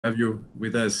have you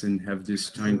with us and have this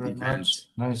joint event.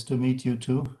 Nice to meet you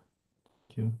too.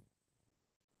 Thank you.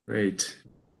 Great.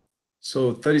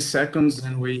 So 30 seconds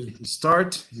and we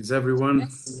start. Is everyone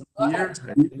here?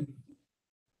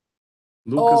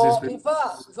 Lucas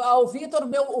Ivan,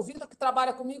 o Vitor que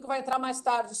trabalha comigo vai entrar mais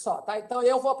tarde só, tá? Então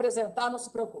eu vou apresentar, não se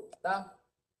preocupe, tá?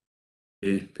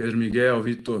 E Pedro, Miguel,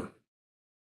 Vitor.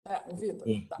 O Vitor.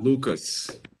 Tá.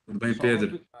 Lucas. Tudo bem,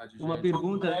 Pedro? Uma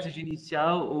pergunta antes de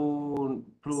iniciar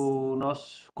para o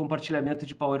nosso compartilhamento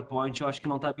de PowerPoint. Eu acho que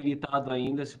não está habilitado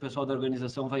ainda. Se o pessoal da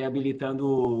organização vai habilitando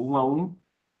um a um.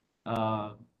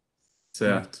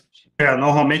 Certo.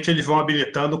 Normalmente eles vão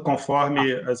habilitando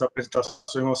conforme as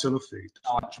apresentações vão sendo feitas.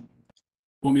 Ótimo.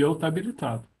 O meu está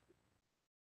habilitado.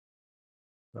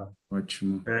 Tá.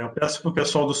 Ótimo. Eu peço para o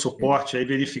pessoal do suporte aí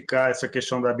verificar essa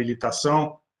questão da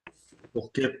habilitação,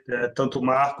 porque tanto o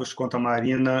Marcos quanto a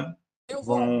Marina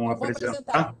vão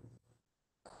apresentar.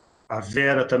 A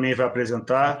Vera também vai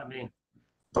apresentar.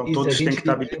 Então, Isso, todos têm que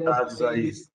estar habilitados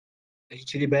aí. A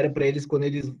gente libera para eles quando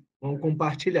eles vão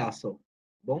compartilhar só, tá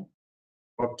bom?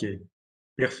 Ok,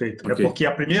 perfeito. Okay. É porque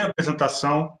a primeira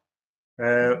apresentação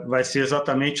vai ser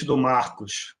exatamente do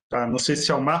Marcos. Tá? Não sei se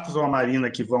é o Marcos ou a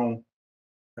Marina que vão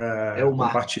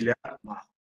compartilhar.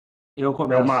 Eu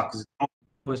começo. É o Marcos.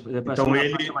 Então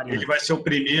ele vai ser o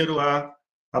primeiro a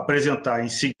apresentar. Em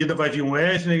seguida vai vir o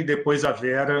Werner e depois a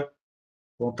Vera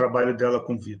com o trabalho dela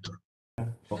com o Vitor.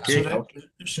 Okay?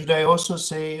 Should I also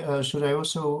say? Should I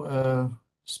also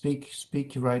speak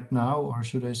right now, or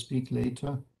should I speak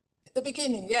later? At the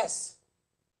beginning, yes.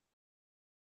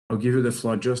 I'll give you the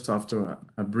floor just after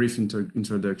a brief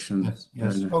introduction.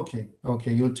 Yes.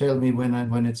 Okay. You tell me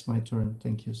when it's my turn.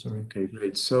 Thank you. Sorry. Okay,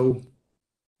 great. So,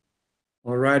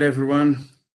 all right, everyone.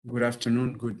 Good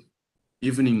afternoon. Good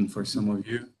evening for some of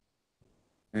you.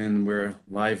 And we're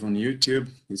live on YouTube.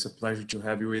 It's a pleasure to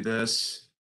have you with us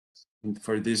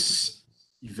for this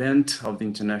event of the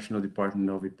International Department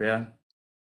of Ipea,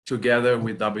 together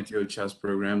with WTO Chess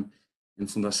Program and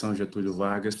Fundação Getúlio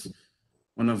Vargas,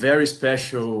 on a very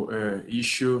special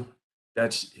issue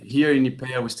that here in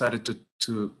Ipea we started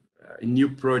to a new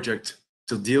project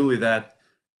to deal with that,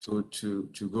 to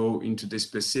go into the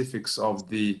specifics of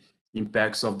the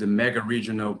impacts of the mega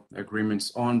regional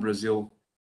agreements on Brazil.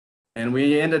 And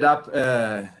we ended up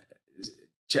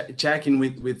checking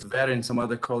with Vera and some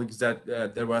other colleagues that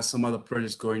there was some other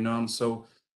projects going on. So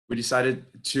we decided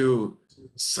to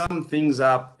sum things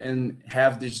up and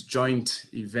have this joint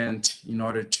event in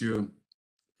order to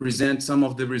present some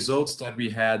of the results that we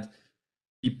had,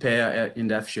 Ipea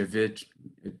and FGV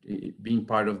being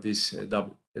part of this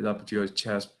WTO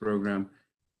Chess program.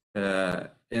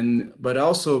 But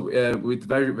also with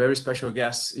very, very special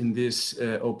guests in this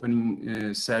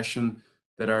opening session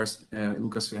that are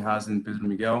Lucas Ferraz and Pedro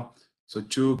Miguel. So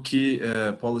two key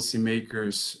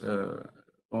policymakers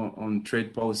on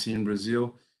trade policy in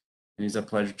Brazil. And it's a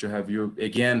pleasure to have you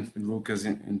again, Lucas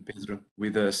and Pedro,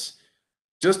 with us.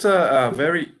 Just a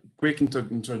very quick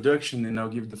introduction, and I'll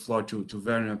give the floor to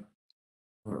Werner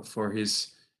for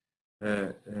his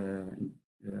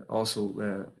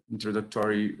also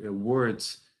introductory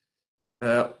words.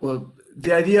 Well,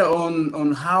 the idea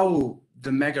on how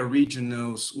the mega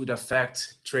regionals would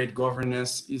affect trade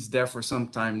governance is there for some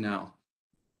time now.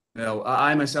 Well,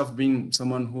 I myself being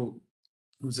someone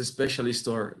who's a specialist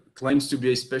or claims to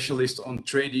be a specialist on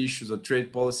trade issues or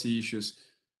trade policy issues,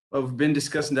 we've been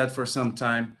discussing that for some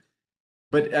time.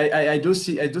 But I do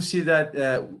see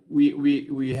that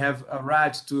we have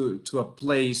arrived to a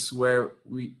place where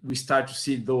we start to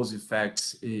see those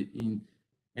effects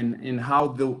in how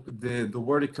the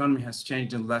world economy has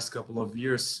changed in the last couple of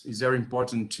years. Is very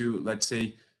important to, let's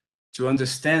say, to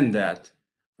understand that.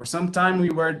 For some time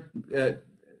we were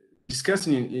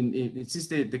discussing since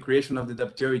the creation of the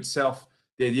WTO itself,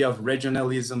 the idea of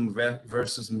regionalism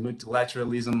versus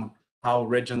multilateralism, how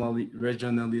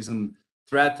regionalism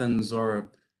threatens or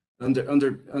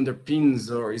underpins,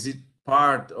 or is it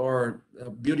part or a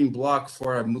building block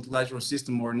for a multilateral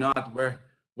system or not?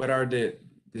 What are the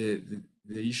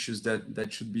issues that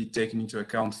should be taken into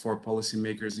account for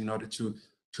policymakers in order to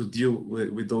deal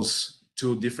with those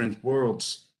two different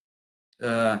worlds?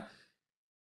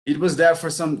 It was there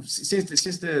for since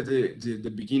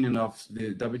the beginning of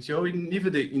the WTO, and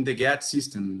even in the GATT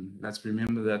system. Let's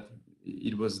remember that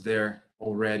it was there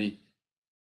already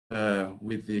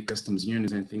with the customs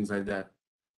unions and things like that.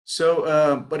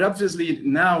 So, but obviously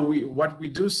now what we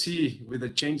do see with the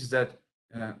changes that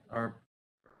are,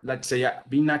 let's say,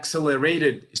 being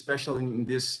accelerated, especially in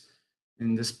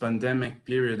this pandemic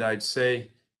period, I'd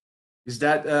say, is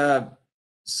that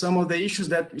some of the issues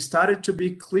that started to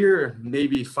be clear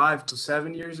maybe 5 to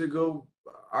 7 years ago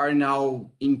are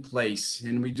now in place,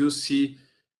 and we do see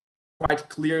quite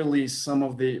clearly some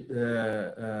of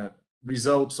the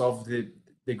results of the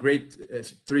great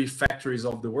three factories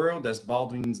of the world, as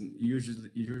Baldwin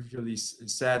usually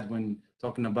said when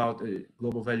talking about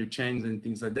global value chains and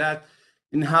things like that,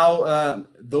 and how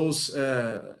those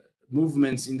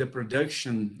movements in the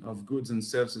production of goods and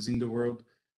services in the world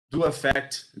do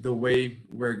affect the way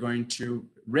we're going to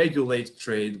regulate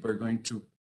trade. We're going to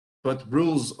put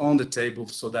rules on the table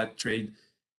so that trade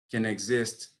can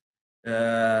exist.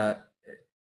 And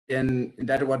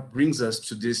that's what brings us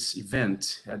to this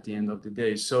event at the end of the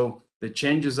day. So the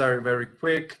changes are very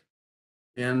quick.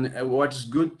 And what's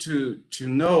good to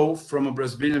know from a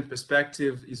Brazilian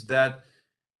perspective is that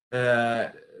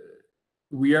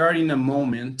we are in a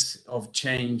moment of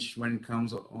change when it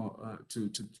comes to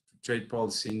trade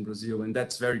policy in Brazil, and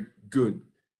that's very good.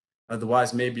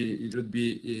 Otherwise, maybe it would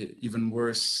be even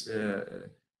worse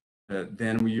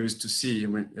than we used to see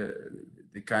when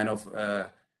the kind of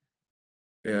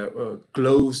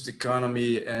closed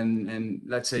economy and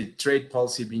let's say trade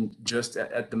policy being just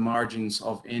at the margins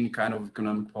of any kind of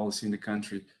economic policy in the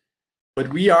country. But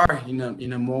we are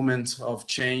in a moment of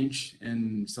change,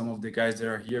 and some of the guys that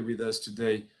are here with us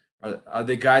today are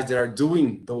the guys that are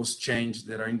doing those changes,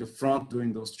 that are in the front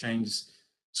doing those changes.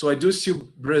 So I do see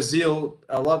Brazil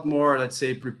a lot more, let's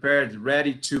say, prepared,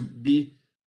 ready to be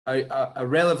a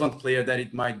relevant player that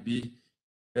it might be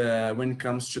when it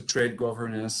comes to trade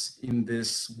governance in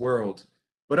this world.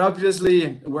 But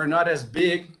obviously, we're not as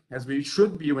big as we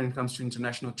should be when it comes to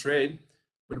international trade,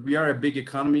 but we are a big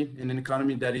economy, and an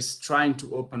economy that is trying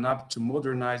to open up, to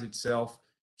modernize itself,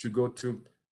 to go to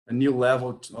a new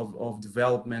level of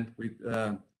development with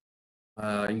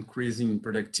increasing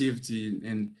productivity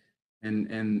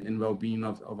and well-being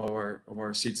of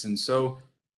our citizens. So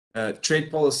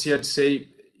trade policy, I'd say,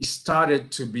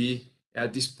 started to be,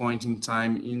 at this point in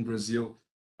time in Brazil,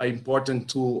 an important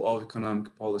tool of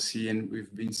economic policy, and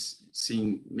we've been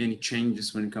seeing many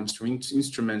changes when it comes to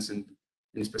instruments and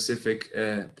specific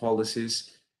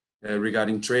policies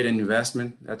regarding trade and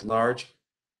investment at large.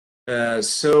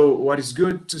 So what is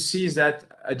good to see is that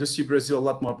I do see Brazil a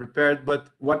lot more prepared, but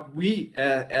what we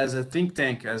as a think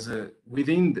tank,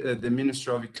 within the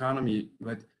Ministry of Economy,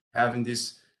 but having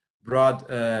this broad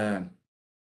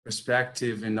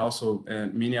perspective, and also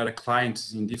many other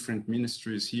clients in different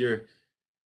ministries here,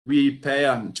 we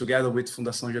Ipea, together with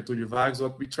Fundação Getúlio Vargas,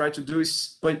 what we try to do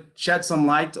is shed some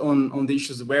light on the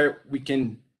issues where we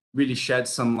can really shed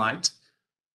some light.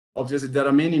 Obviously, there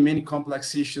are many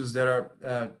complex issues that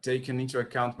are taken into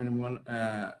account when one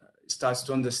starts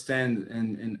to understand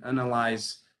and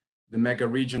analyze the mega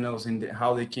regionals and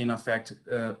how they can affect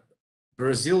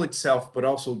Brazil itself, but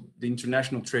also the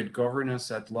international trade governance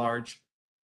at large.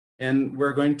 And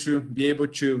we're going to be able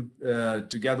to,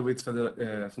 together with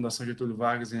Fundação Getúlio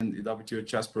Vargas and the WTO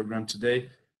Chess program today,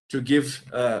 to give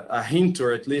a hint,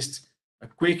 or at least a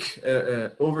quick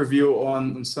overview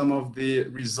on some of the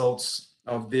results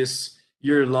of this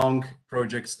year-long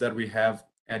projects that we have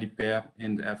at Ipea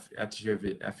and at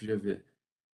FGV.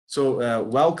 So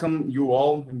welcome you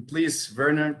all, and please,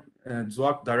 Werner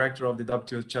Zdouc, Director of the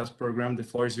WTO Chess program, the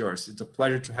floor is yours. It's a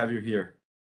pleasure to have you here.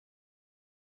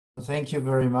 Thank you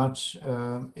very much.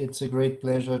 It's a great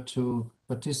pleasure to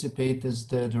participate as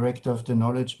the Director of the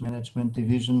Knowledge Management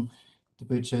Division,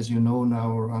 which, as you know,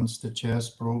 now runs the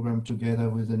CHAIRS program together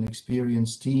with an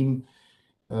experienced team,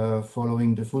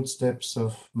 following the footsteps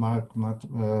of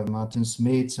Martin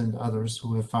Smeets and others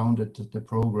who have founded the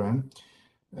program.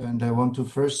 And I want to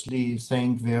firstly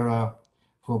thank Vera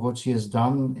for what she has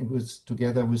done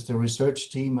together with the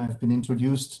research team. I've been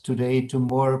introduced today to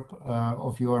more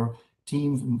of your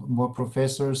team, more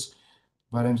professors,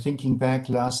 but I'm thinking back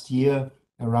last year,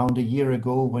 around a year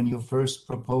ago, when you first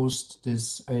proposed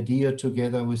this idea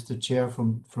together with the chair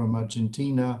from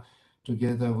Argentina,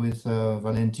 together with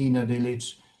Valentina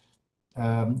Delic,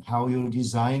 how you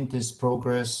designed this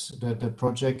the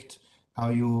project, how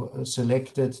you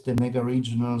selected the mega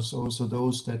regionals, also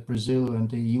those that Brazil and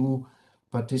the EU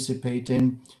participate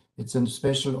in. It's a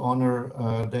special honor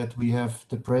that we have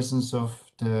the presence of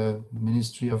the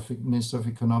Minister of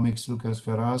Economics, Lucas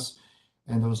Ferraz,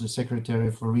 and also Secretary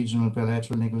for Regional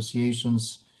Bilateral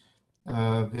Negotiations,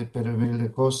 Pedro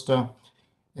Costa,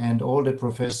 and all the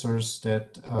professors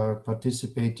that are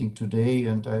participating today.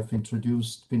 And I've been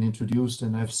introduced,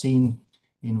 and I've seen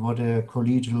in what a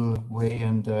collegial way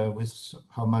and with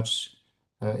how much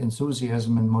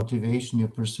enthusiasm and motivation you're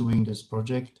pursuing this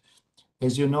project.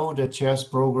 As you know, the CHAIRS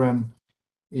program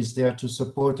is there to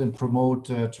support and promote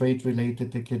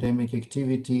trade-related academic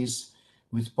activities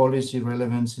with policy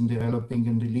relevance in developing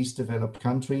and the least developed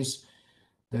countries.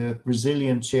 The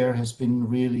Brazilian chair has been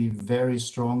really very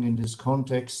strong in this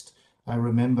context. I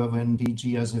remember when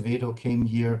DG Azevedo came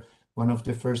here, one of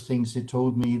the first things he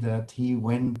told me that he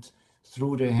went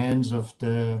through the hands of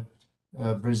the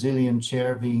Brazilian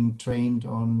chair being trained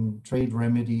on trade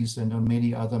remedies and on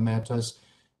many other matters.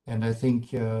 And I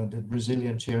think the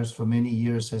Brazilian chairs for many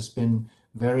years has been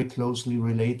very closely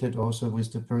related also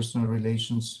with the personal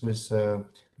relations with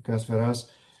Ferraz,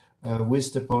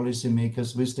 with the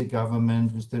policymakers, with the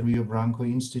government, with the Rio Branco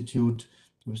Institute,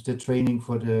 with the training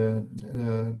for the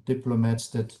diplomats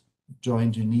that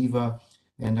joined Geneva.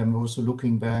 And I'm also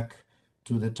looking back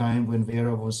to the time when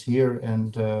Vera was here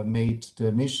and made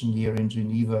the mission here in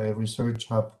Geneva a research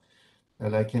hub,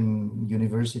 like an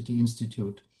university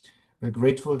institute. We're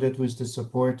grateful that with the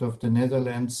support of the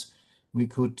Netherlands, we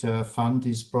could fund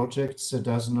these projects, a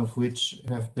dozen of which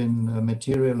have been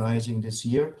materializing this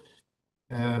year.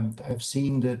 I've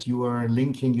seen that you are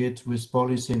linking it with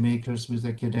policymakers, with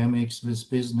academics, with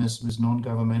business, with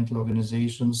non-governmental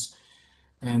organizations.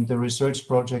 And the research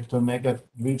project on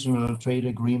mega-regional trade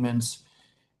agreements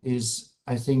is,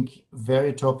 I think,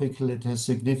 very topical. It has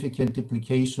significant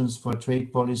implications for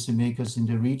trade policymakers in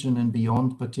the region and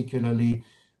beyond, particularly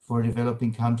for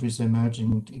developing countries,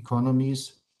 emerging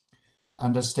economies.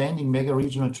 Understanding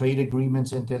mega-regional trade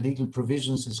agreements and their legal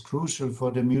provisions is crucial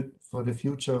for the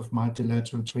future of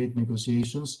multilateral trade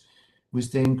negotiations.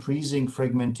 With the increasing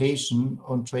fragmentation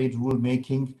on trade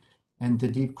rulemaking and the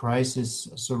deep crisis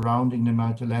surrounding the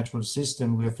multilateral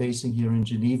system we're facing here in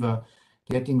Geneva,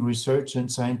 getting research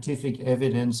and scientific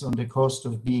evidence on the cost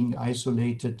of being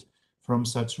isolated from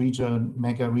such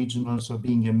mega-regionals or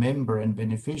being a member and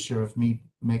beneficiary of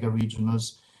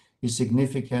mega-regionals is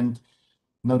significant,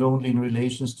 not only in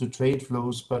relations to trade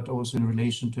flows, but also in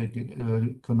relation to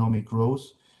economic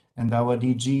growth. And our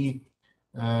DG,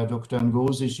 Dr.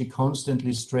 Ngozi, she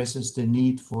constantly stresses the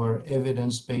need for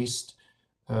evidence-based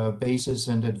basis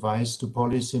and advice to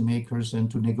policymakers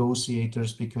and to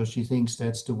negotiators, because she thinks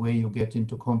that's the way you get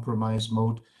into compromise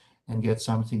mode and get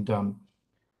something done.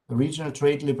 Regional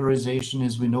trade liberalization,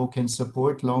 as we know, can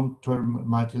support long-term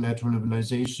multilateral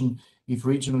liberalization if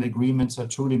regional agreements are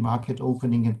truly market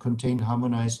opening and contain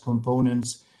harmonized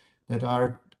components that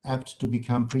are apt to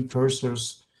become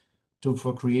precursors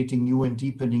for creating new and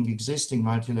deepening existing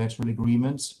multilateral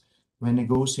agreements. When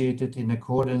negotiated in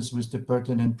accordance with the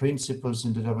pertinent principles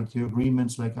in the WTO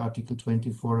agreements like Article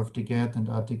 24 of the GATT and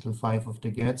Article 5 of the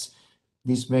GATS,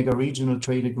 these mega-regional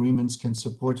trade agreements can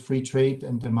support free trade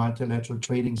and the multilateral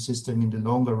trading system in the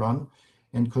longer run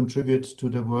and contribute to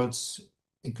the world's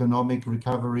economic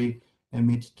recovery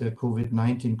amid the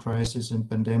COVID-19 crisis and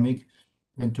pandemic,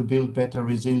 and to build better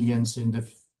resilience in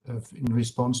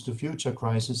response to future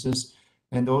crises,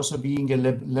 and also being a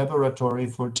laboratory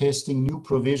for testing new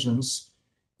provisions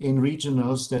in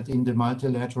regionals that in the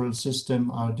multilateral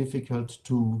system are difficult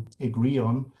to agree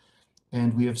on.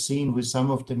 And we have seen with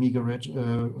some of the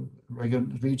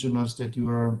regionals that you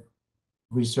are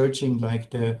researching, like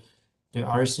the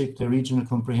RCEP, the Regional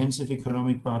Comprehensive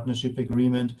Economic Partnership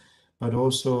Agreement, but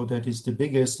also that is the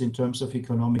biggest in terms of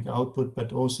economic output,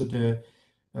 but also the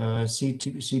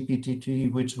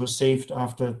CPTT, which was saved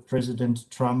after President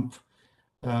Trump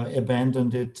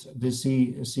abandoned it. The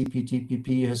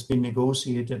CPTPP has been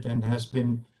negotiated and has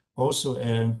been also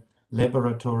a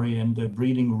laboratory and a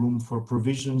breeding room for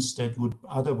provisions that would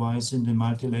otherwise in the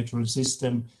multilateral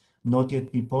system not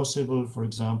yet be possible. For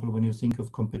example, when you think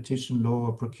of competition law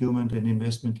or procurement and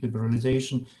investment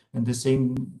liberalization, and the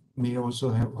same may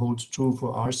also hold true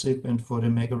for RCEP and for the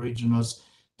mega-regionals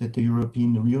that the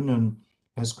European Union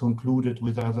has concluded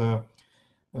with other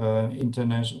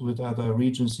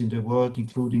regions in the world,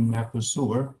 including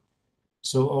Mercosur.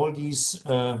 So all these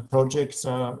projects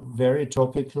are very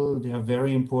topical. They are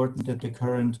very important at the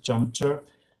current juncture,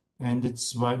 and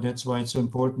that's why it's so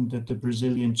important that the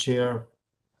Brazilian chair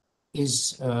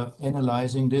is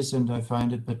analyzing this. And I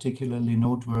find it particularly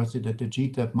noteworthy that the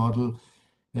GTAP model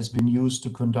has been used to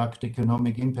conduct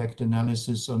economic impact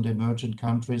analysis on the emergent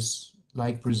countries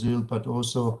like Brazil, but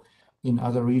also in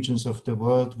other regions of the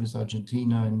world with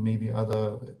Argentina and maybe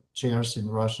other chairs in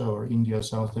Russia or India,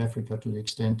 South Africa, to the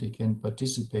extent they can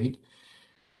participate.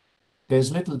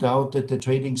 There's little doubt that the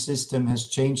trading system has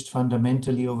changed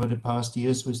fundamentally over the past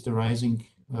years with the rising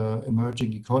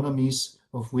emerging economies,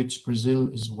 of which Brazil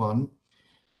is one.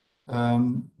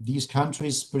 These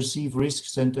countries perceive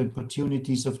risks and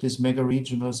opportunities of these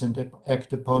mega-regionals and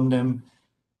act upon them.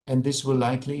 And this will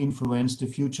likely influence the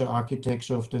future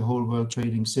architecture of the whole world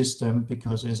trading system,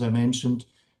 because, as I mentioned,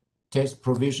 test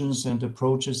provisions and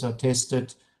approaches are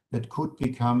tested that could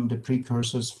become the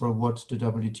precursors for what the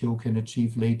WTO can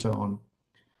achieve later on.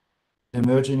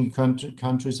 Emerging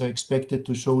countries are expected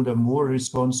to shoulder more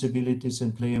responsibilities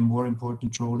and play a more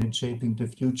important role in shaping the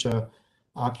future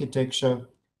architecture,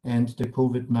 and the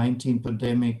COVID-19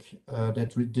 pandemic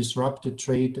that disrupted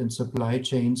trade and supply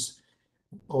chains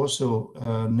also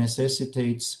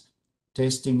necessitates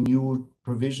testing new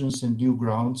provisions and new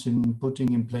grounds in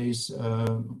putting in place,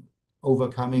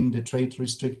 overcoming the trade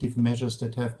restrictive measures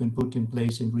that have been put in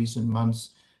place in recent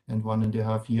months and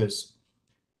 1.5 years.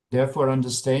 Therefore,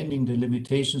 understanding the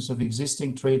limitations of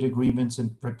existing trade agreements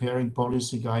and preparing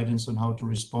policy guidance on how to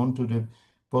respond to the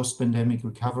post-pandemic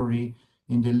recovery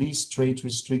in the least trade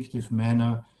restrictive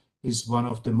manner is one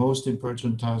of the most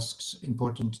important tasks,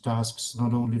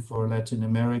 not only for Latin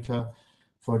America,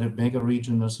 for the mega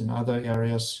regionals in other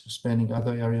areas, spanning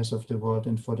other areas of the world,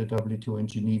 and for the WTO in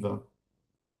Geneva.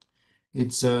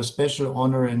 It's a special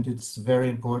honor, and it's very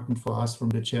important for us from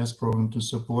the Chairs Program to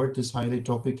support this highly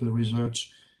topical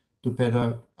research to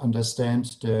better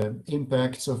understand the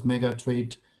impacts of mega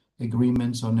trade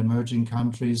agreements on emerging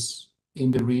countries in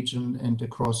the region and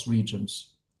across regions.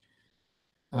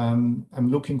 I'm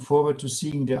looking forward to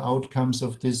seeing the outcomes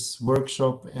of this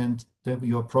workshop and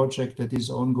your project that is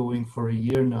ongoing for a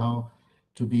year now,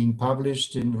 to being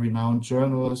published in renowned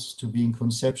journals, to being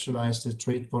conceptualized as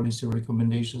trade policy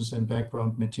recommendations and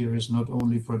background materials, not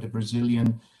only for the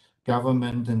Brazilian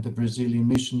government and the Brazilian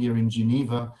mission here in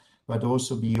Geneva, but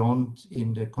also beyond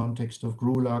in the context of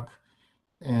GRULAC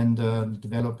and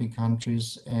developing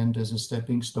countries, and as a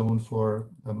stepping stone for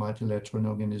multilateral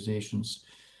organizations.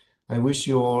 I wish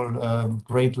you all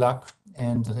great luck,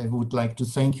 and I would like to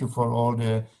thank you for all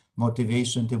the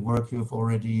motivation, the work you've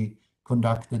already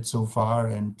conducted so far,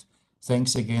 and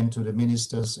thanks again to the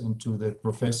ministers and to the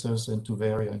professors and to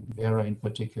Vera in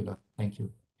particular. Thank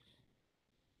you.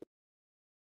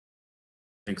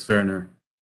 Thanks, Werner.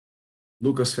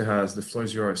 Lucas Ferraz, the floor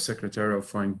is yours, Secretary of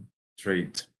Foreign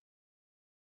Trade.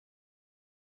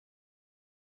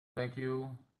 Thank you,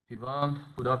 Ivan.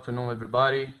 Good afternoon,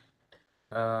 everybody.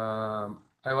 I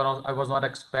was not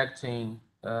expecting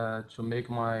to make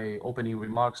my opening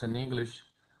remarks in English.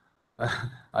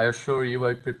 I assure you,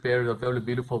 I prepared a very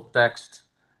beautiful text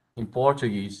in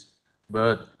Portuguese.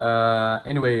 But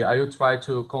anyway, I will try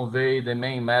to convey the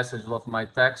main message of my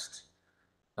text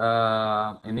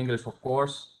in English, of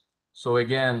course. So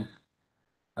again,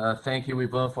 thank you,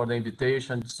 Ivan, for the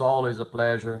invitation. It's always a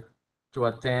pleasure to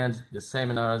attend the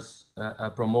seminars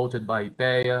promoted by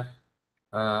Ipea.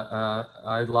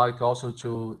 I'd like also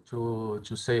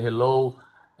to say hello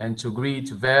and to greet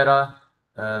Vera,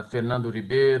 Fernando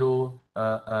Ribeiro,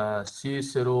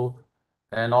 Cícero,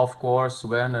 and of course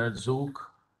Werner Zdouc,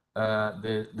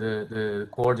 the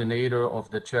coordinator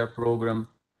of the chair program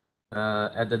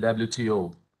at the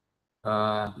WTO.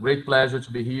 Great pleasure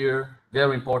to be here.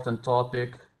 Very important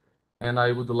topic, and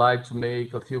I would like to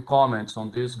make a few comments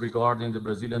on this regarding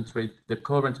the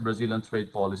current Brazilian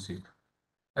trade policy.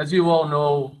 As you all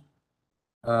know,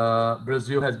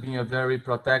 Brazil has been a very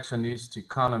protectionist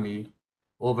economy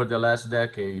over the last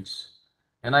decades,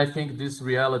 and I think this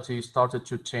reality started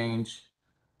to change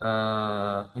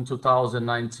in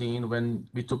 2019 when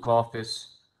we took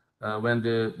office. When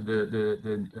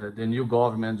the new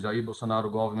government, Jair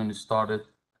Bolsonaro government, started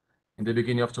in the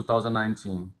beginning of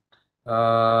 2019.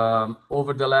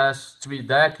 Over the last 3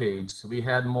 decades, we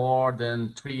had more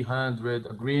than 300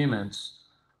 agreements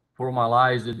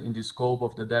formalized in the scope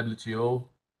of the WTO.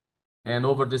 And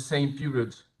over the same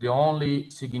period, the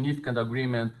only significant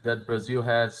agreement that Brazil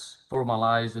has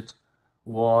formalized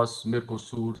was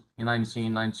Mercosur in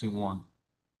 1991.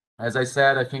 As I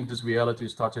said, I think this reality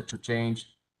started to change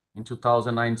in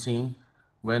 2019,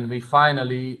 when we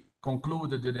finally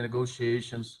concluded the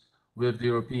negotiations with the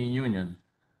European Union.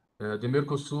 The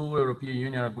Mercosur European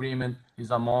Union agreement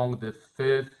is among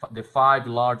the 5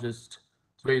 largest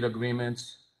trade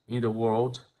agreements in the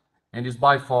world, and is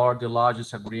by far the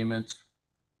largest agreement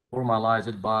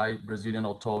formalized by Brazilian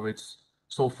authorities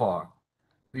so far.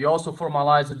 We also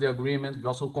formalized the agreement, we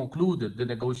also concluded the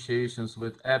negotiations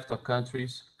with EFTA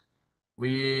countries.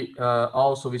 We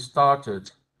also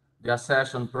started the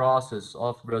accession process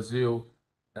of Brazil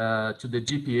to the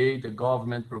GPA, the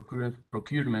Government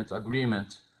Procurement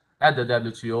Agreement at the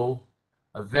WTO,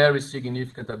 a very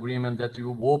significant agreement that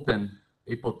will open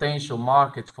a potential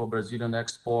market for Brazilian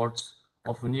exports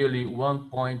of nearly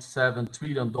 $1.7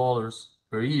 trillion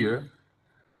per year.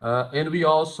 And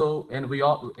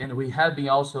we have been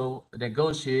also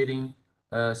negotiating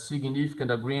significant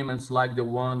agreements like the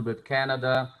one with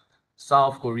Canada,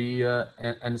 South Korea,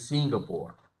 and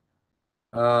Singapore.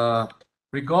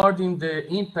 Regarding the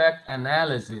impact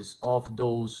analysis of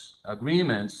those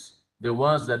agreements, the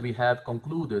ones that we have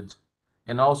concluded,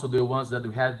 and also the ones that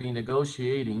we have been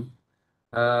negotiating,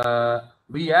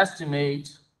 we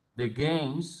estimate the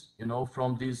gains,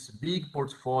 from this big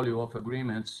portfolio of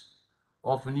agreements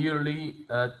of nearly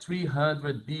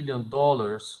 $300 billion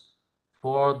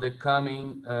for the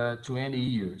coming 20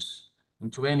 years. In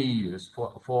 20 years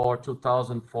for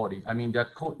 2040. I mean, the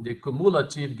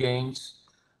cumulative gains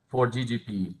for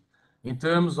GDP. In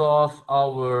terms of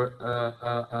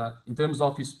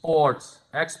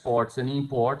exports and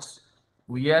imports,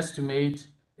 we estimate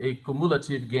a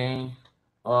cumulative gain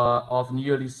of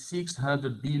nearly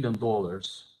 $600 billion.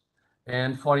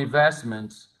 And for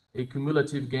investments, a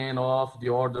cumulative gain of the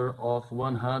order of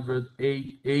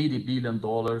 $180 billion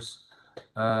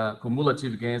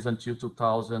cumulative gains until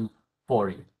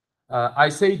 2040. I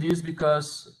say this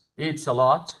because it's a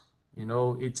lot,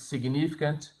 it's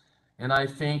significant, and I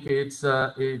think it's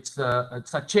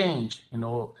a change,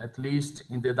 at least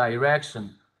in the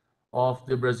direction of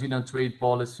the Brazilian trade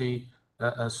policy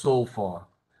so far.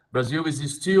 Brazil is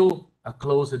still a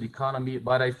closed economy,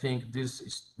 but I think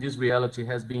this reality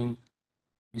has been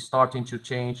starting to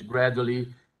change gradually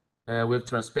with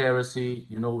transparency,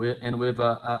 and with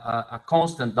a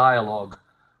constant dialogue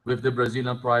with the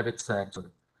Brazilian private sector.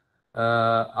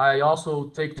 I also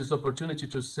take this opportunity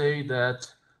to say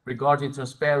that regarding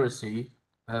transparency,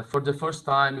 for the first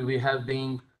time we have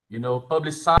been,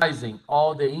 publicizing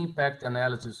all the impact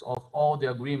analysis of all the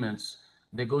agreements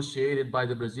negotiated by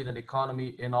the Brazilian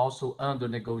economy and also under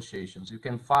negotiations. You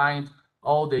can find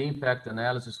all the impact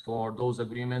analysis for those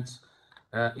agreements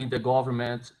in the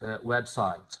government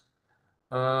website.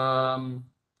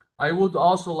 I would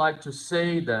also like to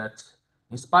say that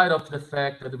in spite of the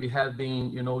fact that we have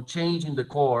been, changing the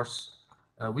course,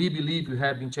 we believe we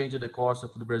have been changing the course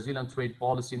of the Brazilian trade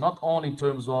policy, not only in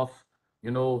terms of,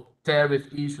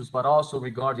 tariff issues, but also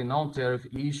regarding non-tariff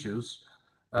issues.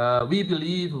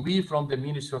 We from the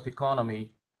Ministry of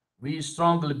Economy, we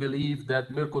strongly believe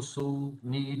that Mercosul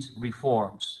needs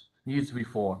reforms.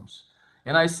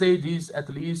 And I say this at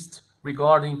least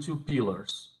regarding two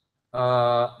pillars.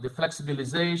 The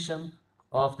flexibilization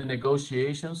of the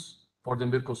negotiations for the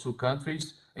Mercosul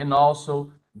countries, and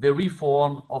also the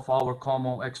reform of our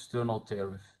common external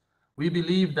tariff. We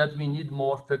believe that we need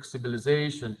more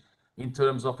flexibilization in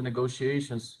terms of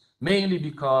negotiations, mainly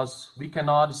because we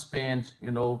cannot spend,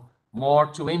 more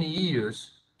 20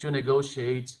 years to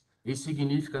negotiate a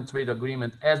significant trade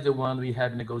agreement as the one we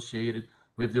have negotiated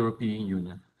with the European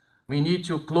Union. We need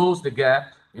to close the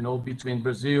gap, between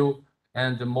Brazil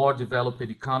and the more developed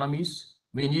economies.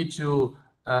 We need to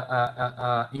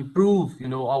improve,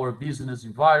 our business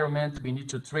environment. We need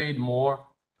to trade more,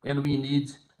 and we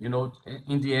need,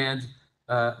 in the end,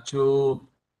 to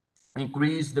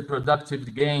increase the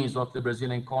productive gains of the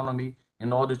Brazilian economy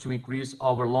in order to increase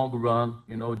our long-run,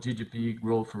 GDP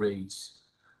growth rates.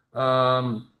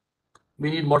 We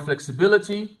need more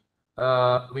flexibility.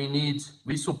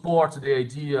 We support the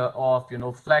idea of,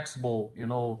 flexible,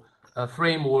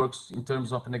 frameworks in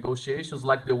terms of negotiations,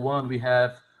 like the one we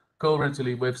have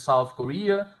currently with South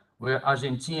Korea, where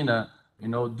Argentina,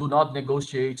 do not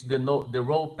negotiate the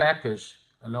raw package,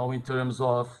 in terms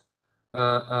of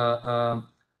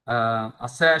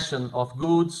accession of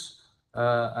goods,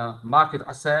 market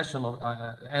accession,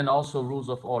 and also rules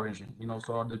of origin.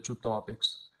 So are the two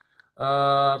topics.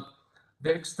 The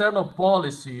external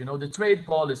policy, the trade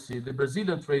policy, the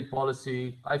Brazilian trade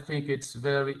policy, I think is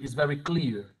very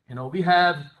clear. We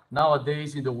have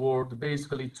nowadays in the world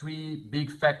basically three big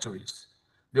factories.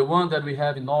 The one that we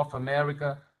have in North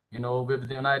America, with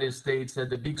the United States as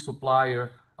the big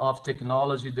supplier of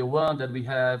technology, the one that we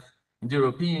have in the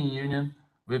European Union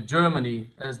with Germany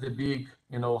as the big,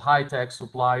 high-tech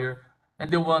supplier, and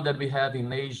the one that we have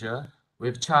in Asia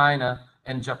with China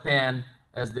and Japan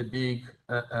as the big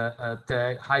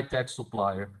high-tech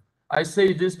supplier. I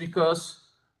say this because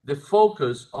the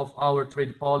focus of our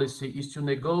trade policy is to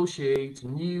negotiate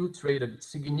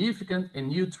significant and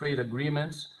new trade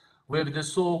agreements with the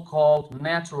so-called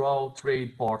natural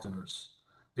trade partners.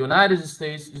 The United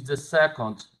States is the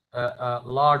second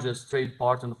largest trade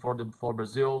partner for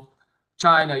Brazil.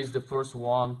 China is the first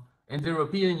one, and the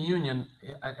European Union,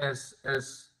 as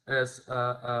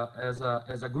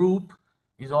a group,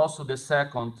 is also the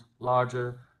second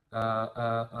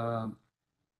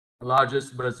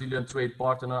largest Brazilian trade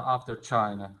partner after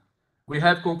China. We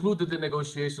have concluded the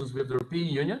negotiations with the European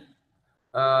Union.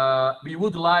 We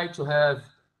would like to have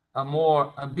a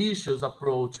more ambitious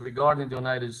approach regarding the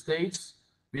United States.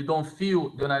 We don't feel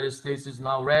the United States is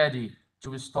now ready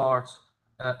to start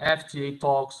FTA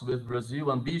talks with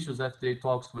Brazil, ambitious FTA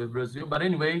talks with Brazil. But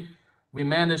anyway, we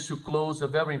managed to close a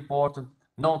very important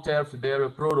non-tariff barrier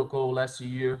protocol last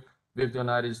year with the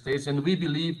United States, and we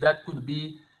believe that could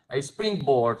be a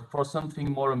springboard for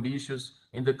something more ambitious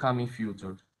in the coming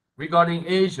future. Regarding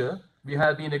Asia, we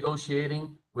have been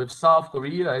negotiating with South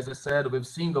Korea, as I said, with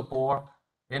Singapore,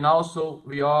 and also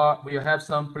we have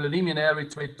some preliminary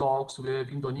trade talks with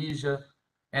Indonesia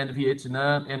and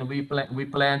Vietnam, and we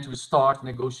plan to start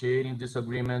negotiating these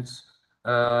agreements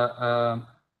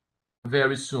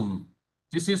very soon.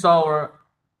 This is our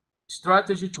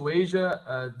strategy to Asia.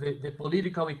 The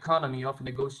political economy of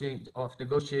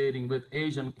negotiating with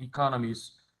Asian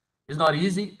economies is not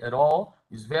easy at all.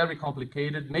 It's very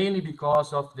complicated, mainly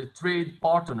because of the trade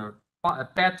pattern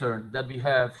that we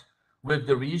have with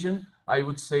the region. I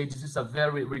would say this is a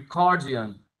very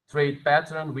Ricardian trade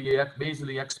pattern. We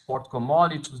basically export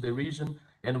commodities to the region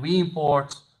and we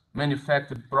import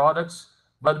manufactured products,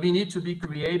 but we need to be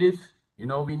creative. You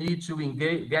know, we need to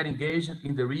get engaged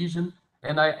in the region.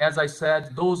 And as I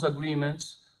said, those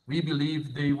agreements, we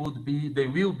believe they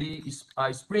will be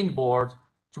a springboard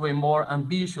to a more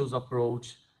ambitious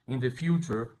approach in the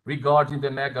future regarding the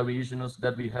mega regions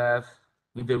that we have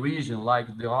in the region, like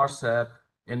the RCEP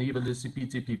and even the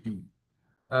CPTPP.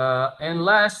 And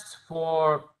last,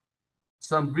 for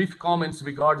some brief comments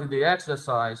regarding the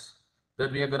exercise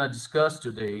that we are going to discuss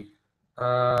today.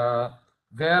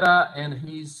 Vera and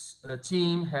his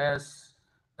team have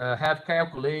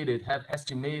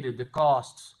estimated the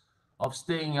costs of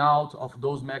staying out of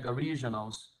those mega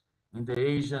regionals in the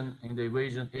Asian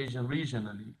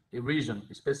region,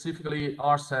 specifically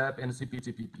RCEP and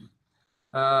CPTPP.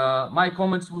 My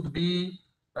comments would be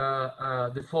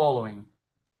the following.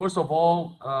 First of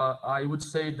all, I would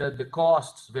say that the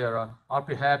costs, Vera, are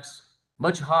perhaps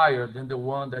much higher than the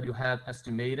one that you have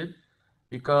estimated,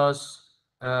 because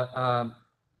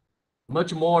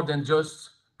much more than just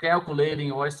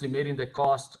calculating or estimating the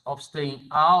cost of staying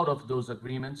out of those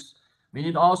agreements, we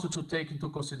need also to take into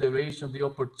consideration the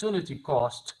opportunity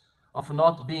cost of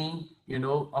not being,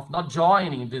 of not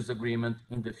joining this agreement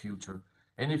in the future.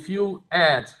 And if you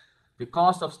add the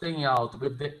cost of staying out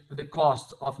with the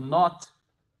cost of not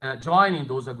joining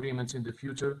those agreements in the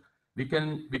future, we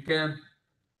can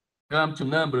come to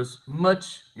numbers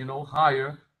much,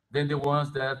 higher than the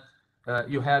ones that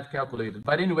you have calculated.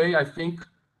 But anyway, I think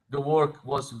the work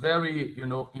was very,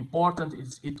 important.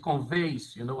 It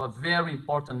conveys, a very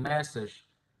important message,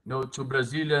 to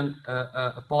Brazilian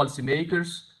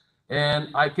policymakers. And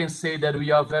I can say that we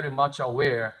are very much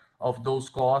aware of those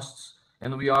costs,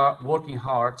 and we are working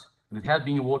hard, and have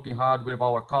been working hard with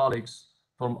our colleagues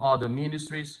from other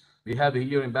ministries. We have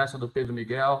here Ambassador Pedro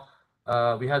Miguel.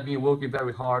 We have been working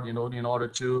very hard, in order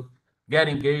to get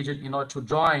engaged, in order to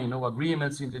join,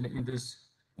 agreements in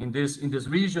this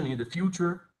region in the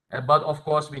future. But of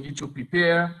course, we need to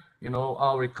prepare,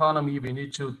 our economy. We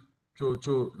need to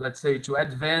let's say, to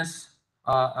advance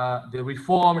the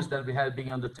reforms that we have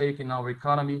been undertaking in our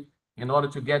economy in order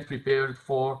to get prepared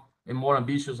for a more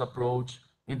ambitious approach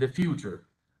in the future.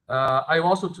 I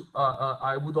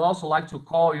would also like to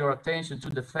call your attention to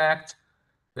the fact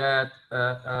that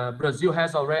Brazil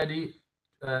has already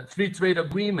 3 trade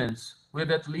agreements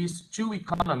with at least 2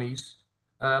 economies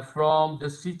from the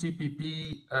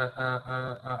CTPP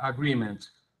agreement,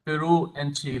 Peru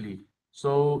and Chile.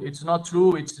 So it's not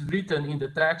true. It's written in the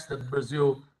text that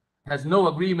Brazil has no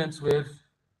agreements with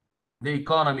the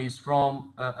economies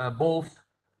from both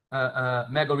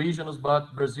mega regions,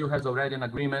 but Brazil has already an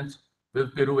agreement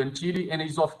with Peru and Chile, and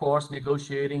is of course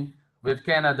negotiating with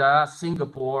Canada,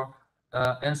 Singapore,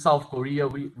 and South Korea,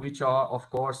 which are of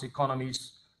course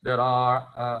economies that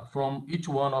are from each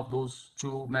one of those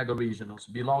 2 mega regions,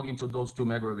 belonging to those 2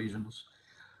 mega regions.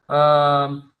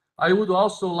 I would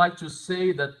also like to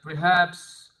say that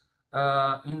perhaps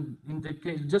in the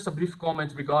case, just a brief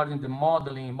comment regarding the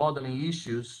modeling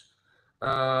issues.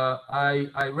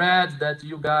 I read that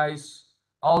you guys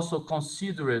also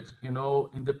consider it, in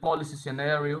the policy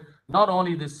scenario, not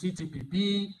only the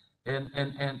CTPP and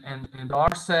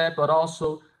RCEP, but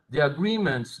also the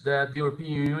agreements that the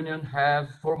European Union have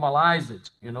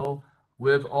formalized,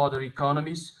 with other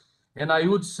economies. And I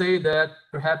would say that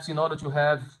perhaps in order to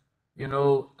have,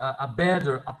 a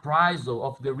better appraisal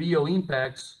of the real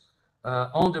impacts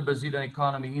on the Brazilian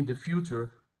economy in the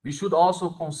future, we should also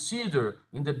consider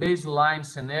in the baseline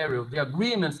scenario the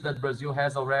agreements that Brazil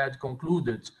has already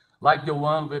concluded, like the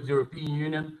one with the European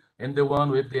Union and the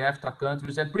one with the EFTA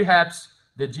countries, and perhaps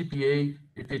the GPA,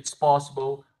 if it's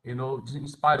possible, in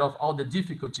spite of all the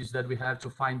difficulties that we have to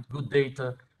find good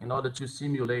data in order to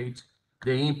simulate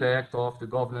the impact of the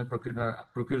government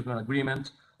procurement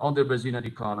agreement on the Brazilian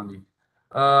economy.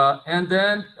 And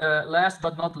then last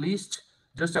but not least,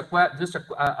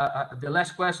 the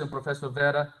last question, Professor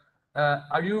Vera,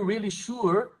 are you really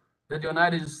sure that the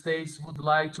United States would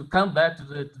like to come back to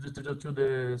the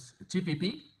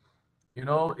TPP? You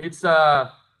know, it's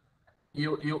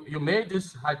you made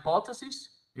this hypothesis.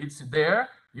 It's there.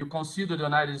 You consider the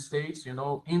United States, you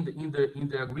know, in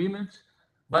the agreement.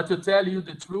 But to tell you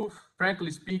the truth,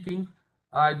 frankly speaking,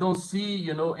 I don't see,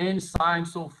 you know, any sign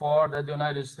so far that the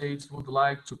United States would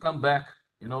like to come back,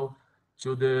 you know,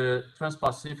 to the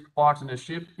Trans-Pacific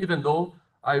Partnership, even though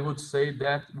I would say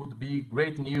that would be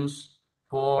great news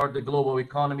for the global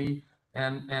economy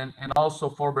and also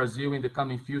for Brazil in the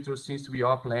coming future, since we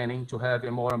are planning to have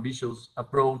a more ambitious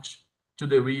approach to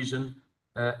the region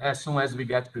as soon as we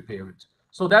get prepared.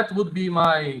 So that would be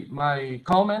my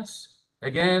comments.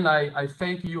 Again, I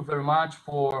thank you very much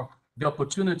for the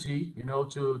opportunity, you know,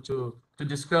 to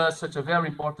discuss such a very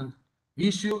important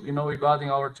issue, you know, regarding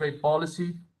our trade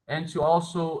policy, and to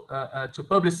also to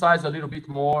publicize a little bit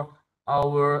more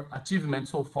our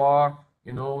achievements so far,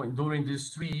 you know, during these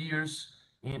 3 years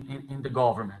in the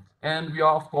government. And we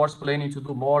are, of course, planning to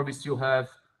do more. We still have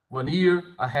 1 year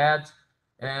ahead,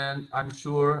 and I'm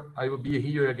sure I will be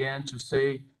here again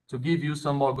to give you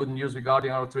some more good news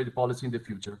regarding our trade policy in the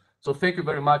future. So thank you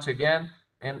very much again,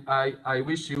 and I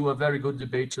wish you a very good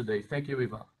debate today. Thank you,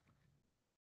 Ivan.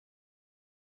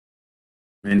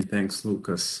 Many thanks,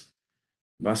 Lucas.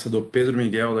 Ambassador Pedro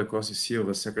Miguel da Costa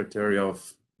Silva, Secretary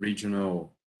of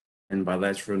Regional and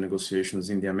Bilateral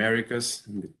Negotiations in the Americas,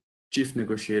 and the Chief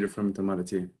Negotiator from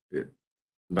Itamaraty.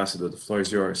 Ambassador, the floor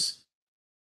is yours.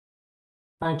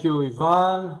 Thank you,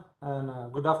 Ivan,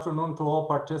 and good afternoon to all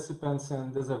participants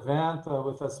in this event,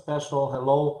 with a special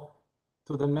hello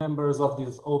to the members of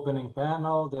this opening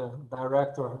panel, the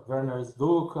Director Werner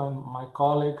Zdouc, and my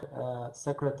colleague,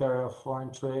 Secretary of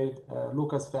Foreign Trade,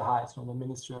 Lucas Ferraz from the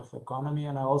Ministry of Economy,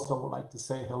 and I also would like to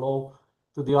say hello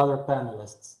to the other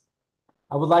panelists.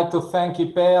 I would like to thank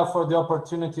Ipea for the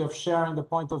opportunity of sharing the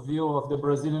point of view of the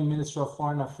Brazilian Ministry of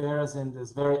Foreign Affairs in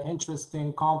this very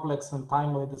interesting, complex, and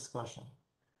timely discussion.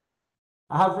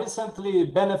 I have recently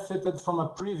benefited from a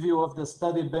preview of the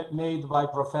study made by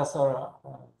Professor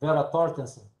Vera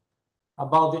Tortensen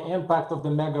about the impact of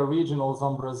the mega-regionals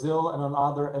on Brazil and on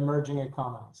other emerging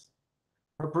economies.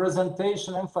 Her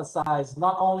presentation emphasized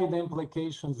not only the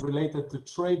implications related to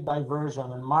trade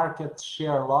diversion and market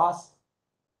share loss,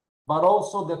 but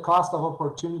also the cost of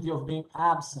opportunity of being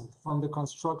absent from the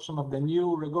construction of the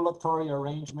new regulatory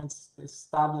arrangements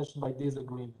established by these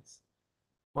agreements,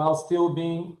 while still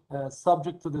being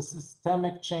subject to the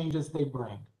systemic changes they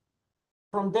bring.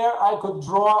 From there, I could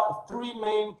draw 3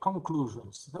 main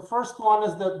conclusions. The first one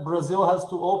is that Brazil has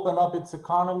to open up its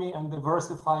economy and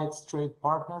diversify its trade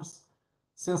partners,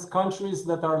 since countries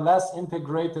that are less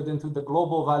integrated into the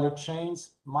global value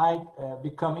chains might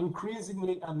become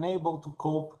increasingly unable to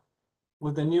cope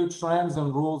with the new trends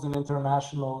and rules in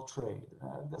international trade.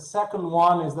 The second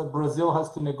one is that Brazil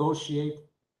has to negotiate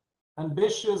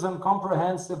ambitious and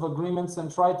comprehensive agreements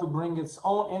and try to bring its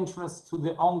own interests to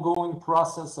the ongoing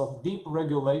process of deep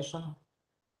regulation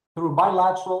through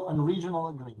bilateral and regional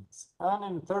agreements. And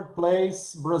in third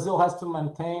place, Brazil has to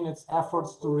maintain its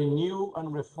efforts to renew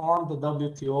and reform the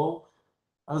WTO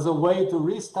as a way to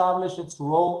reestablish its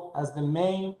role as the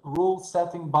main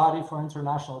rule-setting body for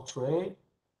international trade,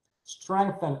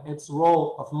 strengthen its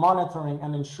role of monitoring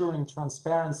and ensuring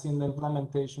transparency in the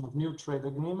implementation of new trade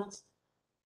agreements,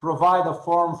 provide a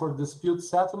forum for dispute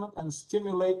settlement, and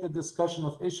stimulate the discussion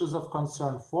of issues of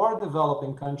concern for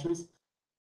developing countries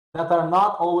that are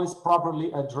not always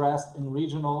properly addressed in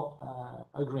regional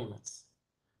agreements.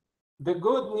 The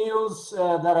good news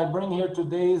that I bring here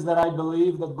today is that I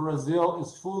believe that Brazil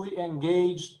is fully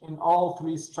engaged in all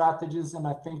 3 strategies, and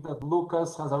I think that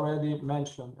Lucas has already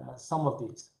mentioned some of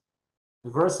these.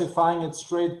 Diversifying its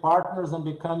trade partners and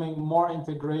becoming more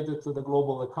integrated to the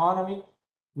global economy,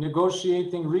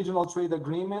 negotiating regional trade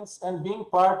agreements, and being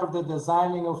part of the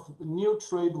designing of new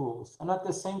trade rules, and at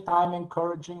the same time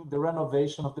encouraging the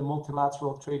renovation of the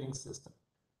multilateral trading system.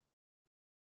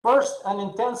 First, an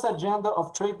intense agenda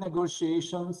of trade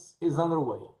negotiations is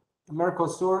underway.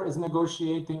 Mercosur is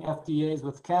negotiating FTAs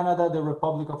with Canada, the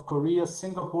Republic of Korea,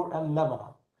 Singapore, and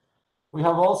Lebanon. We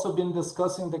have also been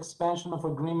discussing the expansion of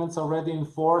agreements already in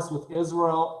force with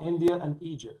Israel, India, and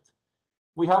Egypt.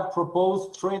 We have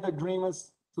proposed trade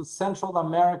agreements to Central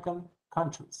American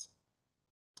countries.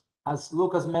 As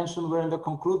Lucas mentioned, we're in the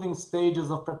concluding stages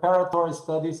of preparatory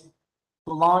studies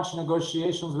to launch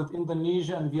negotiations with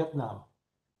Indonesia and Vietnam.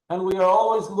 And we are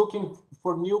always looking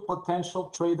for new potential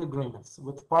trade agreements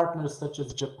with partners such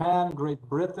as Japan, Great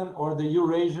Britain, or the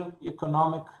Eurasian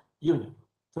Economic Union,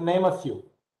 to name a few.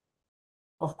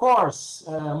 Of course,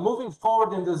 moving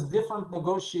forward in these different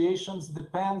negotiations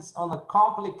depends on a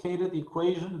complicated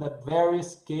equation that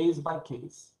varies case by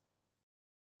case.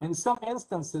 In some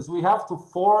instances, we have to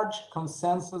forge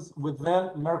consensus within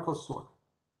Mercosur.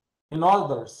 In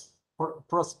others,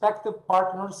 prospective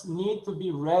partners need to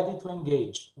be ready to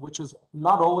engage, which is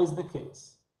not always the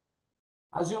case.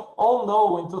 As you all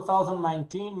know, in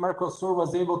 2019, Mercosur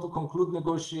was able to conclude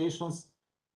negotiations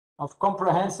of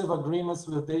comprehensive agreements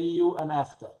with the EU and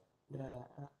EFTA.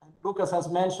 Lucas has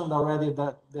mentioned already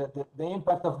that the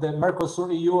impact of the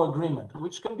Mercosur-EU agreement,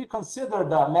 which can be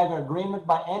considered a mega agreement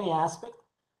by any aspect,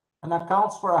 and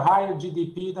accounts for a higher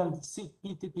GDP than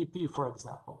CPTPP, for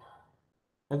example.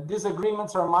 And these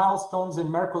agreements are milestones in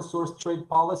Mercosur's trade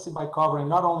policy by covering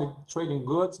not only trade in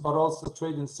goods, but also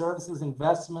trade in services,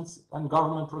 investments, and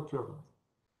government procurement.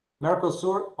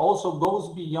 Mercosur also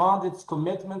goes beyond its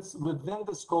commitments within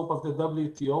the scope of the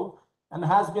WTO and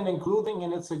has been including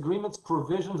in its agreements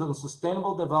provisions on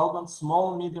sustainable development,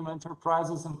 small and medium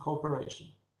enterprises, and cooperation.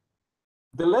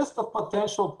 The list of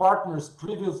potential partners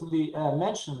previously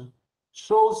mentioned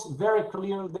shows very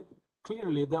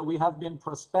clearly that we have been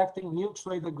prospecting new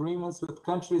trade agreements with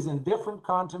countries in different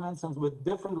continents and with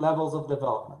different levels of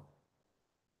development.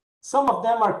 Some of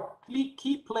them are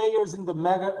key players in the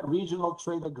mega regional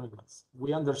trade agreements.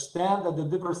 We understand that the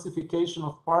diversification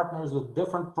of partners with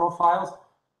different profiles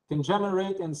can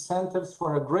generate incentives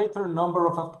for a greater number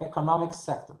of economic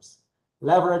sectors,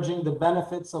 leveraging the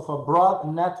benefits of a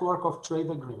broad network of trade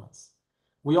agreements.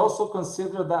 We also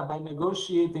consider that by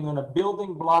negotiating on a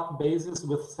building block basis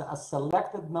with a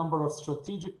selected number of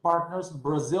strategic partners,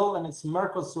 Brazil and its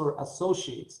Mercosur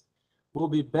associates will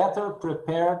be better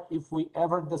prepared if we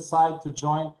ever decide to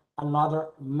join another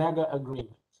mega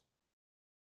agreement.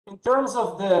 In terms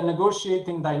of the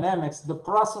negotiating dynamics, the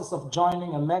process of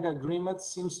joining a mega agreement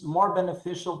seems more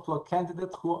beneficial to a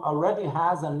candidate who already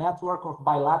has a network of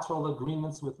bilateral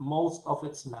agreements with most of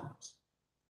its members.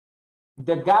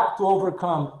 The gap to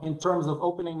overcome in terms of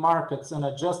opening markets and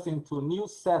adjusting to new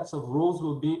sets of rules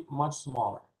will be much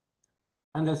smaller.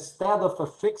 And instead of a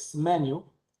fixed menu,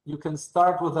 you can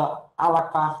start with a la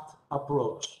carte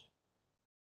approach.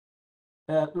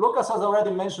 Lucas has already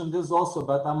mentioned this also,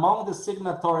 but among the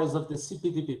signatories of the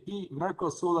CPTPP,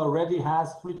 Mercosur already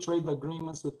has free trade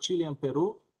agreements with Chile and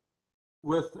Peru,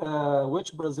 with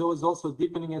which Brazil is also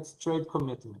deepening its trade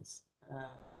commitments.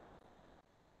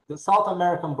 The South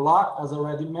American bloc, as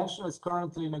already mentioned, is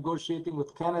currently negotiating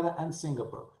with Canada and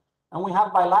Singapore. And we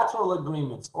have bilateral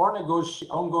agreements or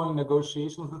ongoing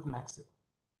negotiations with Mexico.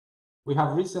 We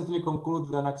have recently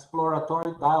concluded an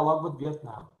exploratory dialogue with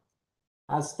Vietnam.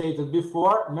 As stated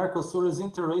before, Mercosur is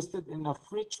interested in a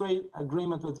free trade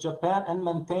agreement with Japan and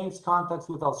maintains contacts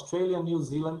with Australia and New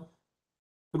Zealand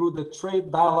through the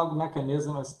trade dialogue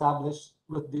mechanism established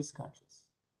with these countries.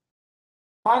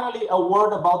 Finally, a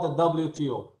word about the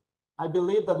WTO. I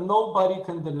believe that nobody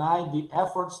can deny the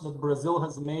efforts that Brazil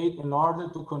has made in order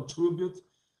to contribute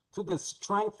to the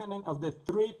strengthening of the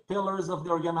three pillars of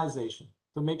the organization,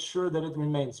 to make sure that it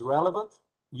remains relevant,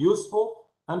 useful,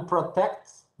 and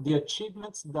protects the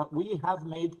achievements that we have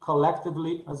made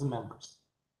collectively as members.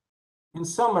 In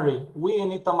summary, we in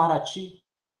Itamaraty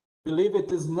believe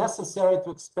it is necessary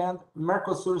to expand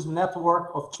Mercosur's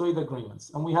network of trade agreements,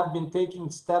 and we have been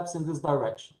taking steps in this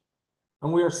direction.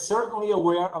 And we are certainly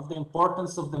aware of the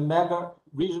importance of the mega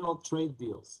regional trade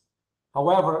deals.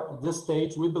 However, at this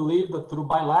stage, we believe that through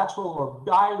bilateral or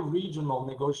bi-regional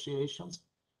negotiations,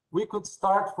 we could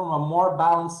start from a more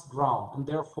balanced ground and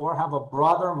therefore have a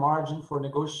broader margin for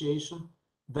negotiation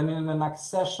than in an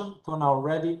accession to an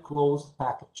already closed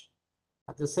package.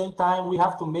 At the same time, we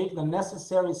have to make the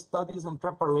necessary studies and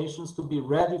preparations to be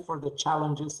ready for the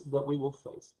challenges that we will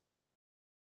face.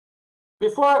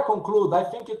 Before I conclude, I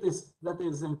think it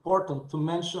is important to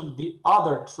mention the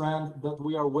other trend that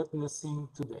we are witnessing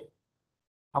today.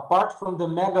 Apart from the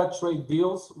mega trade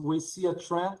deals, we see a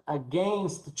trend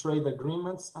against trade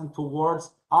agreements and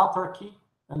towards autarky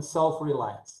and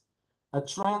self-reliance. A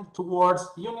trend towards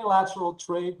unilateral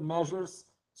trade measures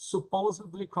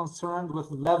supposedly concerned with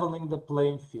leveling the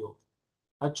playing field.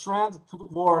 A trend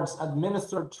towards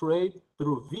administered trade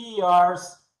through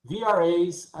VERs,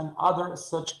 VRAs, and other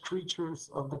such creatures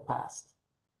of the past.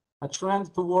 A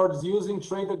trend towards using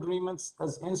trade agreements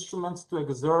as instruments to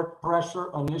exert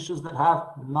pressure on issues that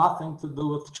have nothing to do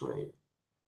with trade.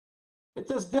 It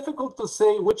is difficult to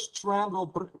say which trend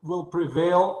will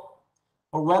prevail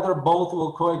or whether both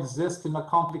will coexist in a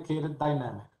complicated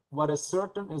dynamic. What is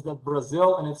certain is that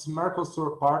Brazil and its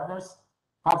Mercosur partners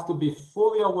have to be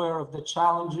fully aware of the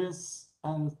challenges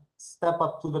and step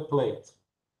up to the plate.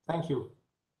 Thank you.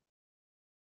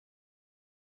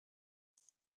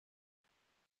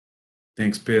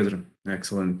 Thanks, Pedro.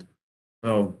 Excellent.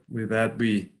 Well, with that,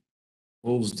 we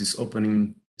close this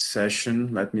opening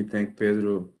session. Let me thank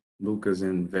Pedro, Lucas,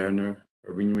 and Werner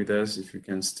for being with us. If you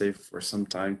can stay for some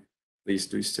time, please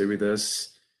do stay with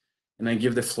us. And I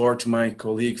give the floor to my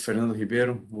colleague, Fernando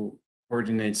Ribeiro, who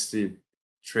coordinates the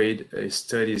trade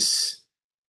studies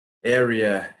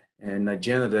area and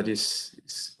agenda that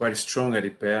is quite strong at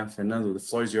Ipea. Fernando, the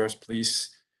floor is yours, please.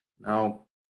 Now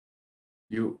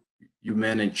you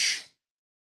manage.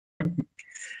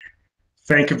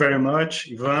 Thank you very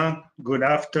much, Ivan. Good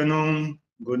afternoon,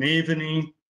 good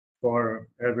evening for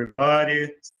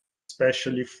everybody,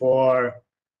 especially for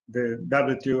the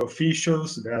WTO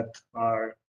officials that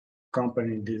are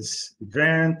accompanying this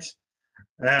event.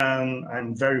 And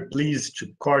I'm very pleased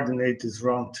to coordinate this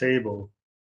roundtable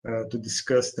to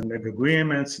discuss the mega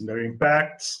agreements and their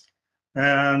impacts.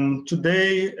 And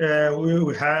today we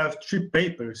will have 3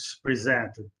 papers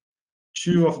presented.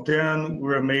 2 of them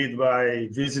were made by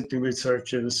visiting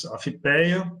researchers of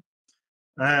Ipea,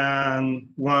 and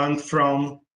 1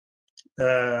 from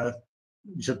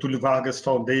Getúlio Vargas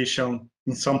Foundation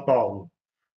in São Paulo.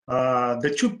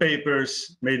 The 2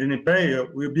 papers made in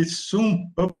Ipea will be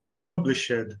soon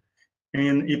published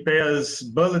in Ipea's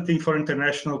Bulletin for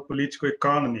International Political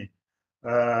Economy,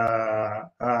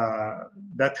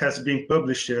 that has been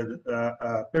published,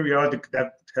 periodic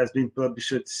that has been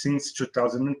published since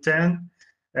 2010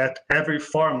 at every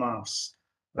 4 months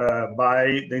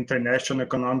by the International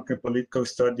Economic and Political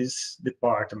Studies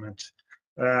Department.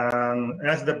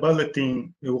 As the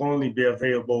bulletin will only be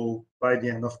available by the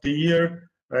end of the year,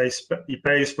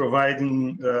 Ipea is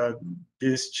providing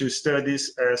these 2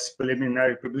 studies as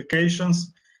preliminary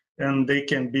publications, and they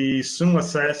can be soon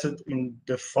accessed in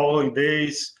the following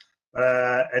days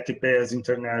at Ipea's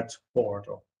internet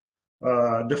portal.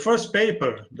 The first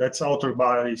paper, that's authored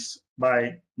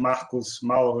by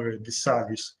Maurer de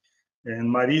Salles and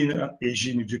Marina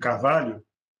Egínio de Carvalho,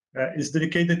 is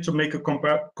dedicated to make a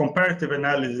comparative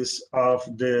analysis of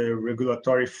the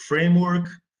regulatory framework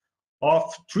of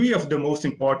 3 of the most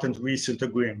important recent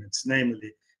agreements,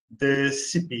 namely the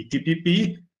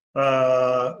CPTPP,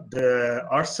 the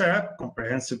RCEP,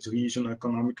 Comprehensive Regional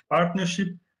Economic Partnership,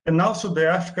 and also the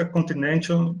Africa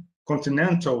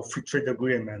Continental Free Trade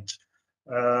Agreement.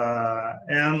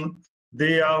 And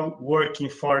they are working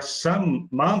for some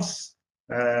months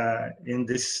in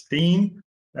this theme,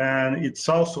 and it's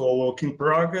also a work in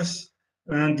progress.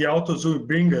 And the authors will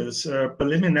bring us a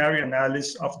preliminary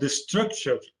analysis of the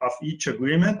structure of each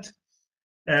agreement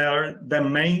and the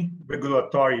main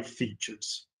regulatory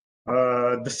features.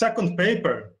 The second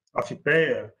paper of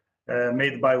Ipea,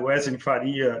 made by Wesley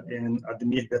Faria and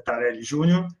Ademir Betarelli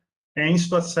Jr., aims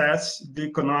to assess the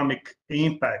economic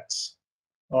impacts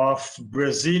of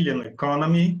Brazilian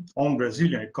economy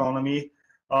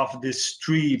of these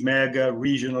 3 mega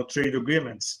regional trade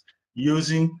agreements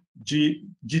using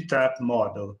GTAP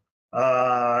model.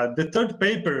 The third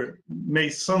paper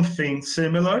makes something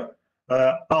similar,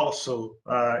 also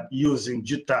using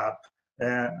GTAP,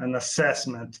 an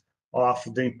assessment of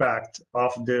the impact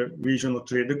of the regional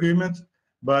trade agreement,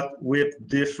 but with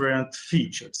different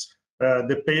features.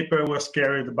 The paper was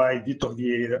carried by Vitor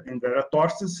Vieira and Vera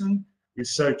Torstensen,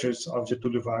 researchers of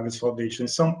Getúlio Vargas Foundation in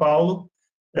São Paulo,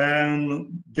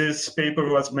 and this paper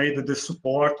was made with the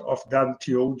support of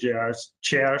WTO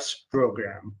Chairs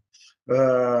Program.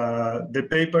 The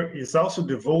paper is also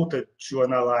devoted to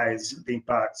analyze the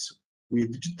impacts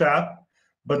with GTAP,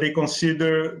 but they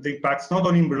consider the impacts not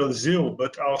only in Brazil,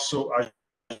 but also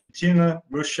Argentina,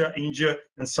 Russia, India,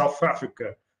 and South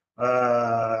Africa,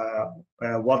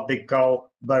 what they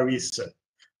call BARISA.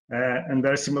 And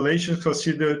their simulations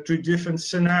consider 3 different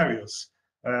scenarios.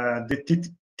 The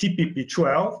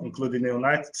TPP-12, including the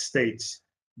United States,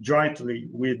 jointly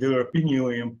with the European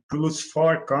Union, plus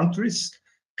 4 countries,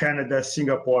 Canada,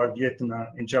 Singapore, Vietnam,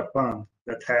 and Japan,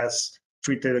 that has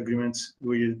free trade agreements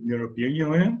with the European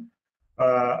Union.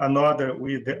 Another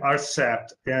with the RCEP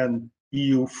and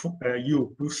EU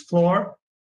plus 4,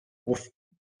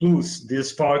 plus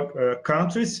these 4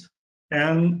 countries,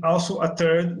 and also a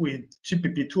third with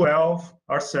TPP-12,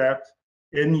 RCEP,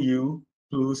 and EU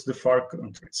plus the 4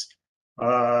 countries.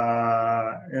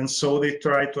 And so they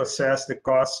try to assess the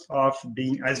cost of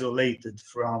being isolated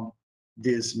from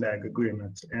this mega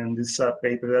agreement. And this is a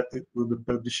paper that will be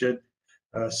published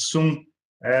soon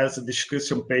as a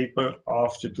discussion paper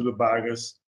of Getúlio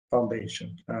Vargas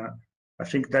Foundation. I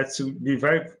think that will be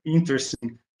very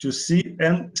interesting to see,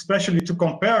 and especially to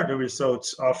compare the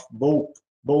results of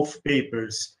both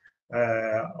papers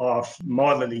of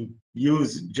modeling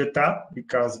use GTAP,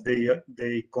 because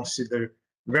they consider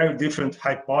very different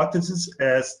hypotheses,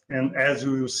 as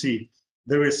we will see,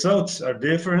 The results are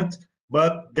different,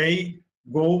 but they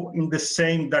go in the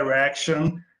same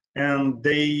direction, and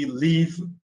they leave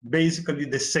basically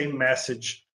the same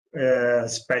message,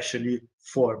 especially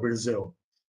for Brazil.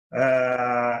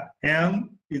 And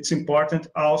it's important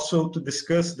also to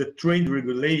discuss the trade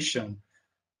regulation,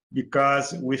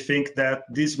 because we think that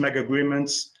these mega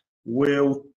agreements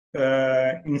will,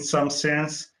 in some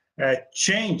sense,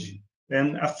 change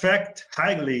and affect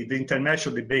highly the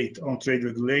international debate on trade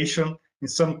regulation in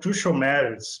some crucial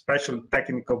matters, especially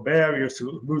technical barriers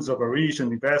to rules of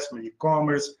origin, investment,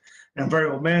 e-commerce,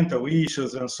 environmental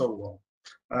issues, and so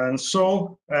on. And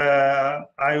so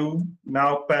I will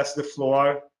now pass the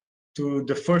floor to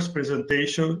the first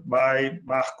presentation by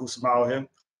Marcos Maurer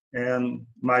and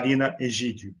Marina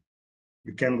Egidio.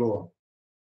 You can go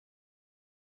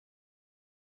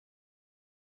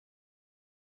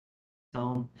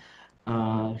on.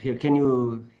 Here, can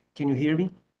you hear me?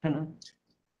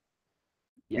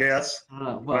 Yes.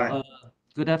 Well,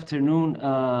 good afternoon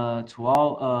to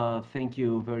all. Thank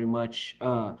you very much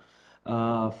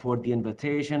for the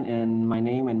invitation, and my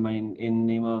name and in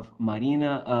name of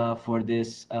Marina for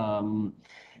this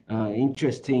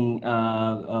interesting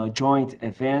joint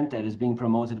event that is being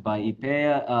promoted by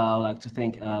Ipea. I'd like to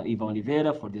thank Ivan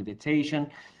Oliveira for the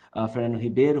invitation, Fernando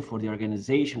Ribeiro for the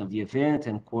organization of the event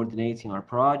and coordinating our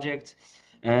project,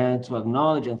 and to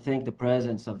acknowledge and thank the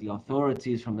presence of the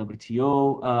authorities from the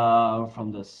WTO,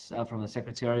 from the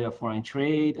Secretary of Foreign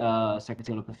Trade,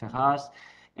 Secretary Ferraz,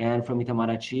 and from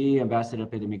Itamaraty, Ambassador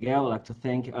Pedro Miguel. I'd like to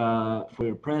thank for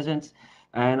your presence,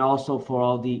 and also for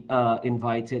all the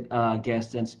invited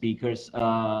guests and speakers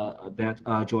that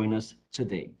join us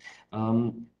today.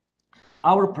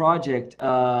 Our project,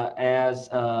 as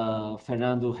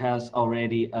Fernando has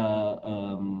already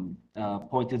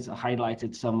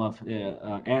highlighted some of the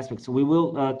aspects. So we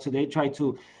will today try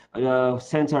to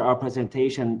center our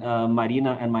presentation,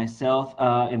 Marina and myself,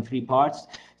 in three parts.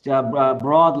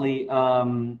 Broadly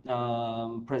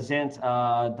present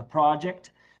the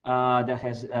project that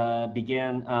has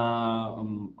began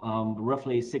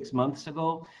roughly 6 months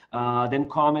ago, then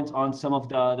comment on some of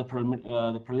the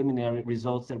preliminary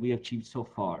results that we achieved so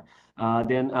far.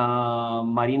 Then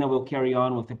Marina will carry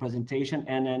on with the presentation,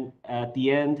 and then at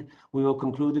the end, we will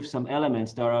conclude with some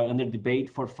elements that are under debate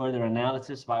for further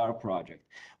analysis by our project.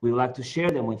 We would like to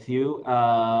share them with you,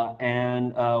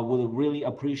 and we'll really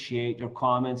appreciate your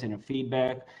comments and your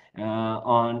feedback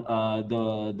on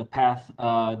the path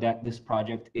that this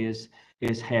project is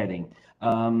heading.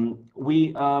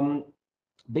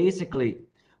 Basically,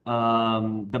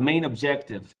 the main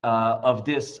objective of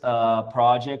this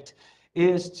project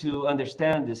is to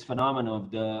understand this phenomenon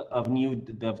of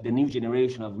the new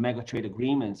generation of mega trade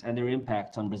agreements and their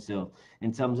impact on Brazil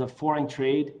in terms of foreign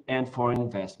trade and foreign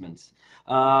investments,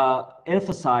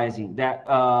 emphasizing that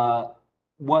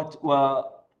what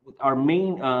our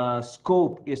main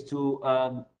scope is to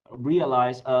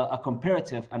realize a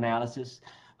comparative analysis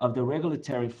of the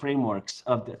regulatory frameworks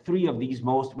of the three of these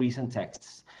most recent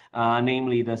texts,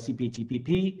 namely the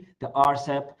CPTPP, the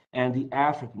RCEP, and the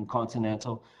African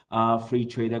Continental Free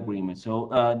Trade Agreement. So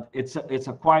it's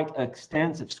a quite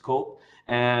extensive scope,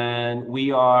 and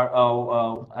we are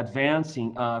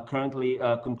advancing, currently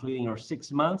concluding our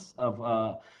 6 months of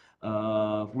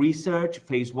research.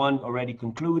 Phase 1 already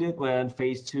concluded, and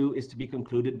Phase 2 is to be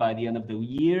concluded by the end of the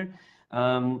year.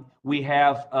 We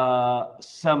have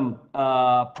some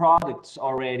products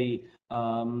already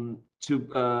to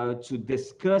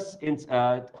discuss,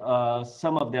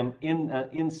 some of them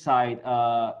inside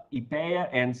Ipea,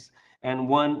 and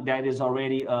one that is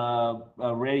already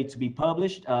ready to be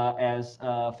published, as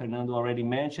Fernando already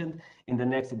mentioned, in the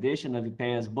next edition of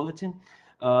Ipea's bulletin.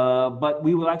 But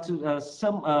we would like to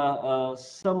some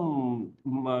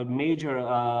major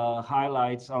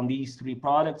highlights on these three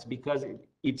products, because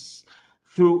it's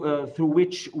through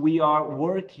which we are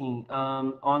working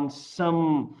on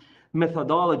some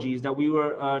methodologies that we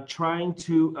were trying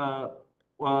to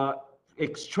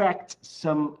extract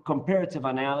some comparative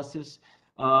analysis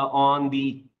on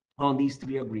these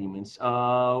three agreements.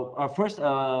 Our first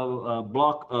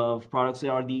block of products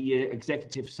are the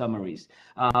executive summaries.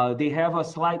 They have a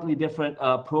slightly different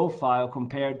profile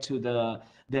compared to the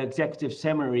executive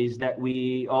summaries that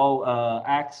we all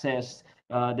access,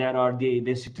 that are the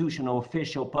institutional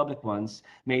official public ones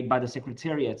made by the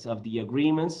secretariats of the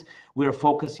agreements. We're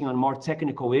focusing on more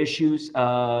technical issues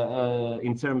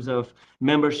in terms of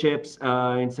memberships,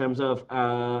 in terms of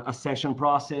accession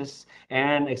process,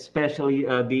 and especially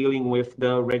dealing with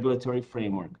the regulatory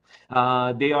framework.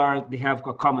 They have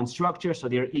a common structure, so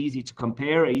they're easy to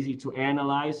compare, easy to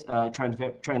analyze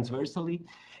transversally.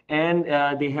 And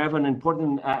they have an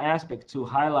important aspect to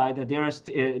highlight that there is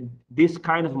this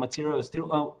kind of material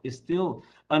is still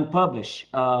unpublished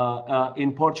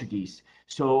in Portuguese.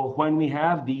 So when we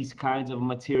have these kinds of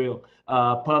material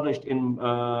published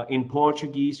in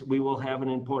Portuguese, we will have an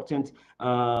important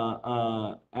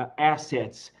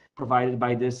assets provided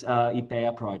by this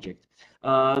Ipea project.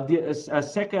 The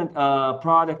second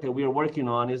product that we are working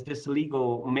on is this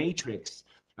legal matrix.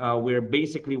 We're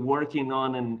basically working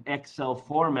on an Excel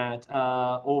format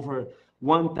over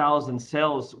 1,000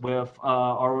 cells with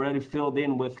already filled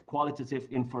in with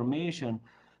qualitative information,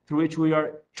 through which we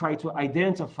are trying to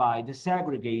identify,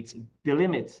 disaggregate,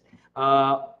 delimit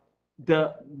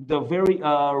the very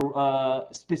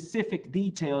specific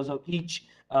details of each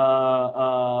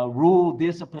rule,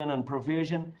 discipline, and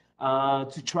provision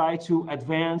to try to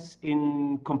advance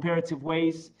in comparative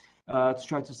ways, to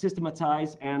try to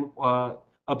systematize and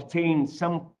obtain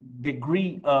some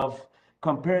degree of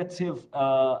comparative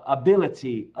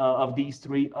ability of these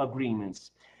three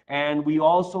agreements. And we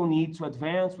also need to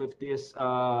advance with this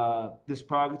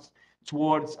progress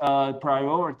towards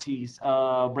priorities,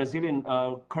 Brazilian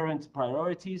current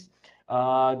priorities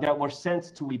that were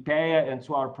sent to Ipea and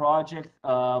to our project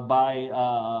by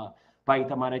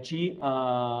Itamaraty,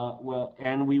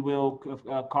 and we will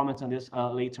comment on this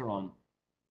later on.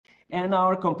 And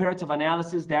our comparative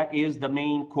analysis, that is the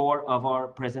main core of our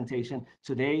presentation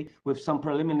today, with some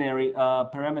preliminary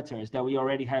parameters that we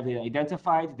already have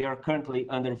identified. They are currently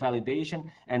under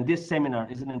validation, and this seminar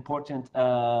is an important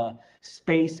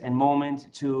space and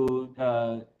moment to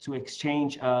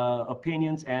exchange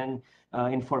opinions and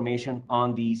information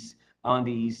on these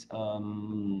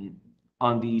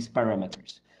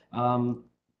parameters.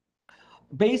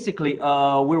 Basically,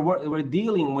 we're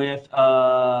dealing with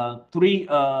three.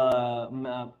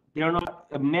 They're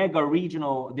not mega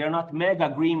regional. They're not mega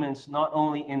agreements. Not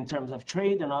only in terms of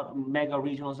trade, they're not mega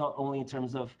regionals. Not only in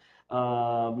terms of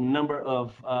number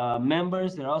of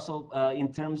members. They're also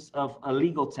in terms of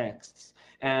legal texts.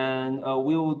 And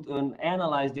we will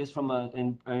analyze this from a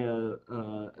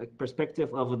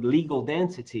perspective of legal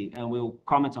density, and we'll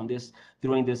comment on this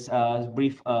during this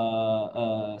brief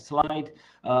slide.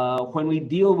 When we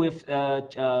deal with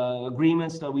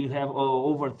agreements that we have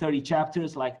over 30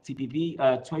 chapters, like TPP,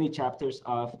 20 chapters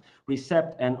of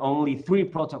RECEPT, and only 3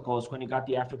 protocols when you got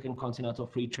the African Continental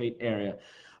Free Trade Area.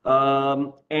 We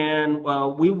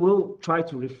will try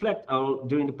to reflect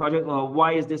during the project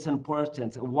why is this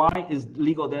important? Why is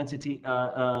legal density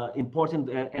important,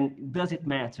 and does it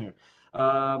matter?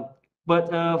 But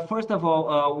first of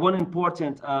all, one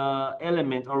important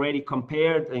element already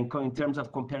compared in terms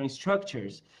of comparing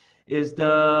structures is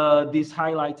these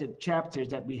highlighted chapters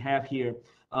that we have here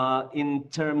in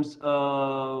terms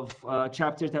of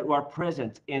chapters that were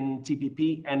present in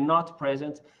TPP and not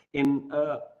present in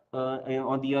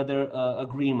on the other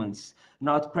agreements,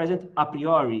 not present a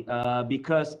priori,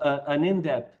 because an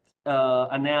in-depth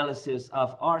analysis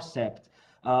of RCEPT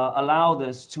allowed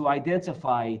us to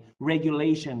identify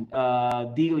regulation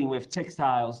dealing with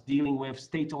textiles, dealing with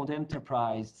state-owned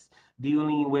enterprise,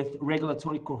 dealing with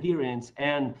regulatory coherence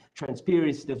and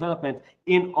transparency development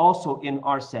also in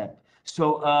RCEPT.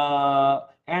 So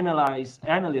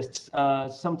analysts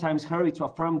sometimes hurry to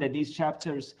affirm that these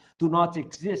chapters do not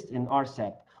exist in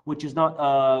RCEPT, which is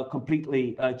not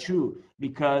completely true,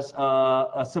 because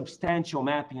a substantial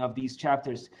mapping of these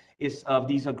chapters of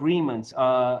these agreements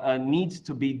needs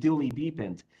to be duly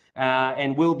deepened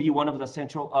and will be one of the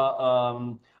central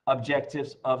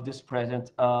objectives of this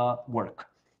present work.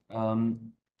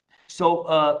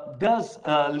 So does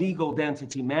legal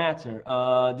density matter?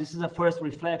 This is a first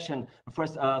reflection,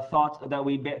 first thought that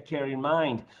we carry in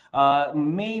mind.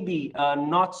 Maybe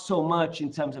not so much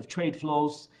in terms of trade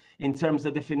flows, in terms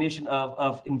of definition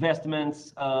of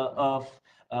investments, of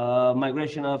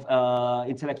migration of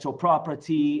intellectual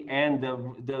property, and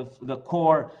the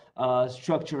core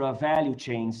structure of value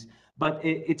chains. But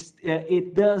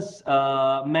it does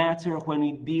matter when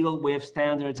we deal with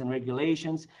standards and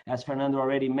regulations, as Fernando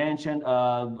already mentioned,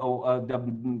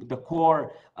 the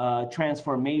core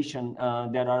transformation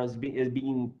that is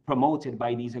being promoted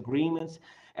by these agreements.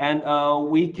 And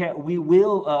we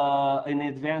will, in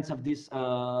advance of this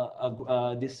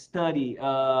this study,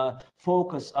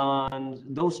 focus on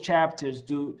those chapters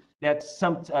that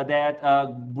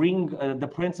bring the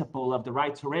principle of the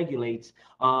right to regulate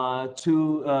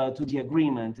to the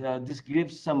agreement. This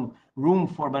gives some room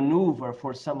for maneuver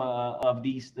for some of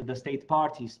the state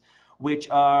parties, which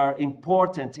are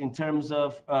important in terms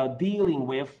of dealing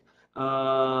with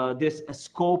this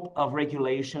scope of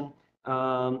regulation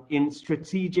in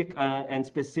strategic and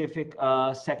specific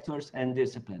sectors and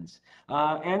disciplines.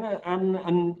 Another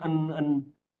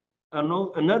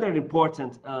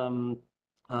important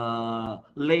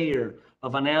layer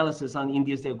of analysis in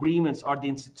these agreements are the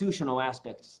institutional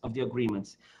aspects of the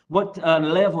agreements. What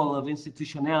level of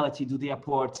institutionality do they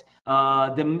apport?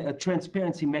 The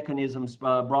transparency mechanisms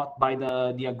brought by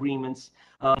the agreements,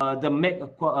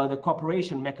 the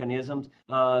cooperation mechanisms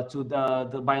to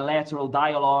the bilateral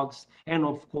dialogues, and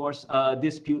of course,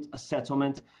 dispute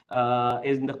settlement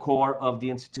is in the core of the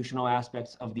institutional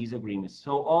aspects of these agreements.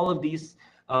 So all of these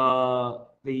are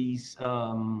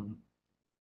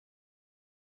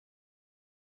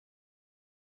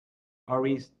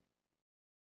we?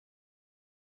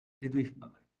 Did we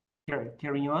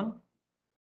carry on?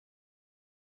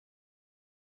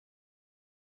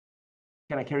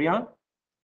 Can I carry on?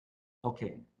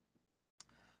 Okay.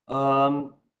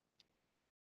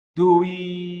 Do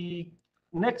we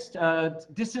next?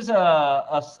 This is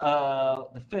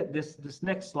this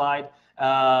next slide,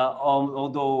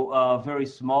 although very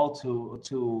small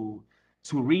to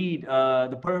read.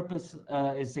 The purpose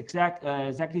is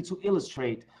exactly to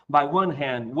illustrate, by one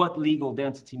hand, what legal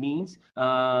density means,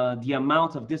 the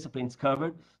amount of disciplines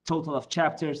covered, total of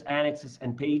chapters, annexes,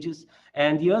 and pages,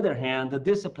 and the other hand, the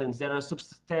disciplines that are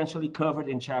substantially covered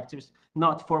in chapters,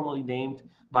 not formally named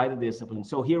by the discipline.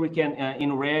 So here we can,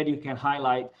 in red, you can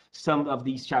highlight some of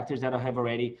these chapters that I have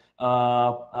already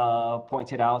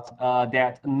pointed out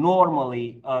that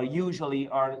normally, usually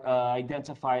are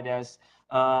identified as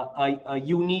a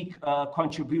unique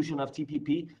contribution of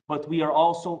TPP, but we are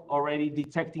also already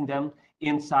detecting them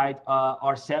inside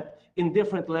our CEP in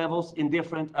different levels, in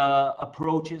different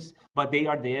approaches, but they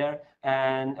are there,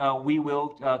 and we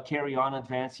will carry on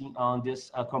advancing on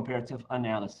this comparative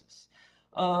analysis.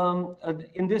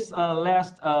 In this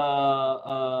next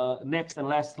and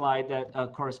last slide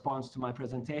that corresponds to my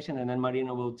presentation, and then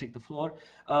Marina will take the floor.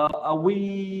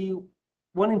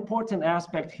 One important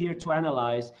aspect here to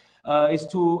analyze is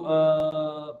to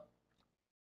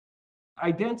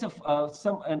identify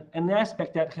an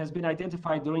aspect that has been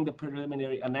identified during the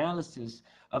preliminary analysis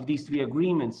of these three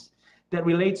agreements that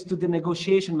relates to the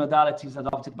negotiation modalities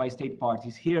adopted by state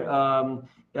parties. Here,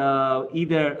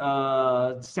 either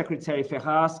Secretary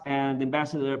Ferraz and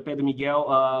Ambassador Pedro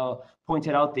Miguel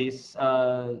pointed out the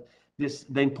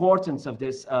importance of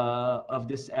this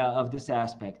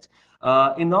aspect.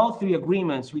 In all three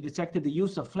agreements, we detected the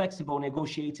use of flexible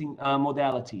negotiating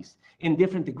modalities in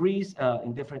different degrees,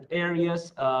 in different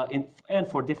areas, and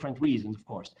for different reasons, of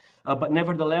course. But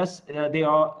nevertheless, it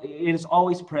is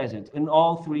always present in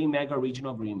all three mega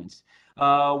regional agreements.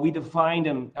 We define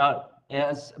them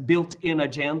as built-in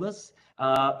agendas,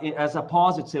 as a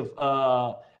positive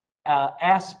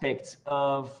aspect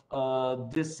of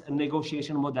this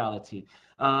negotiation modality.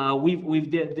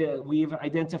 We've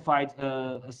identified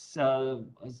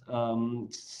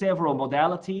several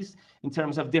modalities in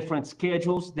terms of different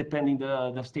schedules, depending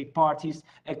the state parties,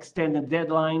 extended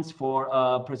deadlines for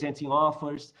presenting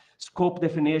offers, scope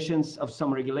definitions of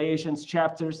some regulations,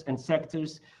 chapters and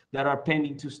sectors that are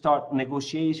pending to start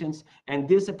negotiations, and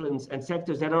disciplines and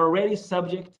sectors that are already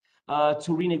subject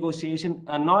to renegotiation.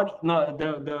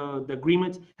 The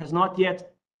agreement has not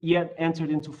yet entered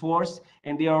into force,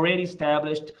 and they already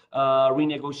established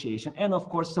renegotiation, and of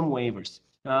course some waivers.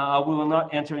 We will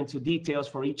not enter into details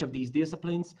for each of these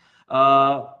disciplines,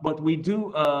 but we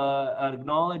do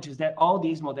acknowledge is that all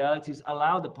these modalities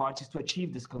allow the parties to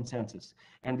achieve this consensus,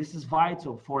 and this is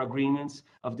vital for agreements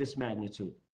of this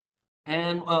magnitude.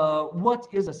 And what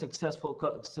is a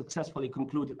successfully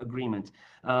concluded agreement,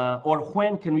 or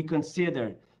when can we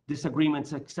consider this agreement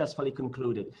successfully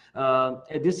concluded?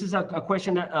 This is a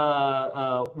question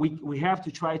that we have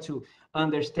to try to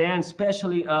understand,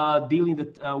 especially dealing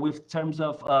with terms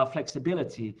of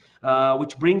flexibility,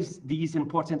 which brings these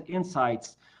important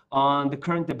insights on the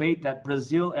current debate that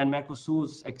Brazil and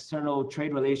Mercosur's external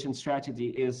trade relations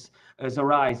strategy is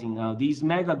arising. These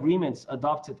mega agreements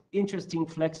adopted interesting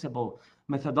flexible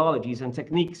methodologies and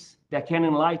techniques that can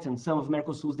enlighten some of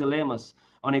Mercosur's dilemmas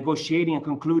on negotiating and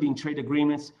concluding trade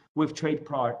agreements with trade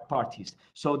parties.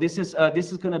 So this is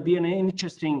going to be an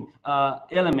interesting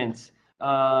element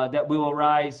that will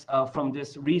arise from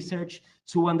this research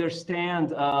to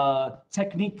understand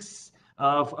techniques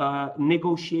of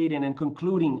negotiating and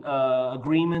concluding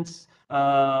agreements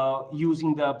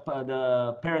using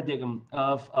the paradigm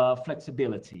of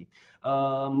flexibility.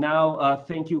 Now,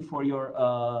 thank you for your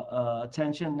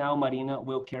attention. Now, Marina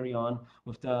will carry on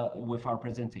with our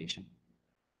presentation.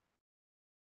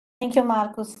 Thank you,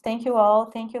 Marcos. Thank you all.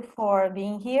 Thank you for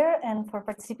being here and for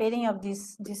participating of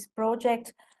this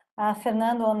project.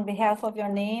 Fernando, on behalf of your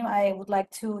name, I would like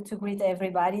to greet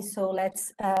everybody. So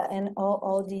let's, and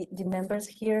all the members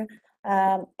here,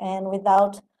 and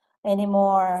without any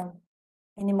more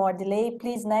delay,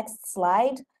 please, next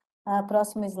slide,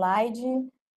 próximo slide.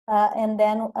 And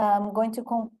then I'm going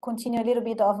to continue a little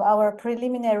bit of our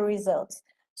preliminary results.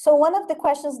 So one of the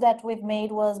questions that we've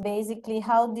made was basically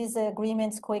how these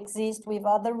agreements coexist with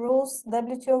other rules,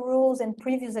 WTO rules, and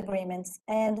previous agreements.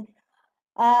 And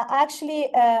actually,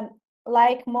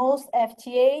 like most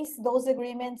FTAs, those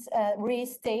agreements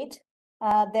restate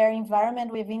their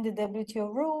environment within the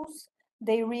WTO rules.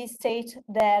 They restate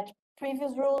that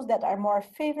previous rules that are more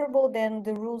favorable than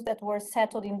the rules that were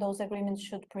settled in those agreements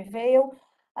should prevail.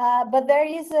 But there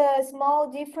is a small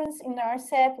difference in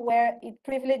RCEP where it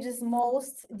privileges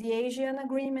most the Asian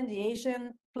agreement, the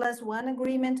Asian +1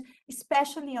 agreement,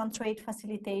 especially on trade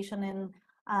facilitation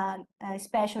and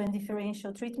special and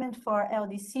differential treatment for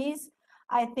LDCs.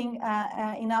 I think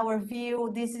in our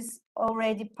view, this is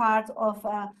already part of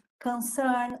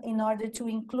concern in order to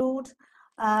include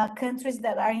countries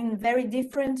that are in very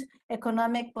different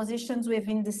economic positions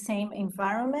within the same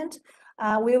environment.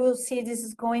 We will see this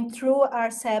is going through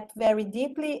RCEP very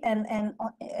deeply,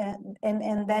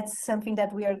 and that's something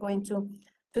that we are going to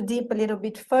deep a little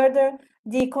bit further.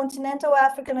 The Continental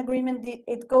African Agreement,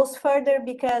 it goes further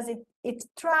because it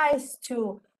tries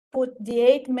to put the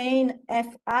 8 main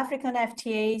African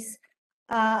FTAs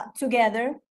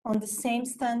together on the same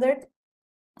standard.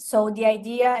 So the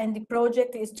idea and the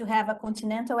project is to have a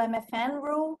continental MFN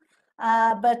rule.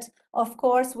 But of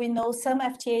course, we know some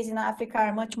FTAs in Africa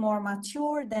are much more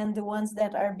mature than the ones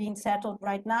that are being settled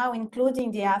right now,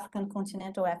 including the African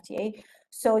Continental FTA.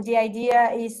 So the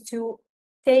idea is to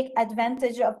take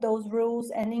advantage of those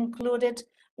rules and include it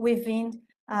within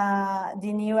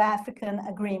the new African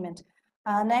agreement.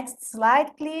 Next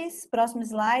slide, please. Próximo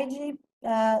slide.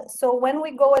 So when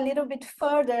we go a little bit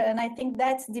further, and I think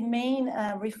that's the main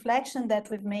reflection that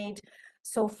we've made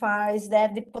so far, is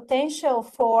that the potential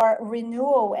for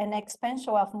renewal and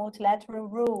expansion of multilateral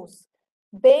rules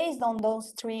based on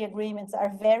those 3 agreements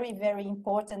are very, very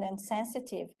important and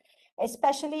sensitive,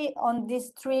 especially on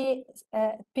these 3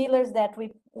 pillars that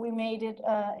we made it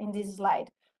in this slide.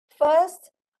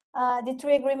 First, the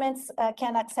 3 agreements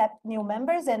can accept new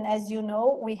members, and as you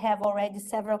know, we have already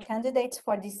several candidates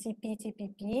for the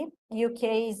CPTPP.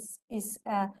 UK is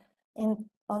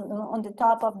on the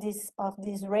top of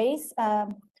this race.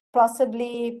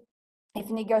 Possibly, if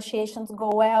negotiations go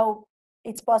well,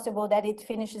 it's possible that it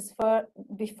finishes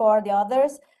before the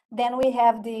others. Then we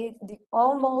have the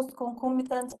almost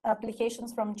concomitant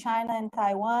applications from China and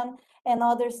Taiwan, and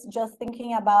others just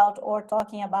thinking about or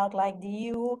talking about, like the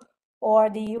EU or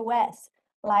the US,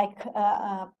 like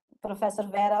Professor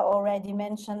Vera already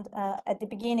mentioned at the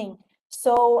beginning.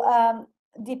 So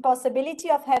the possibility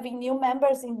of having new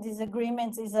members in these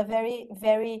agreements is a very,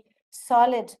 very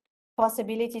solid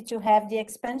possibility to have the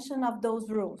expansion of those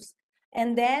rules.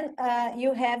 And then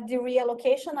you have the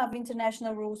reallocation of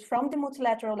international rules from the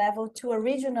multilateral level to a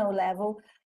regional level,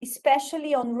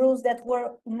 especially on rules that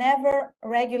were never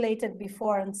regulated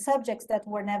before and subjects that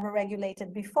were never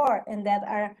regulated before and that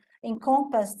are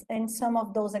encompassed in some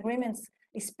of those agreements,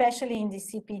 especially in the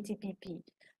CPTPP.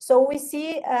 So we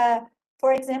see,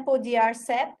 for example, the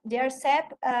RCEP. The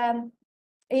RCEP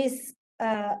is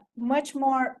much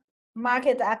more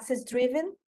market access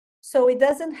driven. So it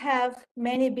doesn't have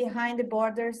many behind the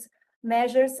borders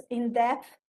measures in depth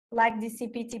like the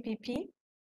CPTPP.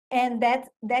 And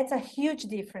that's a huge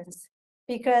difference,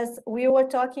 because we were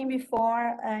talking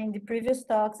before in the previous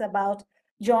talks about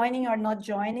joining or not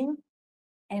joining,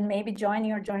 and maybe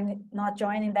joining or not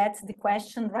joining, that's the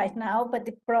question right now. But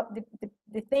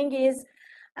the thing is,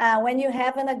 when you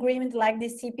have an agreement like the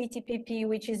CPTPP,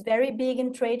 which is very big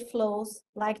in trade flows,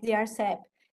 like the RCEP,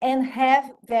 and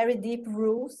have very deep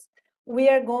rules, we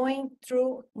are going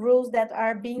through rules that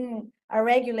are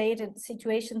regulated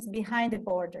situations behind the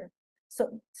border.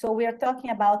 So we are talking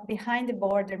about behind the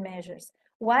border measures.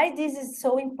 Why this is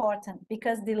so important?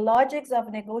 Because the logics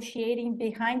of negotiating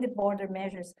behind the border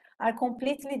measures are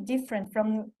completely different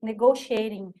from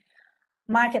negotiating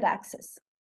market access.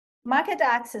 Market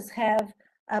access have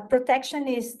a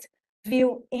protectionist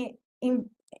view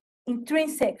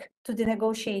intrinsic to the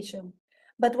negotiation.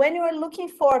 But when you are looking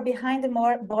for behind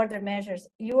the border measures,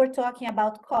 you are talking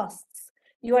about costs.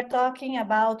 You are talking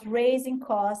about raising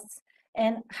costs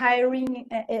and hiring,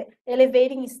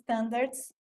 elevating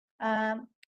standards.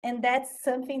 And that's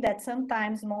something that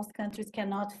sometimes most countries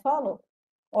cannot follow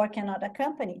or cannot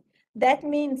accompany. That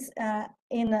means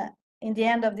in the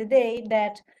end of the day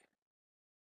that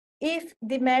if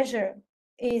the measure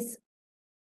is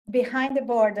behind the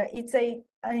border, it's an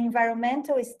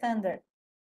environmental standard,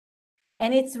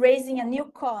 and it's raising a new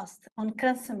cost on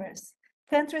consumers,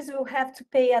 countries will have to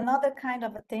pay another kind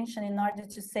of attention in order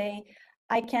to say,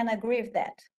 I can agree with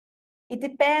that. It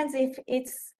depends if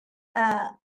its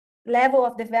level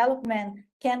of development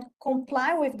can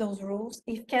comply with those rules,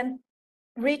 if can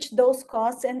reach those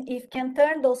costs, and if can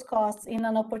turn those costs in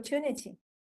an opportunity.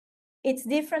 It's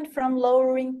different from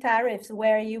lowering tariffs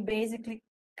where you basically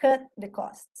cut the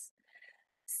costs.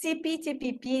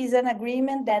 CPTPP is an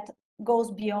agreement that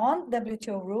goes beyond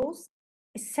WTO rules,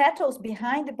 settles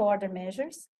behind the border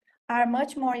measures, are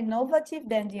much more innovative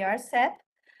than the RCEP,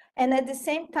 and at the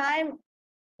same time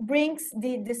brings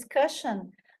the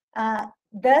discussion,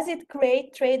 does it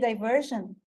create trade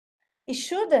diversion? It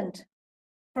shouldn't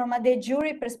from a de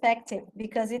jure perspective,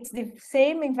 because it's the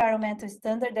same environmental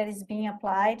standard that is being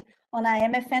applied on a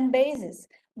MFN basis,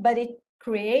 but it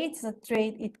creates a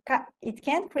trade, it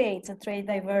can create a trade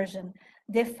diversion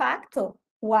de facto.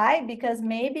 Why? Because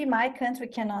maybe my country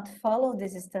cannot follow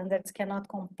these standards, cannot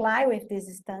comply with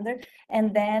this standard,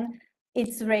 and then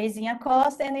it's raising a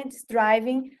cost and it's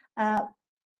driving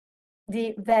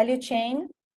the value chain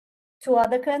to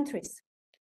other countries.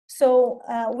 So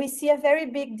we see a very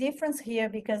big difference here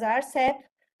because RCEP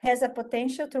has a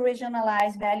potential to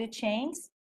regionalize value chains.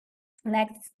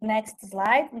 Next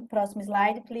slide, próximo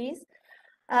slide, please.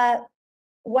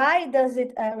 Why does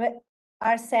it,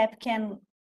 RCEP can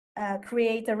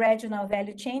create a regional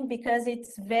value chain? Because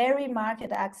it's very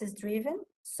market access driven.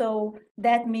 So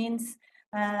that means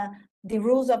the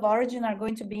rules of origin are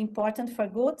going to be important for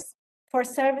goods. For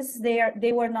services,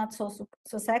 they were not so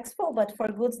successful, but for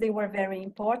goods, they were very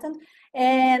important.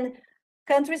 And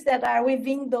countries that are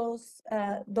within those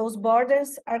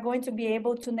borders are going to be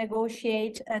able to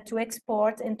negotiate, to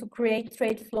export, and to create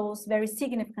trade flows very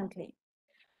significantly.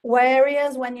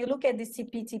 Whereas when you look at the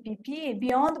CPTPP,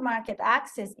 beyond market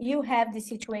access, you have the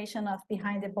situation of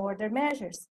behind the border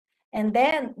measures. And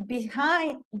then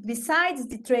besides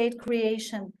the trade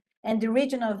creation and the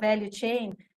regional value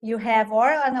chain, you have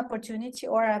or an opportunity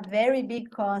or a very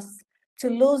big cost to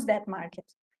lose that market.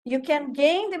 You can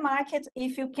gain the market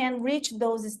if you can reach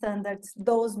those standards,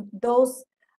 those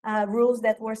rules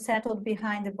that were settled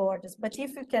behind the borders. But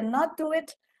if you cannot do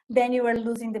it, then you are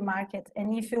losing the market.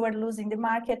 And if you are losing the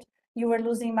market, you are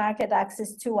losing market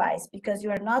access twice because you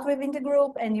are not within the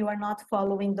group and you are not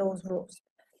following those rules.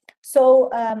 So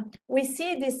we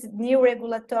see this new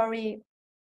regulatory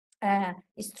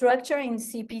structure in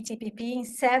CPTPP in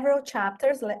several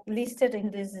chapters listed in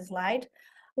this slide.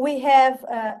 We have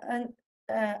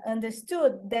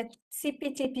understood that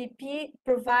CPTPP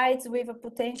provides with a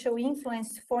potential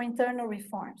influence for internal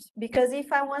reforms, because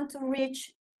if I want to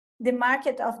reach the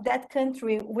market of that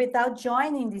country without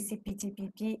joining the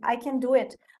CPTPP, I can do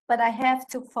it, but I have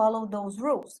to follow those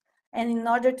rules. And in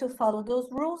order to follow those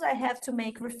rules, I have to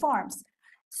make reforms.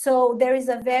 So there is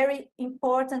a very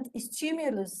important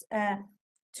stimulus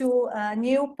to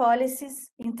new policies,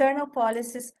 internal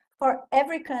policies for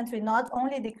every country, not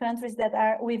only the countries that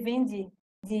are within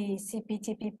the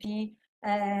CPTPP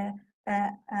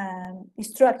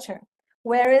structure.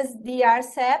 Whereas the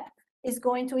RCEP is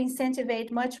going to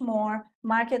incentivize much more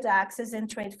market access and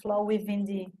trade flow within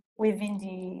the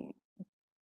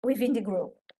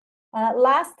group.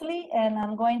 Lastly, and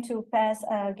I'm going to pass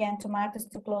again to Marcus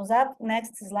to close up.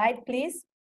 Next slide, please.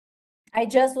 I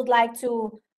just would like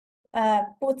to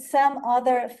put some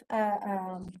other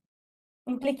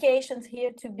implications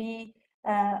here to be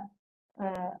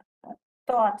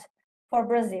thought for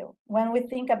Brazil. When we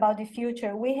think about the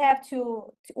future, we have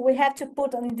to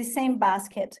put on the same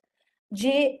basket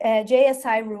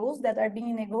JSI rules that are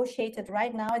being negotiated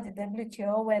right now at the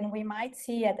WTO, and we might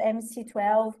see at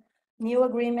MC12 new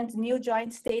agreements, new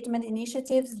joint statement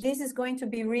initiatives. This is going to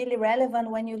be really relevant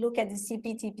when you look at the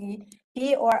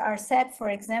CPTPP or RCEP, for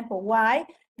example. Why?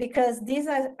 Because these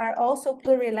are also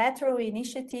plurilateral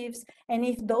initiatives, and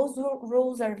if those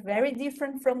rules are very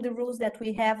different from the rules that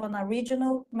we have on a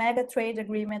regional mega trade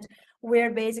agreement,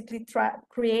 we're basically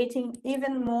creating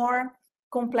even more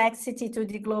complexity to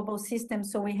the global system,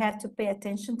 so we have to pay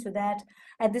attention to that.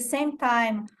 At the same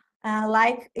time,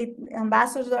 like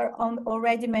Ambassador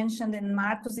already mentioned and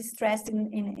Marcus stressed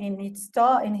in his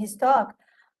talk,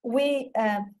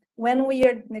 when we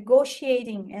are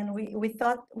negotiating, and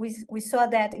we saw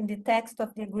that in the text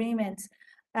of the agreements,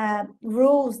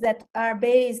 rules that are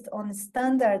based on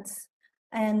standards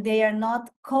and they are not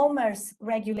commerce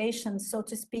regulations, so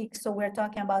to speak. So we're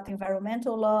talking about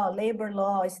environmental law, labor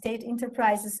law, state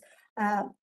enterprises,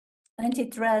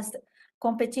 antitrust,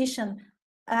 competition.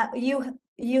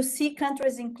 You see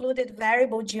countries included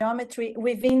variable geometry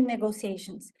within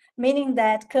negotiations. meaning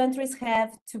that countries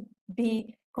have to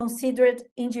be considered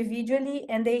individually,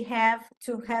 and they have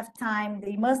to have time,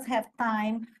 they must have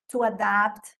time to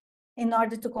adapt in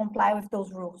order to comply with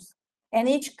those rules. And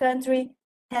each country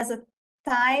has a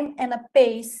time and a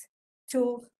pace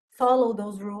to follow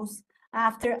those rules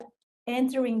after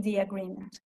entering the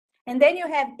agreement. And then you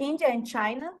have India and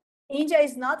China. India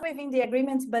is not within the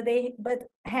agreements, but they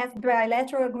have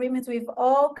bilateral agreements with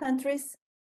all countries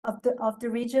of the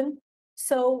region.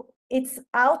 So it's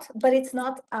out, but it's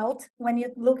not out when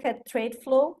you look at trade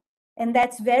flow. And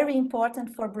that's very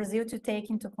important for Brazil to take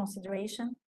into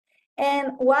consideration.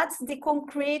 And what's the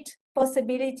concrete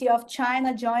possibility of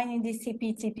China joining the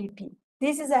CPTPP?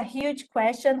 This is a huge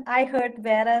question. I heard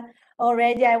Vera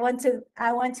already.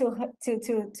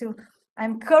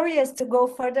 I'm curious to go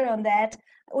further on that.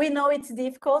 We know it's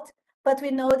difficult, but we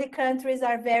know the countries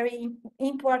are very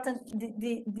important.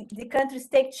 The countries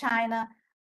take China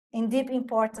in deep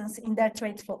importance in their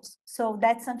trade flows. So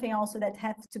that's something also that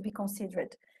has to be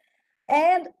considered.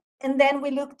 And then we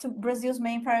look to Brazil's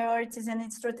main priorities and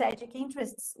its strategic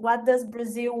interests. What does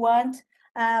Brazil want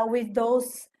with those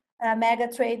mega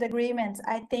trade agreements?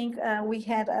 I think we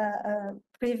had a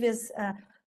previous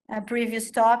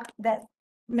talk that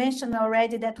mentioned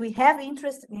already that we have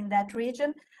interest in that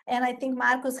region. And I think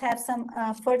Marcos has some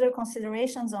further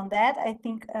considerations on that. I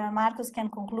think Marcos can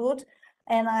conclude.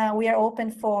 And we are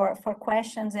open for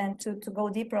questions and to go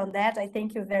deeper on that. I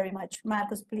thank you very much.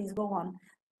 Marcos, please go on.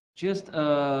 Just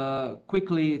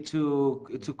quickly to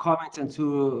comment and to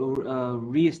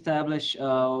reestablish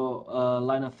a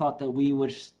line of thought that we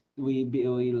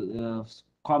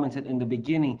commented in the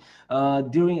beginning.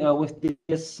 With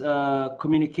this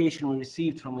communication we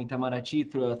received from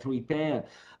Itamaraty through Ipea,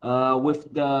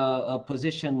 with the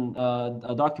position,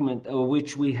 a document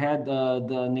which we had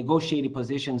the negotiated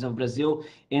positions of Brazil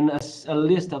in a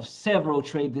list of several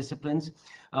trade disciplines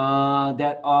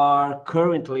that are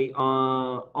currently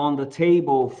on the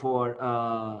table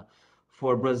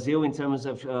for Brazil in terms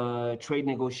of trade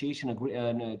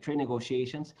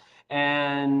negotiations.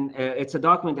 And it's a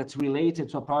document that's related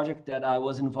to a project that I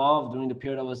was involved during the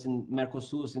period I was in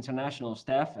Mercosur's international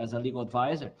staff as a legal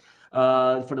advisor.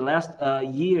 For the last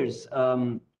years,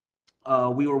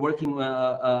 we were working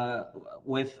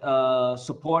with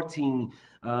supporting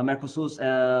Mercosur's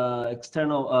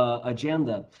external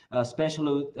agenda,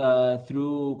 especially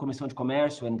through Comissão de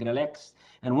Comércio and Grelex.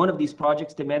 And one of these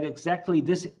projects demanded exactly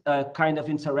this kind of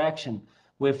interaction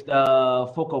with the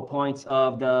focal points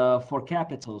of the four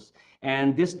capitals.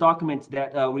 And this document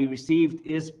that we received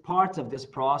is part of this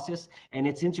process. And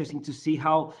it's interesting to see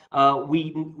how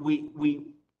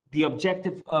the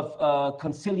objective of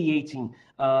conciliating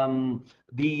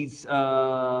these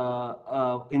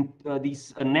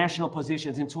national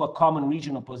positions into a common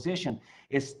regional position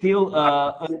is still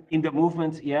in the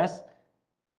movement. Yes?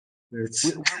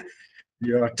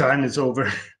 Your time is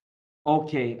over.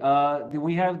 Okay,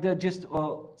 we have just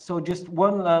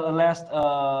one last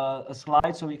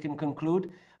slide so we can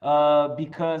conclude,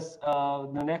 because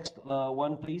the next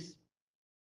one, please.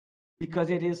 Because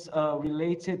it is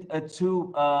related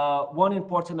to one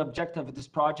important objective of this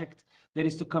project, that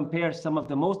is to compare some of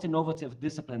the most innovative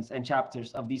disciplines and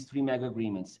chapters of these three mega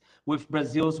agreements with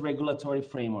Brazil's regulatory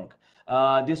framework.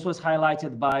 This was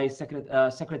highlighted by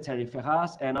Secretary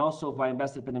Ferraz and also by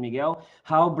Ambassador Pedro Miguel,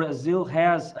 how Brazil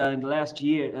has in the last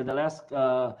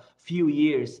few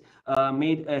years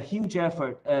made a huge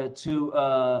effort to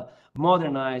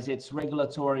modernize its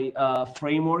regulatory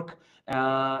framework.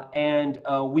 And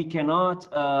we cannot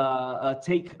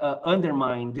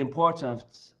undermine the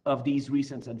importance of these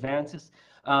recent advances.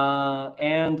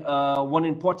 One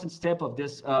important step of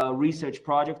this research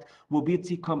project will be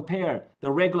to compare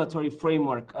the regulatory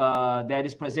framework that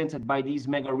is presented by these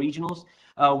mega regionals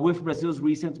with Brazil's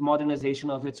recent modernization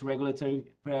of its regulatory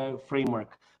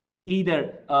framework.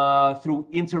 Either through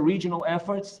interregional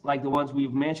efforts like the ones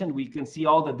we've mentioned, we can see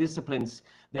all the disciplines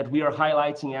that we are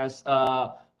highlighting as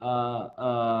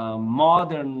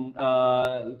modern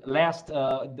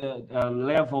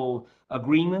level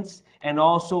agreements, and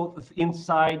also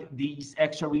inside these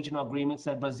extra regional agreements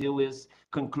that Brazil is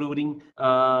concluding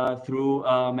through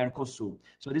Mercosul.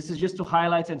 So this is just to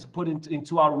highlight and to put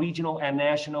into our regional and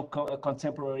national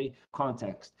contemporary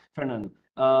context. Fernando.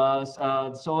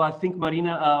 So I think,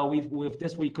 Marina, with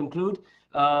this we conclude.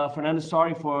 Fernando,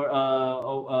 sorry for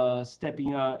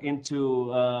stepping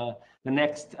into the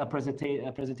next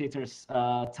presentator's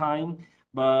time,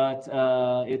 but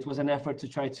it was an effort to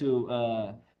try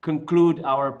to conclude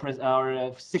our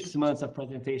 6 months of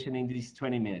presentation in these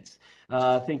 20 minutes.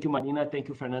 Thank you, Marina. Thank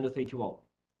you, Fernando. Thank you all.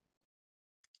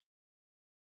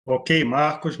 Okay,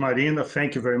 Marcos, Marina,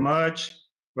 thank you very much.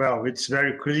 Well, it's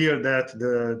very clear that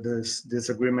these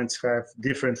agreements have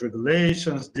different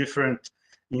regulations, different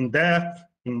in depth,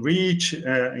 in reach,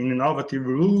 in innovative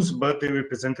rules, but they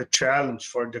represent a challenge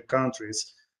for the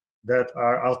countries that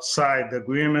are outside the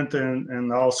agreement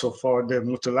and also for the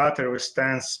multilateral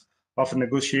stance of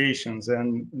negotiations.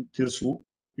 And it's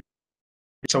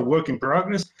a work in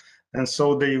progress. And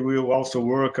so they will also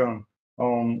work on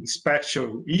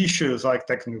special issues like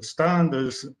technical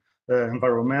standards,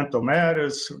 environmental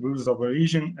matters, rules of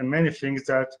origin, and many things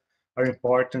that are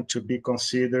important to be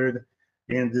considered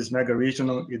in this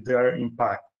mega-regional, their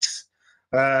impacts.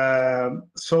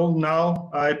 So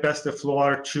now I pass the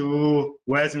floor to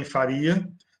Wesley Faria,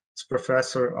 who's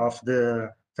professor of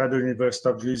the Federal University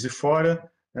of Juiz de Fora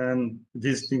and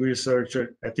visiting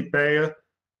researcher at Ipea,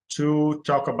 to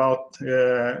talk about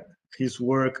his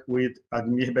work with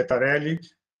Admir Bettarelli,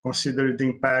 considering the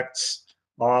impacts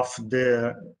of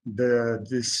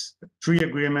these three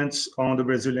agreements on the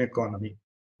Brazilian economy.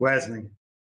 Wesley.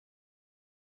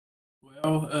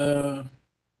 Well,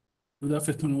 good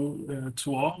afternoon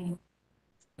to all.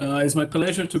 It's my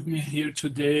pleasure to be here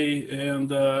today, and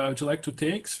I'd like to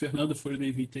thank Fernando for the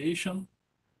invitation.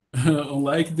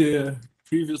 Unlike the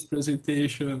previous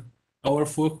presentation, our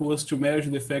focus was to measure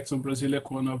the effects on Brazilian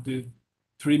economy of the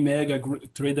three mega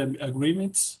trade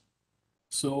agreements.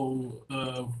 So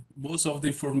most of the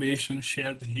information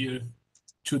shared here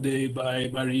today by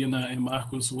Marina and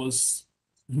Marcos was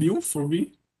new for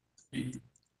me,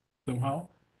 somehow.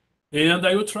 And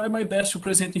I will try my best to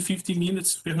present in 15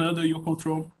 minutes. Fernando, you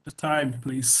control the time,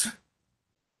 please.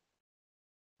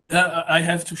 I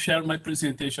have to share my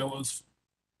presentation. One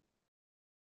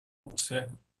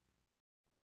second.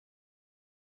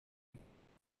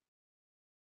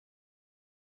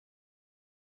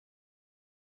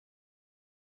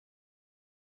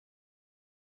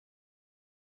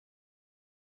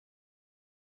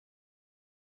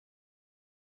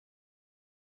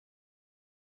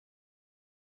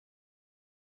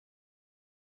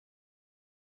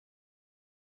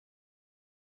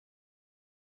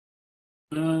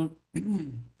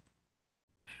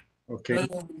 Okay.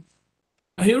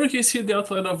 Here you can see the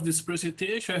outline of this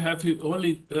presentation. I have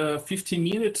only 15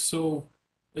 minutes, so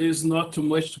it's not too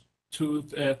much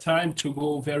time to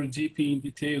go very deep in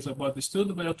details about the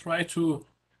study, but I'll try to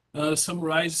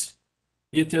summarize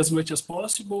it as much as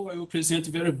possible. I will present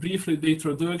very briefly the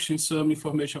introduction, some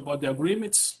information about the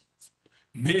agreements.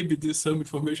 Maybe this some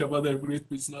information about the agreement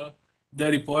is not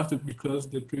that important because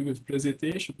the previous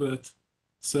presentation, but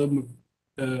some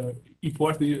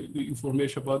important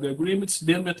information about the agreements,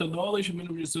 then methodology,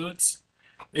 main results,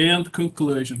 and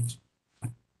conclusions.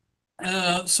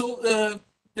 So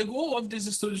the goal of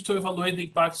this study is to evaluate the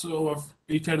impacts of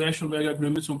international mega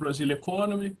agreements on Brazilian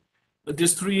economy.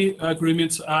 These three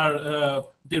agreements are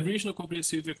the Regional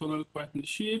Comprehensive Economic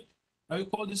Partnership. I will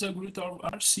call this agreement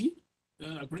RC,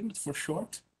 agreement for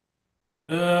short.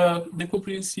 The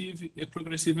Comprehensive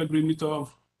Progressive Agreement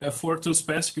of for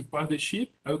Trans-Pacific Partnership.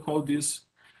 I will call this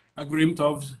agreement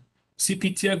of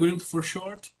CPT agreement for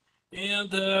short.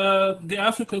 And the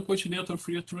African Continental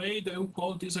Free Trade, I will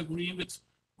call this agreement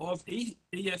of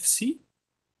AFC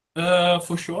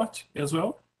for short as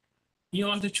well. In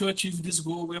order to achieve this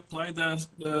goal, we applied a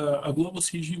global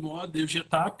CG model, the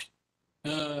GTAP.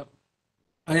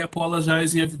 I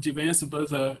apologize in advance,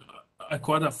 but I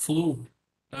caught a flu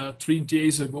 3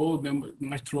 days ago. Then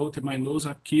my throat and my nose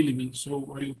are killing me,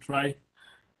 so I will try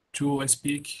to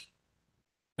speak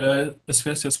as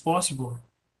fast as possible.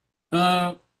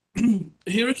 Here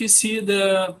you can see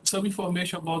some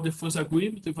information about the first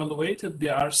agreement evaluated, the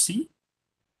RC.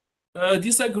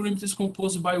 This agreement is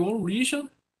composed by one region,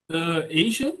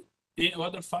 Asia, and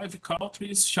other 5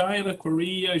 countries, China,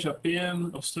 Korea,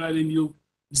 Japan, Australia, New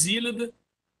Zealand.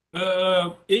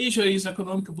 Asia is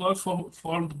economic bloc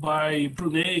formed by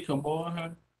Brunei,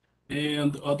 Cambodia,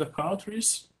 and other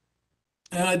countries.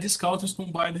 These countries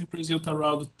combined represent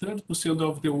around 30%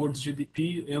 of the world's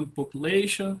GDP and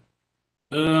population.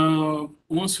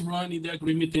 Once running, the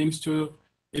agreement aims to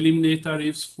eliminate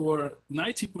tariffs for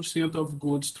 90% of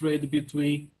goods traded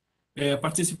between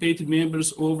participating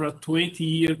members over a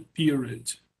 20-year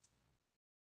period.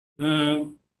 Here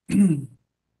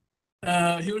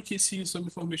you can see some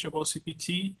information about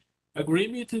CPT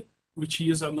agreement, which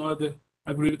is another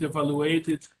agreement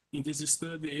evaluated in this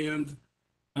study, and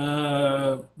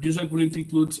this agreement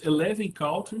includes 11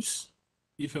 countries,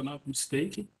 if I'm not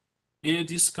mistaken, and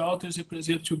these countries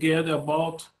represent together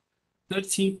about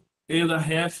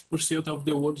 13.5% of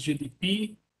the world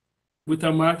GDP, with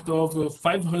a market of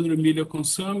 500 million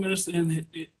consumers and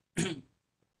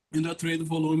and a trade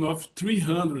volume of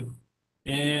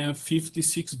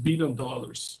 $356 billion.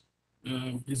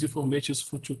 This information is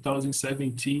for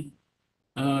 2017,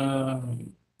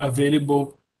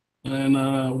 available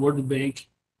on World Bank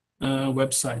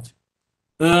website.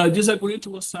 This agreement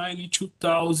was signed in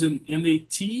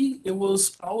 2018. It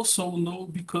was also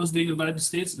known because the United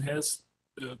States has,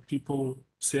 people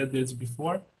said this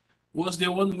before, was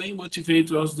the one main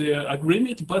motivator of the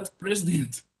agreement, but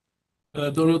President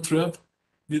Donald Trump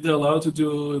did allow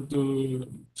to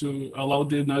allow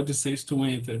the United States to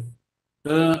enter.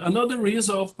 Another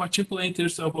reason of particular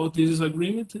interest about this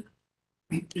agreement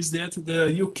is that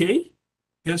the UK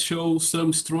has shown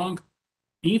some strong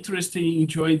interest in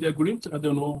joining the agreement. I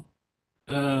don't know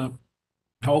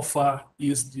how far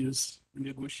is this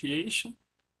negotiation.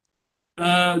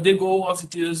 The goal of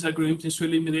this agreement is to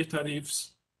eliminate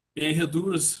tariffs and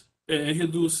reduce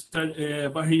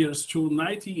barriers to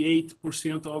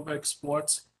 98% of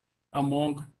exports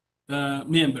among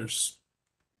members.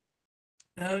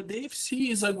 The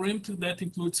AFC is an agreement that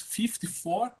includes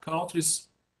 54 countries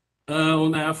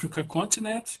on the African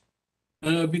continent.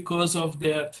 Because of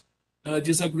that,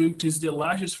 this agreement is the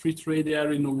largest free trade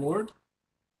area in the world.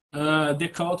 The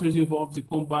countries involved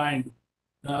combined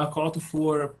account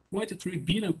for 23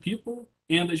 billion people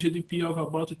and a GDP of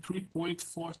about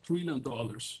 $3.4 trillion.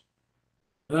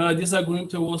 This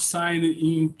agreement was signed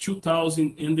in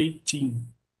 2018.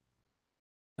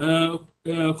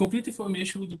 Complete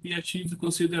information would be achieved to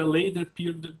consider a later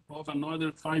period of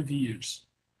another 5 years.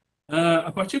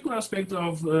 A particular aspect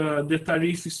of the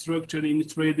tariff structure in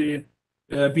trade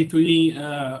between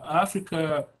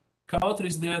Africa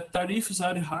countries, that tariffs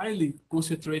are highly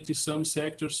concentrated in some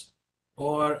sectors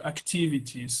or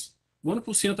activities.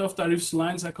 1% of tariffs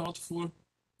lines account for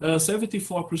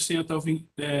 74% of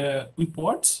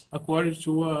imports, according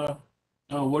to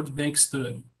a World Bank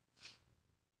study.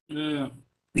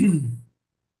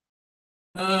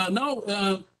 Now,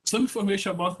 some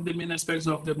information about the main aspects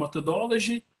of the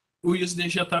methodology. We use the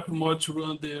GTAP model to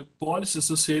run the policies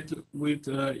associated with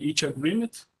each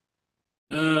agreement.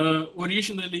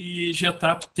 Originally,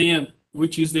 GTAP 10,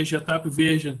 which is the GTAP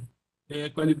version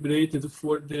calibrated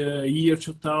for the year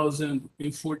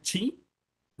 2014,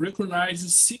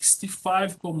 recognizes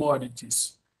 65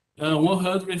 commodities,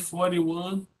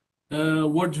 141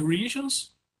 world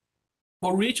regions.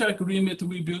 For each agreement,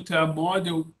 we built a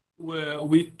model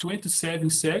with 27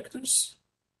 sectors,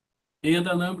 and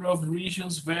a number of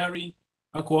regions vary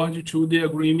according to the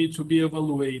agreement to be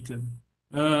evaluated.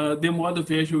 The model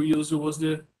version we used was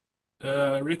the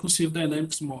recursive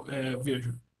dynamics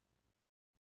version.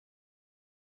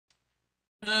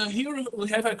 Here we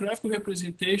have a graphical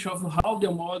representation of how the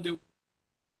model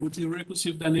with the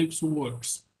recursive dynamics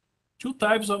works. Two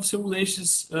types of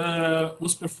simulations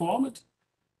was performed.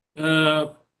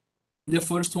 The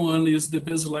first one is the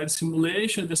baseline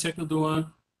simulation. The second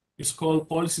one is called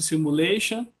policy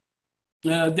simulation.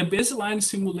 The baseline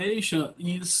simulation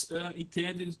is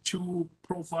intended to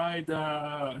provide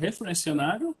a reference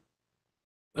scenario.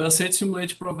 Said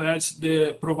simulation provides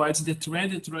the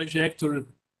trend and trajectory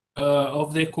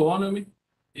of the economy,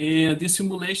 and this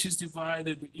simulation is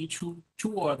divided into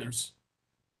two orders: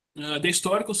 the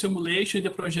historical simulation and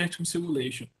the projection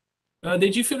simulation. The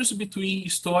difference between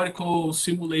historical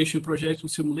simulation and projection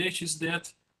simulation is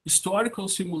that historical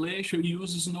simulation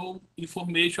uses no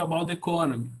information about the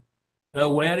economy,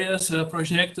 whereas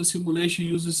projected simulation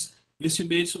uses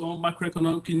estimates on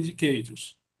macroeconomic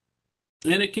indicators.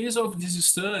 In the case of this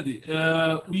study,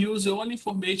 we use only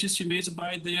information estimated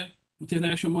by the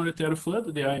International Monetary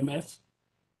Fund, the IMF,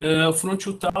 from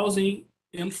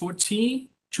 2014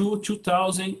 to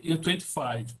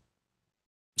 2025.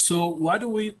 So what do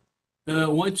we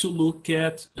want to look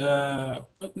at?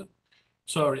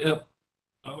 Sorry,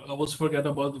 I was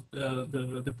forgetting about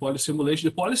the policy simulation.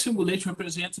 The policy simulation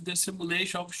represents the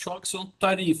simulation of shocks on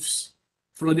tariffs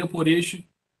from the operation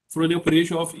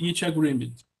of each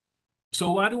agreement.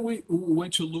 So what we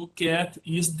want to look at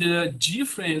is the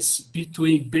difference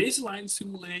between baseline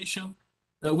simulation,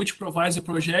 which provides a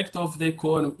project of the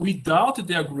economy without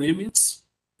the agreements,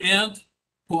 and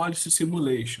policy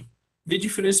simulation. The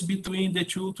difference between the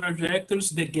two trajectories,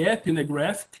 the gap in the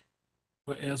graphic,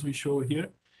 as we show here,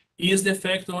 is the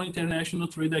effect on international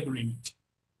trade agreement.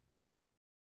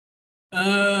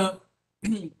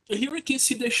 Here we can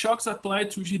see the shocks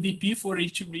applied to GDP for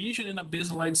each region in a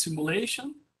baseline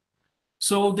simulation.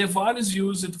 So the values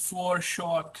used for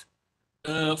shock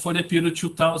for the period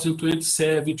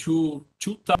 2027 to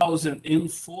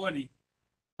 2040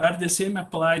 are the same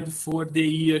applied for the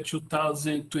year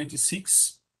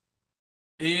 2026.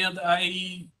 And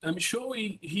I'm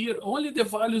showing here only the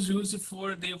values used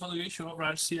for the evaluation of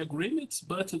RC agreements,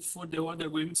 but for the other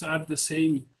agreements are the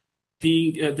same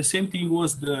thing. The same thing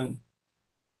was done.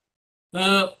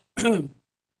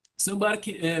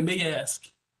 Somebody may ask,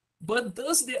 but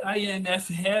does the IMF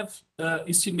have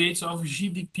estimates of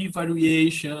GDP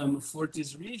variation for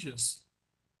these regions?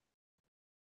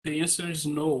 The answer is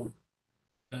no.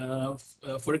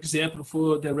 For example,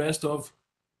 for the rest of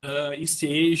East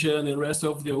Asia and the rest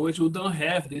of the world, we don't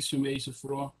have the estimation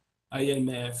from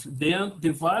IMF. Then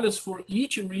the values for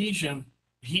each region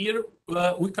here,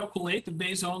 we calculate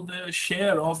based on the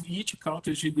share of each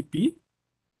country's GDP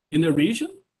in the region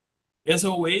as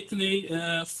a weighting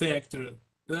factor.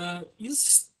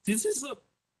 This is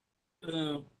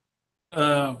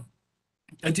a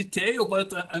detail,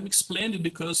 but I'm explaining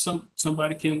because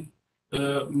somebody can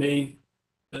may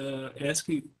ask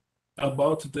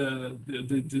about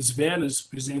these values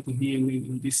presented here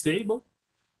in this table.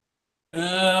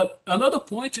 Another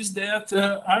point is that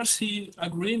RC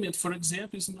agreement, for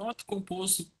example, is not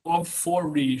composed of 4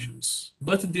 regions,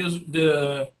 but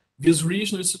this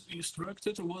regional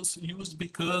structure was used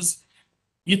because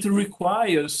it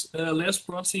requires less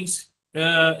processing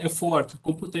effort,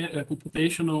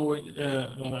 computational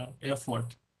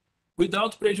effort,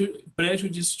 without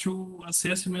prejudice to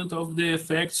assessment of the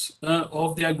effects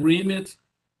of the agreement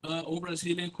on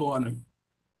Brazilian economy.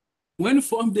 When you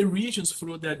form the regions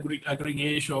through the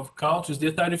aggregation of countries,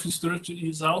 the tariff structure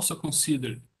is also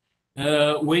considered,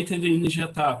 weighted in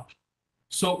GTAP.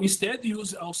 So instead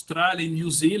use Australia and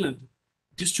New Zealand,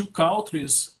 these 2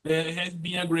 countries have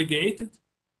been aggregated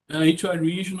into a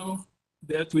regional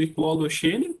that we call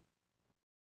Oceania,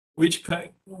 which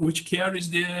carries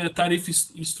the tariff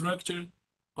structure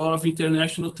of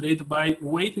international trade by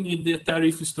weighting in the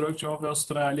tariff structure of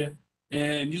Australia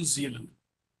and New Zealand.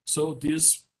 So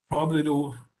this probably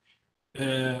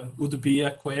would be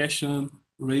a question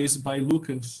raised by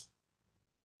Lucas.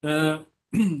 For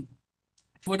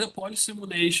the policy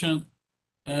simulation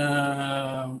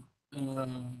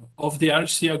of the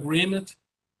RC agreement,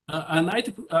 a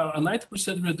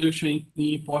 90% reduction in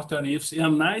import tariffs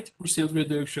and 90%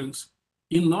 reductions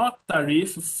in NOC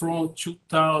tariff from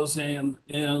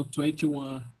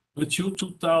 2021 until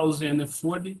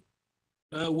 2040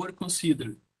 were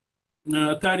considered.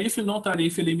 Tariff and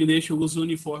non-tariff elimination was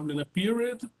uniform in a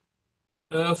period.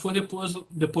 For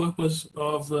the purpose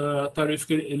of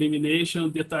tariff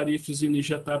elimination, the tariffs in the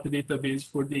GTAP database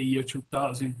for the year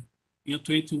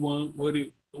 2021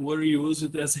 were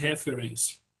used as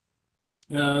reference.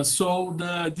 So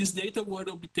this data were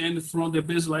obtained from the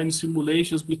baseline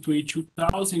simulations between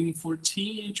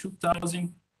 2014 and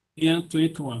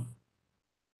 2021.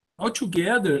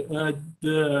 Altogether,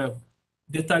 the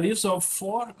tariffs of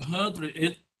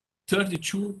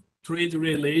 432 trade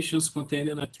relations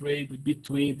containing a trade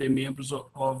between the members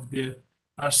of the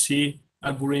RC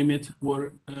agreement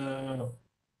were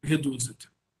reduced.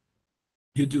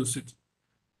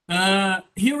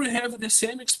 Here we have the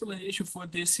same explanation for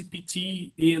the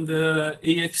CPT and the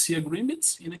AFC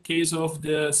agreements. In the case of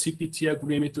the CPT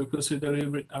agreement, we consider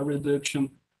a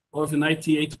reduction of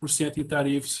 98% in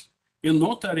tariffs and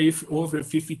non-tariff over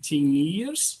 15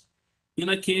 years. In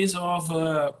the case of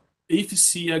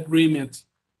AFC agreement,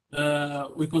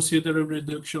 we consider a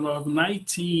reduction of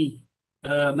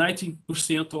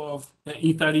 19% of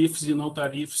in tariffs and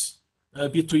non-tariffs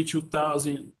between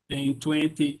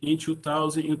 2020 and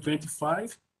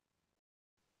 2025.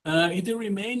 In the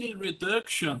remaining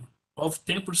reduction of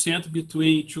 10%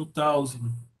 between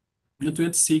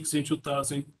 2026 and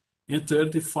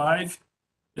 2035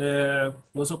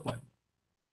 was applied.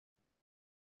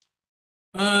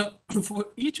 For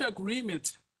each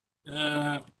agreement,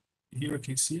 here you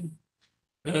can see,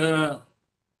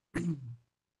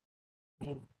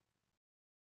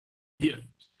 here.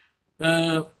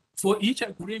 For each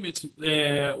agreement,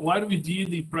 what we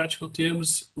did in practical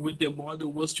terms with the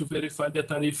model was to verify the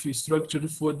tariff structure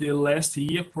for the last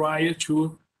year prior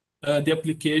to the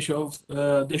application of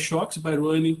the shocks by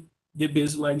running the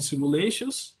baseline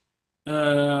simulations.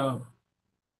 The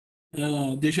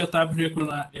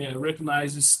GTAP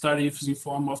recognizes tariffs in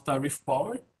form of tariff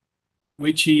power,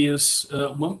 which is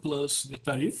 1 plus the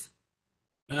tariff.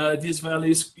 This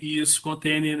value is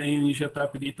contained in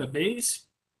GTAP database.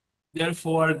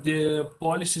 Therefore, the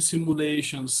policy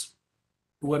simulations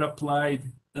were applied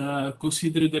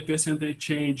considering the percentage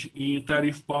change in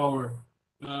tariff power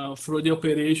for the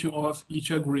operation of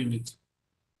each agreement.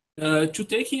 To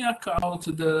take into account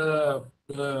the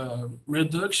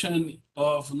reduction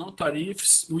of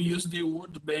non-tariffs, we use the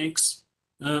World Bank's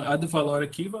ad valorem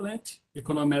equivalent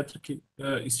econometric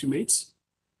estimates.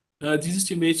 These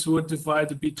estimates were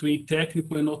divided between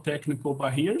technical and non-technical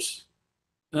barriers.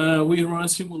 We run a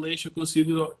simulation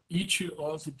considering each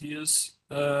of these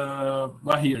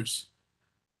barriers.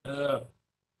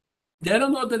 There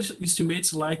are other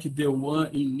estimates like the one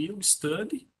in new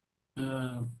study,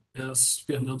 as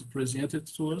Fernando presented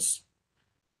to us,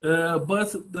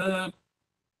 but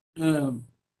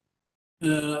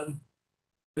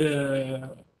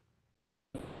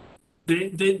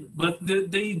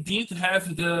they didn't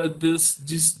have this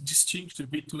distinction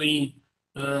between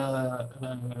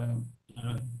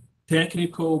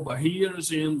technical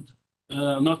barriers and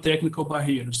not technical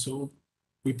barriers. So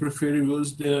we prefer to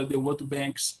use the World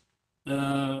Bank's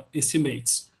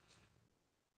estimates.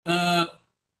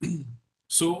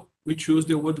 So we choose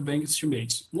the World Bank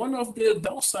estimates. One of the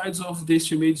downsides of the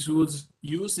estimates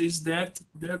used is that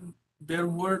there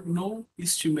were no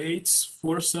estimates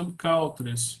for some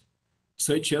countries,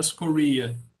 such as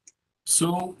Korea.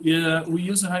 So we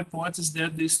use a hypothesis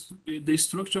that the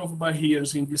structure of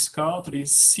barriers in this country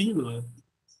is similar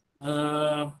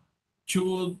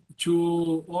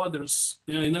to others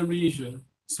in a region,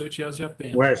 such as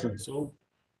Japan. Wesley, So,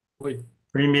 wait.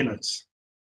 3 minutes.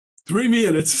 3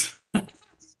 minutes.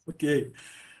 Okay.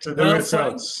 To the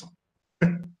results.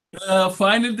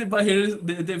 Finally, the barriers,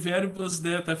 the variables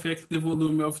that affect the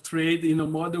volume of trade in a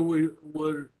model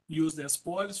were used as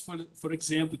policies. For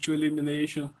example, to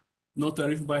elimination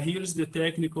non-tariff barriers, the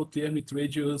technical term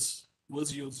trade use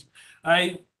was used.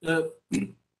 I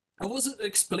was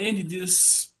explaining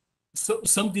this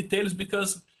some details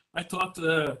because I thought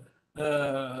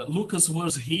Lucas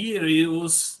was here. He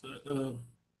was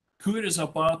curious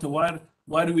about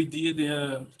what we did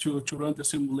to run the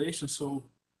simulation. So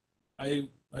I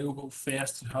will go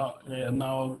fast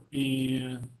now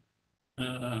in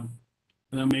the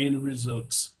main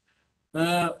results.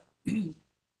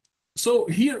 So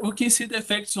here we can see the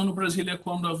effects on the Brazilian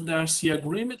economy of the RC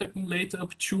agreement accumulated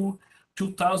up to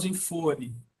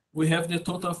 2040. We have the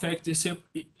total effect is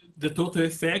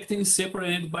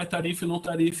separated by tariff and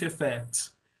non-tariff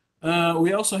effects.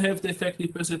 We also have the effect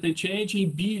in percentage change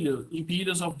in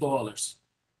billions of dollars.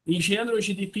 In general,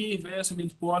 GDP investment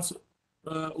imports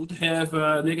would have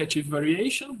a negative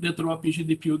variation. The drop in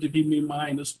GDP would be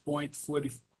minus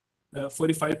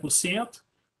 0.45%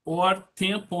 or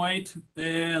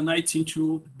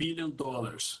 $10.92 billion.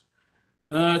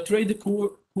 Trade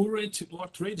current or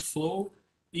trade flow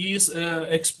is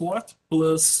export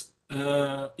plus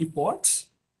imports.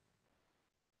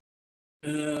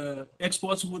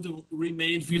 Exports would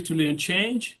remain virtually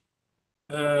unchanged.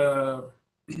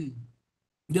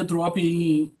 The drop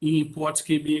in imports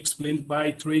can be explained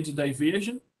by trade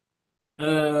diversion.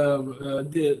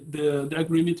 The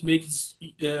agreement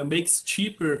makes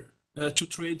cheaper to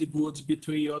trade the goods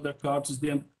between other countries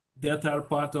that are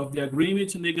part of the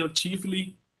agreement,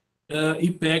 negatively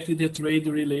impacting the trade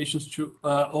relations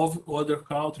of other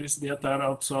countries that are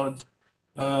outside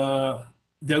the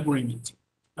agreement.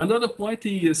 Another point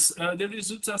is the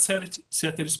results are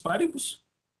ceteris paribus.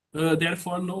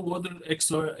 Therefore, no other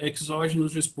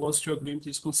exogenous response to agreement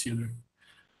is considered.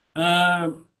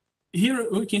 Here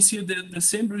we can see the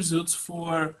same results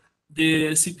for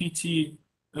the CPT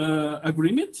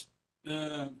agreement.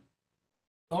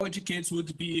 All indicators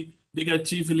would be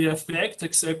negatively affected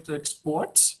except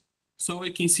exports. So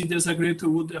we can see this agreement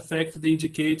would affect the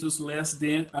indicators less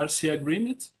than RC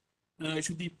agreement.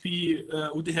 GDP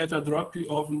would have a drop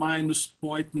of minus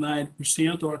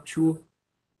 0.9% or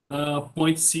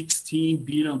 $2.16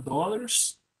 billion.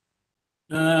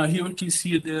 Here we can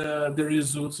see the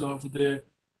results of the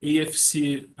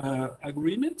AFC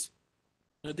agreement.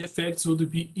 The effects would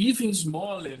be even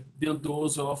smaller than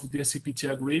those of the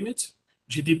CPT agreement.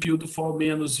 GDP would fall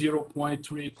minus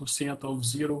 0.3% of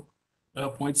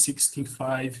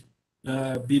 $0.65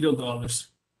 billion.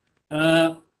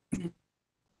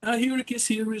 Here you can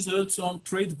see results on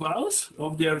trade balance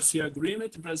of the RC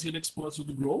agreement. Brazil exports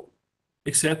would grow,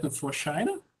 except for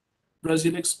China.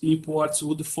 Brazil imports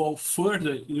would fall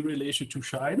further in relation to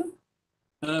China.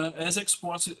 As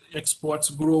exports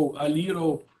grow a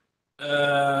little,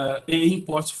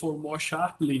 imports fall more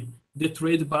sharply, the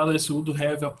trade balance would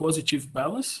have a positive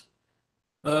balance.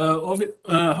 However,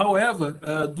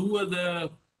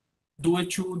 due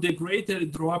to the greater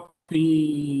drop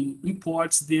in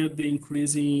imports than the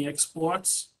increase in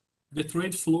exports, the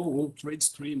trade flow or trade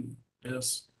stream,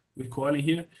 as we call it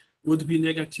here, would be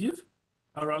negative,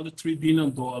 around $3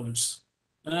 billion.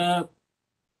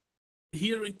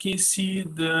 Here we can see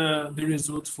the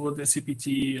results for the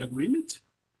CPT agreement.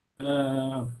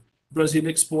 Brazil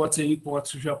exports and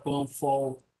imports to Japan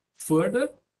fall further.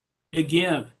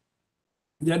 Again,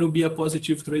 there will be a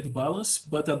positive trade balance,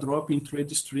 but a drop in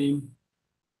trade stream.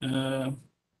 Here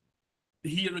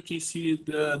you can see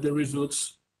the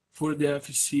results for the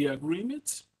FCA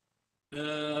agreement.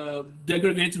 The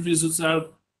aggregated results are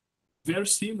very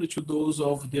similar to those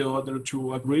of the other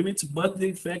two agreements, but the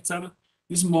effects are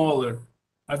smaller,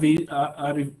 are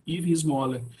even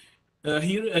smaller.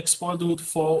 Here, export would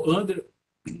fall under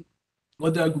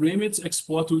other agreements,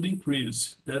 export would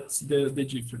increase. That's the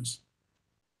difference.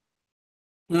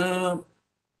 Here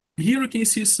you can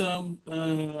see some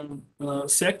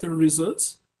sector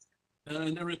results.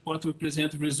 In the report, we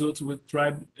present results with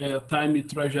time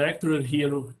trajectory.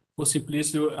 Here, for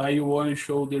simplicity, I only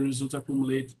show the results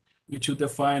accumulated to the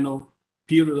final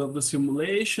period of the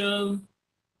simulation.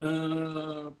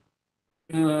 Here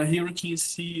you can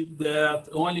see that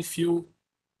only few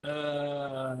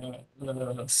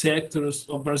sectors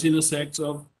of Brazilian sectors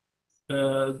of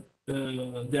the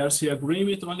RC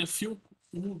agreement, only a few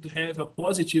would have a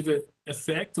positive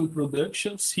effect on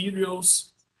production,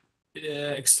 cereals,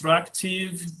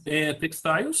 extractive,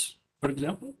 textiles, for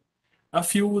example. A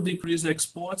few would increase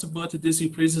exports, but this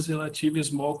increase is relatively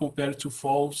small compared to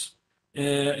falls,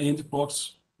 and the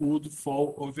box would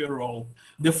fall overall.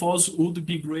 The falls would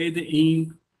be greater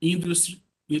in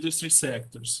industry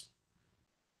sectors.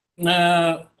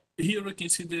 Here we can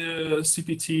see the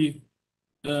CPT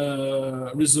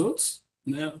results.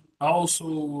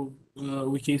 Also,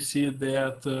 we can see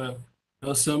that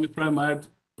some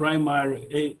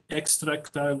primary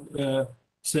extractive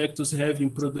sectors having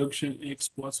production and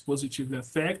exports positive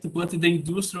effect, but the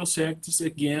industrial sectors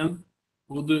again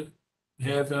would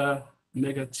have a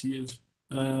negative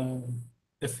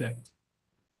effect.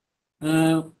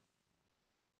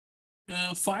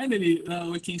 Finally,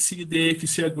 we can see the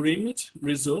FC agreement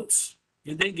results,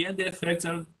 and again the effects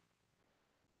are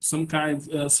some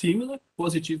kind similar,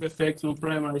 positive effects on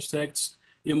primary sectors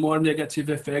and more negative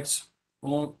effects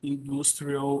on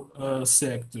industrial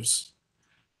sectors.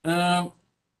 Here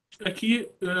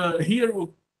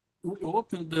we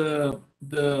open the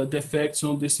effects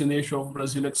on destination of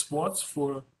Brazil exports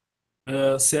for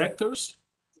sectors.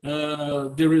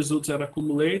 The results are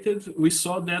accumulated. We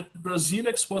saw that Brazil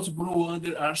exports grow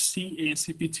under RC and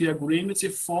CPT agreements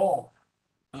and fall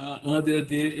under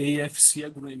the AFC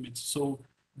agreement. So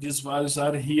these values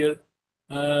are here.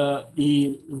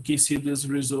 We can see these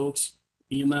results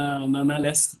in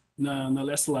the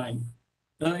last line.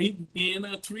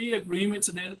 In three agreements,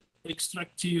 the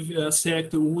extractive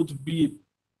sector would be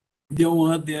the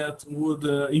one that would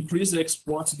increase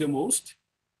exports the most.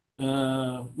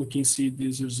 We can see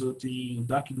this result in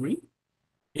dark green.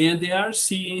 And the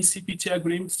RC and CPT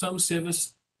agreement, some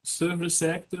service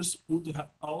sectors would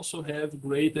also have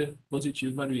greater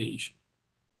positive variation.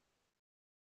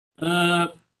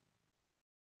 Now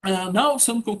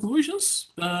some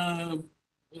conclusions. The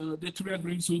three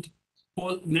agreements would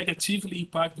negatively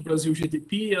impact Brazil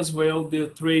GDP as well the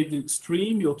trade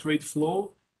stream or trade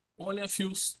flow. Only a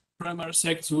few primary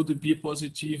sectors would be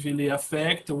positively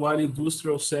affected, while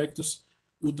industrial sectors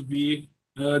would be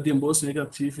the most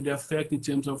negatively affected in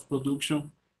terms of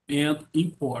production and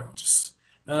imports.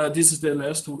 This is the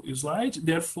last slide.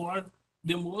 Therefore,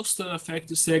 the most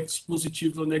affected sectors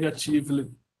positively or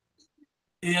negatively,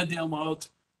 and the amount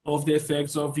of the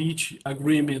effects of each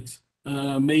agreement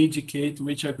may indicate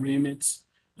which agreements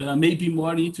may be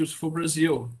more interest for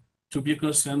Brazil to be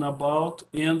concerned about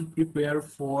and prepare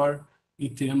for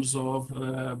in terms of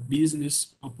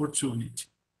business opportunity.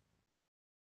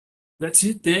 That's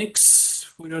it. Thanks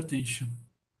for your attention.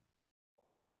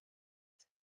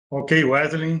 Okay,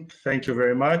 Wesley, thank you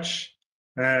very much.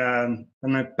 And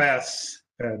I pass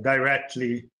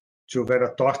directly to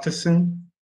Vera Torstensen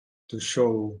to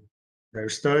show their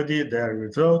study, their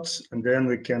results, and then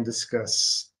we can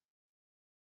discuss.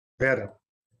 Vera.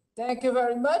 Thank you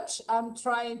very much. I'm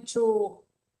trying to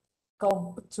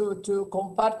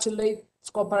compartilhar.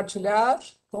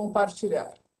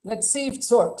 Let's see if it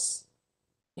works.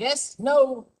 Yes?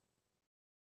 No?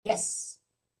 Yes.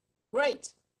 Great.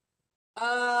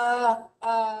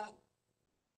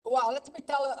 Well, let me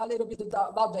tell a little bit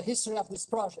about the history of this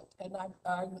project, and I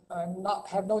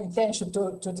have no intention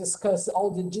to discuss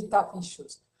all the detailed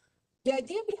issues. The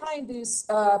idea behind this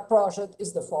project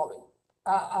is the following.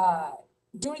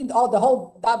 During the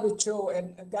whole WTO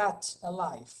and GATT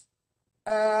life,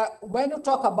 when you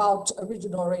talk about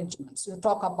regional arrangements, you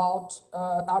talk about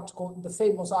the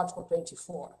famous Article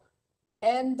 24.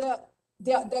 And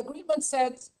the agreement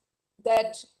said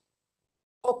that,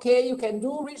 okay, you can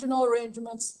do regional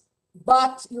arrangements,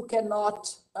 but you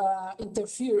cannot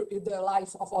interfere in the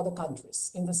life of other countries,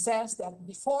 in the sense that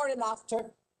before and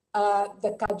after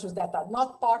the countries that are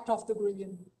not part of the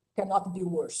agreement cannot be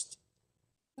worse.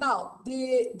 Now,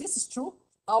 this is true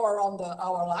around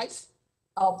our life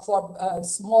for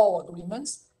small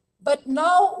agreements, but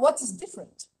now what is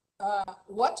different?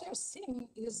 What you're seeing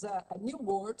is a new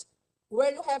world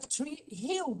where you have three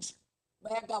huge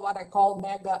what I call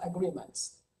mega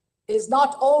agreements. It's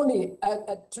not only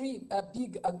three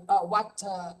big, what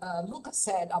Lucas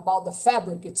said about the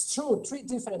fabric, it's true, three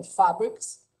different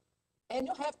fabrics, and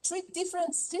you have three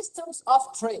different systems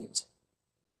of trade.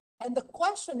 And the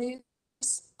question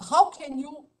is, how can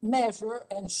you measure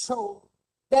and show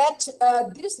that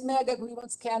these mega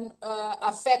agreements can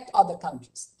affect other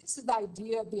countries? This is the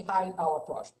idea behind our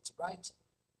project, right?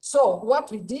 So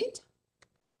what we did,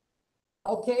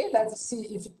 okay, let's see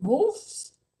if it moves.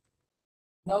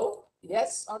 No,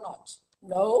 yes or not?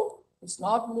 No, it's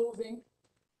not moving.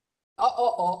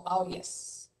 Oh,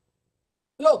 yes.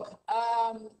 Look,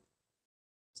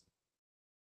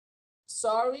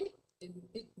 sorry,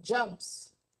 it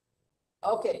jumps.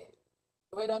 Okay,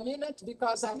 wait a minute,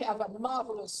 because I have a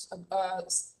marvelous,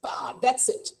 that's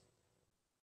it.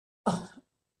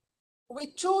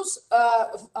 We choose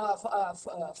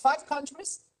 5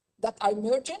 countries that are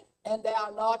emerging and they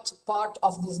are not part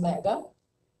of this mega.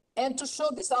 And to show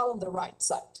this out on the right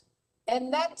side.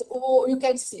 And that, you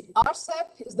can see,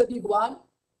 RCEP is the big one,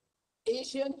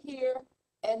 Asian here,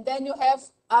 and then you have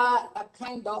a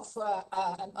kind of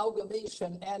an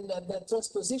amalgamation and the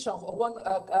transposition of one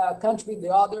country with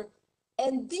the other.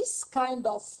 And this kind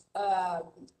of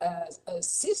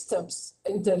systems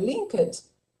interlinked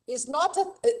is not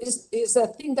is a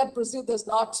thing that Brazil does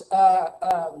not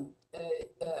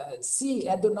see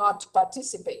and do not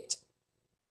participate.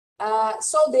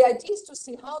 So the idea is to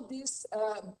see how these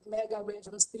mega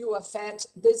arrangements will affect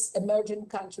these emerging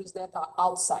countries that are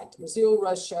outside Brazil,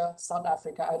 Russia, South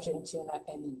Africa, Argentina,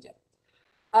 and India.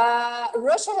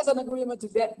 Russia has an agreement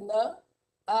with Vietnam.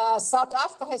 South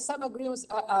Africa has some agreements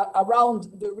around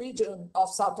the region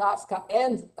of South Africa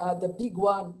and the big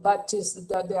one, but is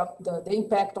the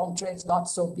impact on trade is not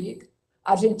so big.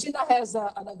 Argentina has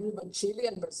an agreement with Chile,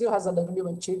 and Brazil has an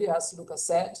agreement with Chile, as Lucas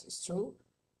said, it's true.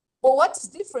 But what's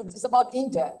different is about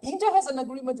India. India has an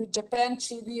agreement with Japan,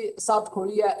 Chile, South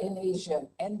Korea, and Asia.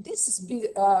 And this is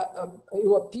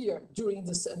will appear during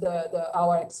this,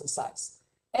 our exercise.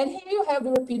 And here you have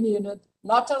the European Union,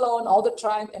 not alone, all the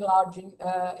time enlarging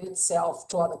itself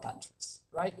to other countries,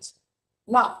 right?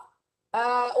 Now,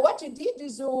 what we did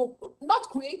is to not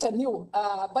create a new,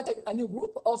 but a new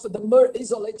group of the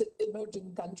isolated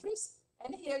emerging countries.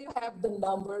 And here you have the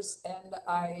numbers, and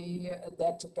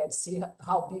that you can see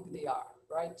how big they are,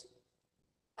 right?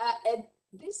 And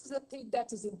this is the thing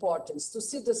that is important, to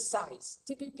see the size.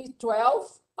 TPP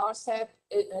 12, RCEP,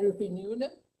 European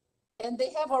Union, and they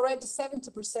have already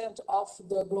 70% of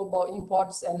the global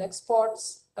imports and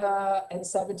exports, and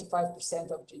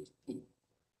 75% of GDP.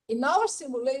 In our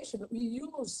simulation, we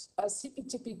use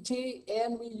CPTPP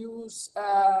and we use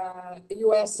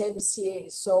USMCA.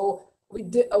 So we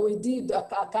did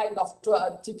a kind of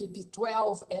TPP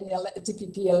 12 and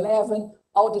TPP 11.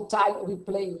 All the time we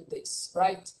play with this,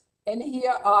 right? And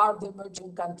here are the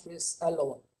emerging countries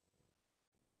alone.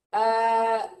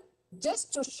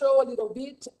 Just to show a little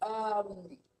bit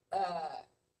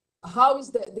how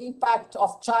is the impact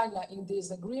of China in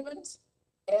this agreement.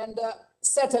 And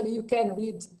certainly you can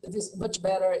read this much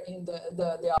better in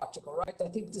the article, right? I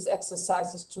think this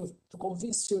exercise is to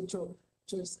convince you to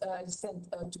give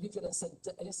you an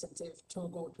incentive to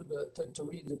go to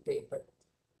read the paper.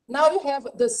 Now you have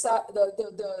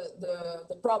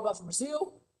the problem of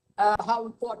Brazil. How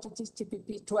important is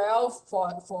TPP 12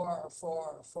 for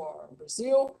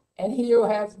Brazil? And here you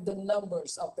have the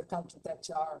numbers of the countries that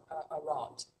are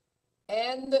around.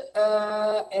 And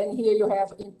here you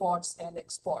have imports and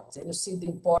exports, and you see the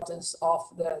importance of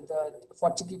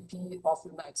for TPP of the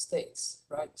United States,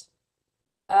 right?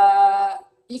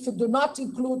 If you do not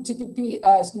include TPP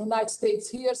as United States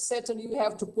here, certainly you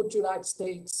have to put United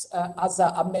States as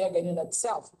a mega in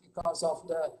itself because of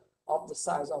the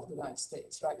size of the United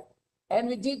States, right? And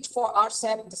we did for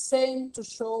RCEP the same to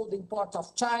show the import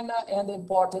of China and the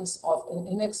importance of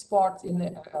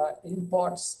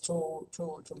imports to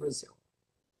Brazil.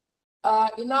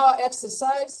 In our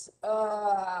exercise,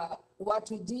 what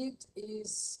we did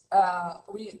is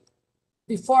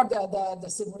before the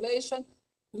simulation,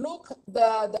 look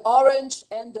the orange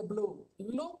and the blue.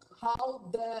 Look how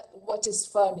what is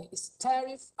funny is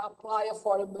tariff applied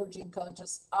for emerging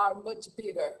countries are much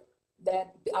bigger than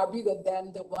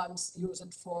the ones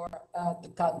used for the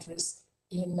countries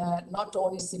in not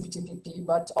only CPTPP,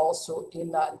 but also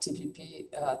in TPP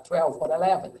 12 or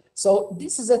 11. So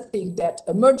this is a thing that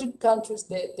emerging countries,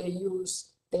 they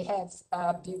have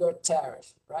a bigger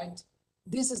tariff, right?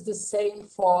 This is the same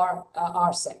for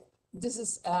RCEP. This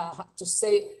is to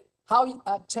say how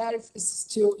a tariff is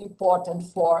still important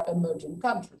for emerging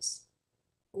countries.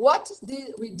 What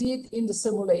we did in the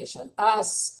simulation?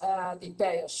 As the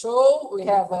Ipea show, we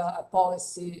have a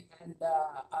policy and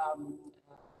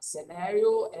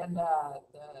scenario and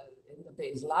in the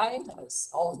baseline, as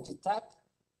all GTAP.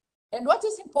 And what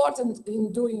is important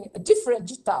in doing different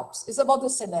GTAPs is about the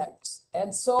scenarios.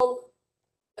 And so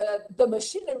the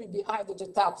machinery behind the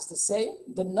GTAP is the same,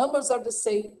 the numbers are the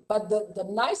same, but the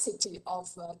nicety of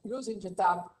using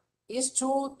GTAP is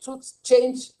to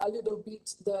change a little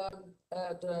bit the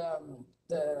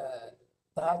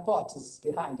hypothesis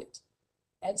behind it.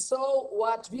 And so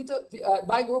what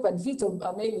my group and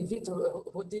mainly Vitor,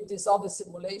 who did this other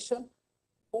simulation,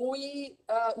 we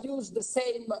use the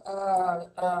same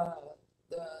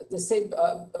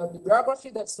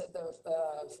bibliography that's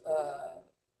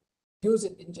use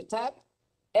it in GTAP,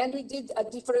 and we did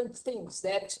different things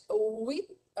that we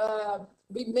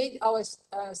made our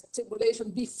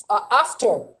simulation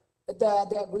after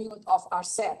the agreement of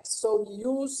RCEP. So we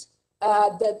use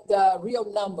the real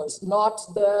numbers, not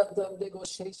the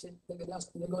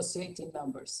negotiating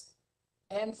numbers.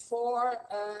 And for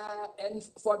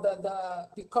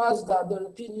because the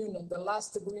European Union, the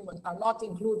last agreement are not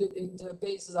included in the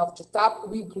basis of GTAP,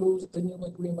 we include the new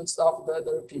agreements of the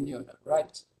European Union,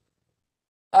 right?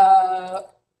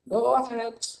 Go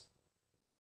ahead.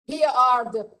 Here are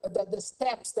the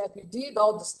steps that we did,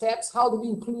 all the steps. How do we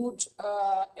include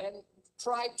and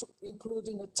try to include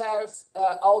in the tariff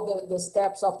all the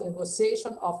steps of the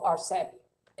negotiation of RCEP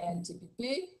and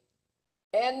TPP?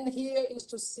 And here is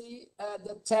to see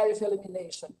the tariff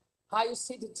elimination. How you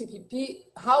see the TPP,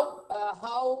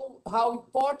 how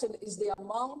important is the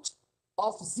amount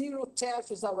of zero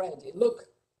tariffs already? Look,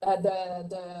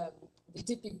 the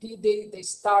TPP, they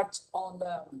start on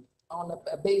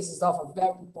a basis of a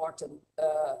very important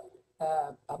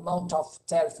amount of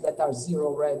tariffs that are zero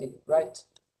already, right?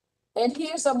 And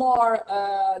here's a more,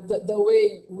 the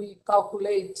way we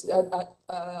calculate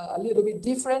a little bit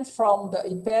different from the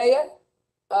Ipea.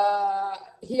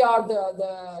 Here are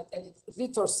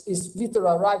Vitor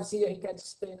arrives here, he can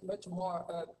explain much more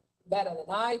better than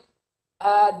I.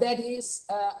 That is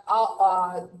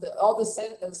all the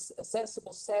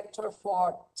sensible sector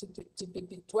for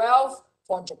TPP 12,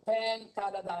 for Japan,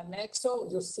 Canada, and Mexico.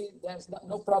 You see there's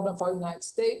no problem for the United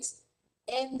States.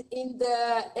 And in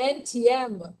the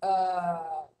NTM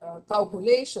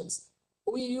calculations,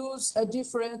 we use a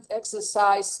different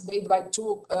exercise made by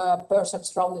two persons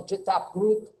from the GTAP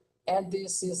group, and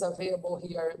this is available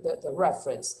here, the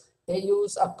reference. They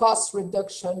use a cost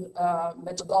reduction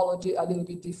methodology a little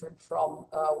bit different from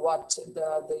what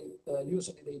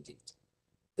usually they did.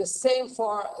 The same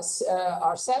for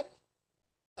RCEP,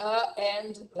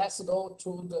 and let's go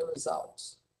to the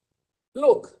results.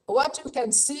 Look, what you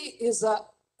can see is a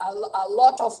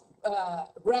lot of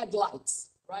red lights,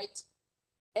 right?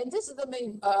 And this is the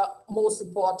main, most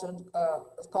important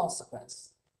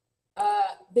consequence.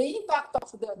 The impact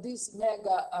of these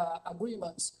mega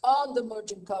agreements on the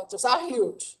emerging countries are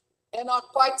huge and are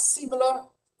quite similar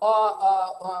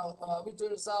with the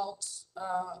results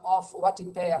of what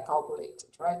Ipea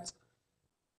calculated, right?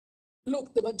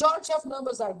 Look, the majority of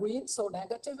numbers are green, so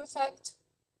negative effect.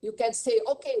 You can say,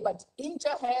 okay, but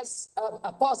India has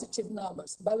a positive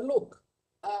numbers. But look,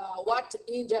 what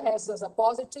India has as a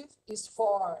positive is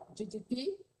for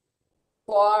GDP,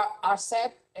 for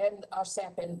RCEP and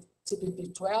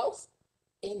TPP 12,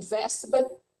 investment,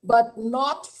 but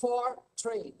not for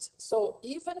trade. So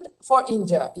even for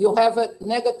India, you have a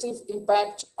negative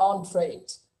impact on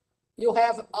trade. You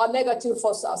have a negative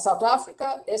for South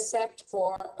Africa, except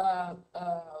for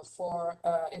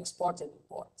export and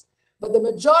import. But the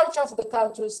majority of the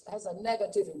countries has a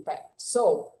negative impact.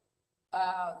 So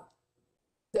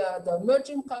the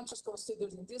emerging countries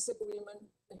considered in this agreement,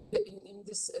 in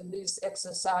this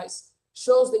exercise,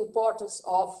 shows the importance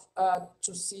of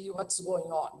to see what's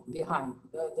going on behind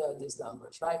these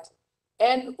numbers, right?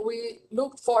 And we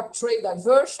looked for trade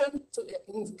diversion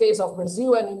in the case of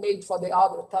Brazil, and we made for the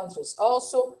other countries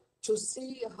also to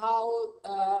see how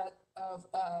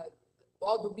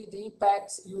what would be the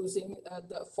impacts using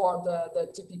for the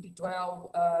TPP 12,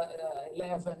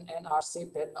 11, and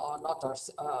RCEP, and not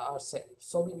RCEP.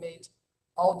 So we made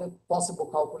all the possible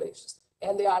calculations,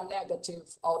 and they are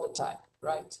negative all the time,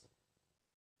 right?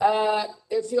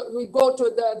 If we go to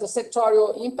the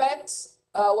sectorial impacts,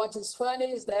 what is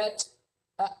funny is that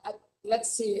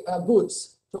let's see,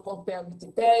 goods to compare with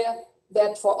Ipea,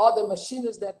 that for other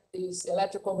machines, that is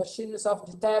electrical machines of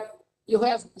the tap, you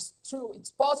have, it's true,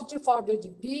 it's positive for the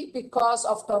GDP because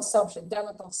of consumption,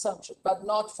 internal consumption, but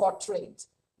not for trade.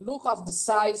 Look at the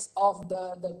size of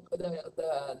the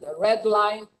red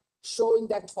line, showing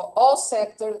that for all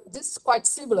sectors, this is quite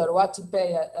similar what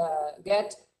Ipea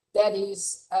get. That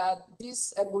is,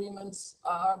 these agreements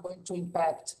are going to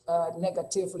impact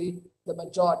negatively the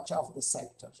majority of the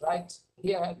sectors, right?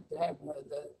 Here I have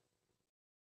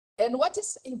and what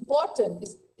is important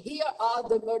is here are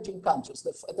the emerging countries,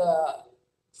 the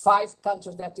 5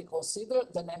 countries that we consider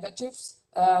the negatives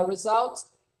results,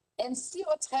 and see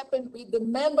what's happened with the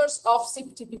members of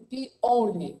CPTPP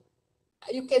only.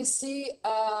 You can see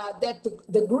that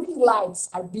the green lines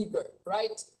are bigger,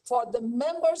 right? For the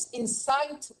members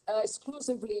inside,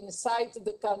 exclusively inside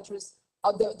the countries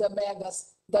of the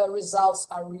megas, the results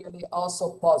are really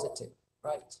also positive,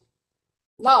 right?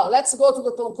 Now, let's go to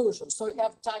the conclusion. So we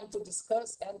have time to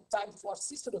discuss and time for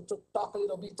Cicero to talk a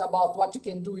little bit about what you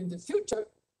can do in the future.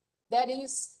 That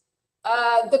is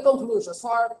the conclusions.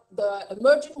 For the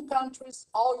emerging countries,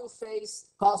 all you face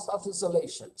cost of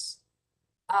isolations.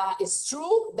 It's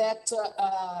true that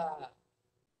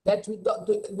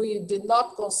we did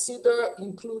not consider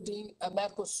including a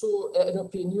Mercosur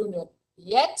European Union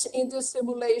yet in this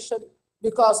simulation,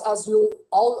 because as you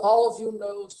all of you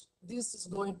know, this is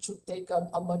going to take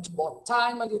a much more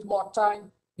time, a little more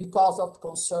time, because of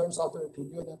concerns of the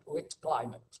European Union with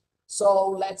climate. So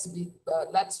let's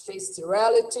face the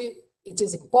reality. It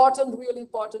is important, really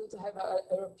important, to have a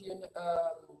European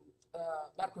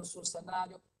Mercosur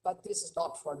scenario, but this is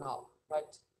not for now,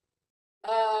 right?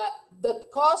 The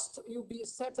cost will be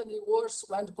certainly worse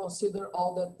when you consider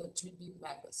all the 3 big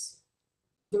megas.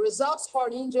 The results for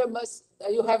India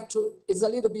is a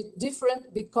little bit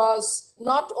different, because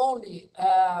not only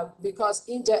because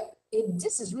India,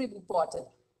 this is really important.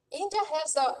 India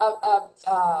has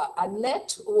a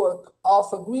network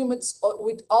of agreements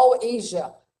with all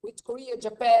Asia, with Korea,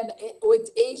 Japan, with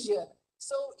Asia.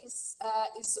 So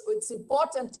it's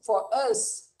important for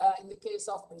us, in the case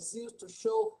of Brazil, to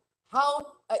show how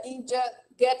India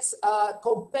gets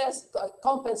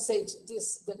compensates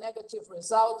the negative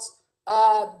results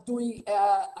doing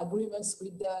agreements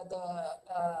with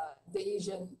the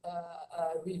Asian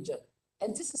region.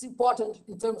 And this is important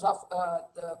in terms of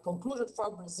the conclusion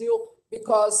for Brazil,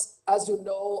 because, as you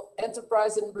know,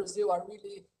 enterprises in Brazil are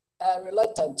really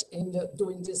reluctant in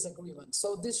doing this agreement.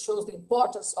 So this shows the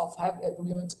importance of having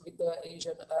agreements with the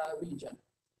Asian region.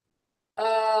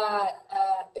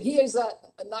 Here is a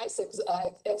nice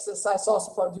exercise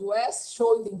also for the US,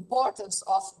 showing the importance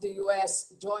of the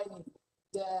US joining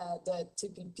the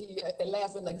TPP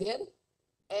 11 again.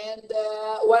 And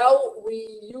well,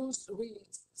 we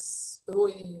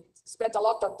spent a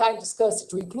lot of time discussing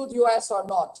to include US or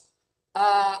not.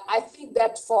 I think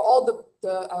that for all the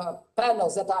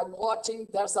panels that I'm watching,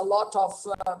 there's a lot of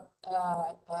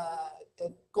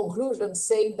conclusions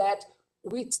saying that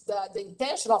with the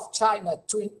intention of China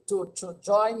to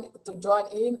join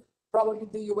in, probably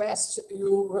the US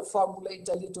will reformulate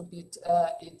a little bit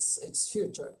its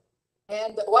future.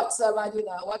 And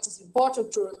Marina, what is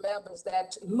important to remember is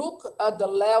that look at the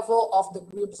level of the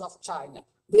agreements of China.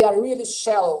 They are really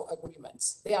shallow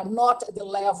agreements. They are not at the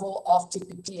level of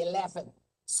TPP 11.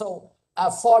 So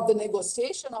for the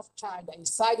negotiation of China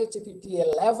inside the TPP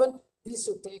 11, this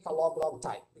will take a long, long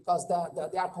time, because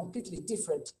they are completely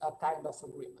different kind of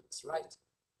agreements, right?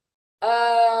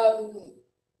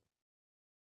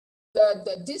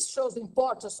 This shows the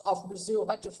importance of Brazil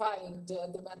ratifying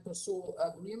the Mercosur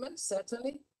agreement,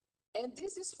 certainly. And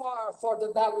this is for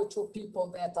the WTO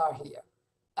people that are here.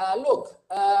 Look,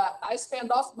 I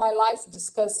spend all my life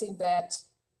discussing that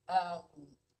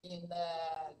in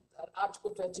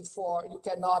Article 24, you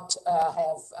cannot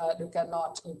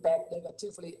impact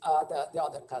negatively the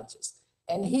other countries.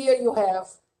 And here you have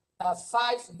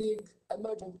 5 big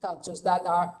emerging countries that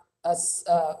are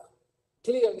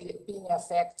clearly being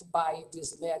affected by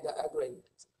this mega agreement.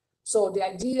 So the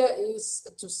idea is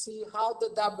to see how the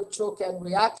WTO can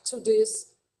react to this,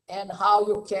 and how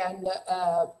you can,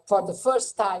 for the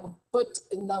first time, put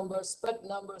numbers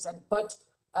and put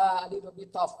a little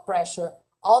bit of pressure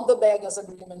on the megas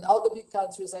agreement, all the big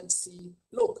countries, and see,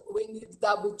 look, we need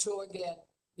WTO again,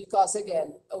 because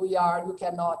again, you are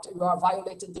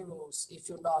violating the rules if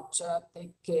you not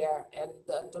take care and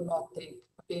do not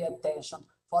pay attention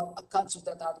for countries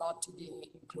that are not being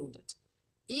included.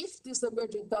 If these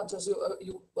emerging countries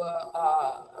you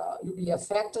be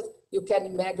affected, you can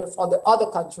imagine for the other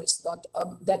countries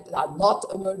that are not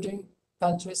emerging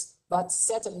countries, but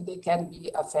certainly they can be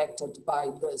affected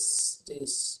by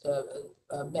these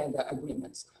mega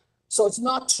agreements. So it's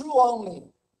not true only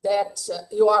that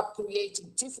you are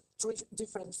creating three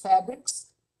different fabrics,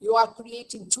 you are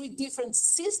creating three different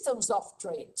systems of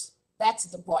trade. That's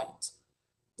the point.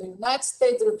 The United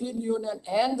States, the European Union,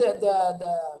 and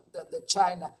the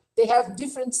China, they have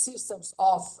different systems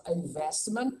of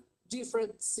investment,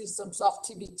 different systems of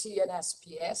TBT and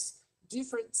SPS,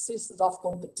 different systems of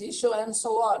competition, and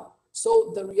so on.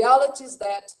 So the reality is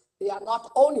that they are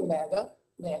not only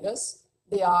megas,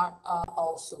 they are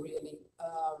also really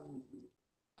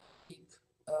big,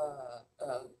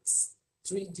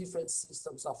 three different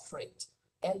systems of trade.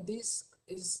 And this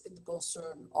is the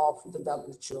concern of the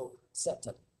WTO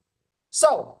setup.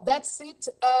 So that's it,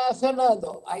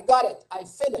 Fernando. I got it. I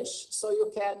finished. So you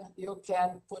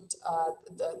can put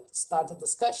start a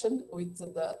discussion with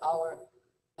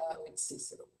with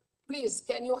Cicero. Please,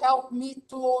 can you help me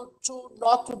to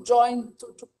not to join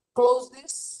to close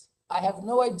this? I have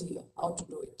no idea how to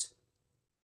do it.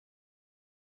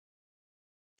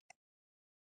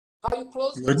 How you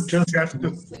close You this? just have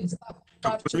to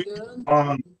click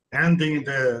on ending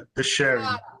the sharing.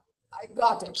 I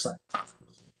got it.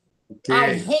 Okay.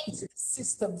 I hate this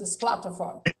system, this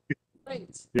platform.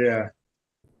 Great. Yeah.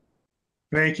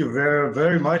 Thank you very,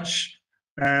 very much.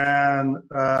 And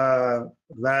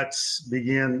let's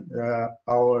begin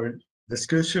our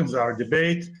discussions, our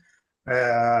debate.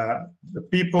 The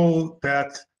people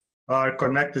that are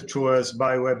connected to us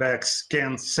by WebEx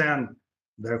can send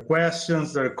their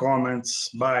questions, their comments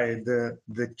by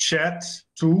the chat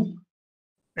tool.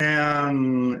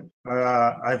 And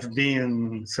I've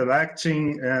been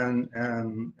selecting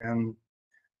and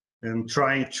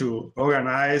trying to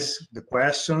organize the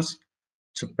questions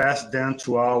to pass them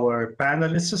to our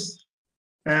panelists.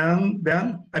 And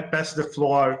then I pass the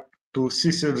floor to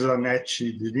Cícero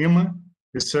Zanetti de Lima,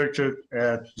 researcher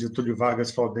at Getúlio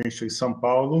Vargas Foundation in São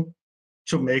Paulo,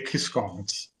 to make his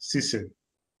comments. Cícero,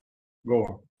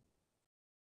 go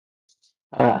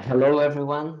on. Hello,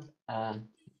 everyone.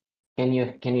 Can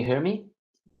you hear me?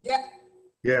 Yeah.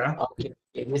 Yeah. Okay.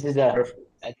 This is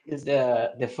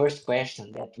the first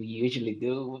question that we usually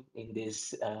do in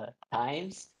these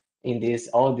times, in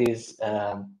all these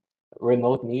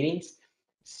remote meetings.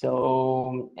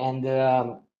 So, and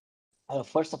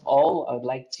first of all, I would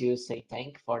like to say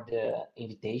thank you for the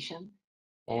invitation.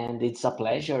 And it's a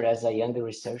pleasure as a young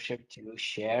researcher to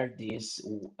share this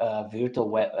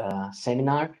virtual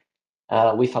seminar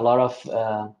with a lot of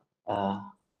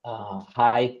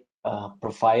high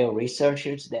profile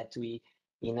researchers that we,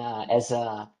 as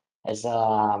a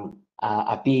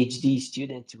PhD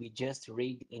student, we just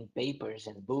read in papers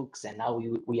and books, and now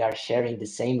we are sharing the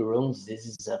same rooms. This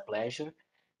is a pleasure.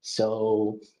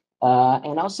 So,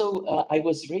 and also I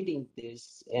was reading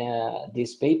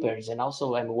these papers, and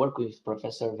also I'm working with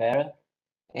Professor Vera,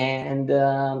 and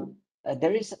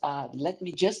there is, let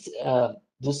me just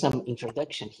do some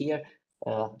introduction here,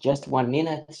 just 1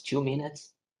 minute, 2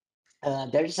 minutes.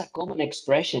 There is a common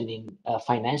expression in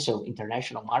financial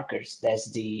international markets,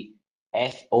 that's the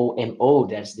FOMO,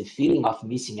 that's the feeling of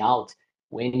missing out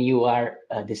when you are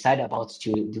decide about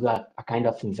to do a kind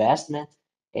of investment,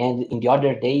 and in the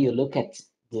other day you look at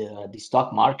the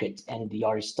stock market and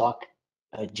your stock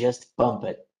just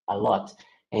pumped a lot,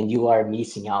 and you are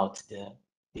missing out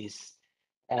this.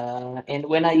 And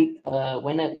when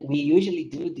we usually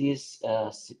do this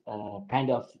kind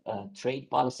of trade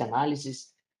policy analysis,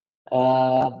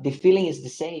 the feeling is the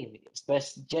same,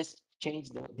 just change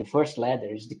the first letter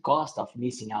is the cost of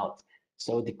missing out.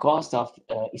 So the cost of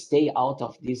stay out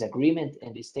of this agreement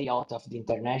and stay out of the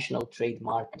international trade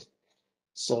market.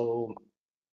 So,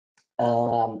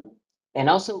 and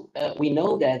also we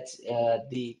know that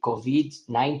the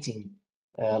COVID-19,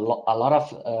 a lot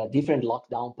of different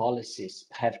lockdown policies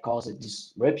have caused a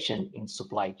disruption in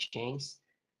supply chains,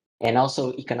 and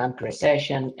also economic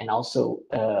recession, and also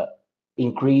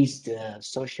increased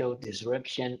social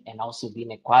disruption, and also the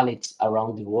inequalities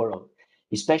around the world,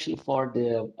 especially for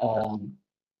the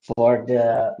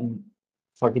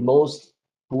most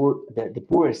poor, the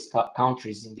poorest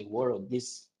countries in the world.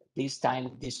 This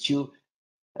time, these 2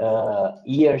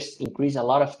 years increase a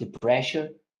lot of the pressure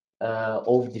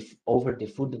over the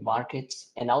food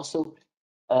markets. And also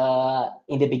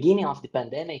in the beginning of the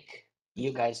pandemic,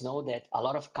 you guys know that a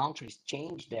lot of countries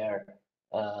changed their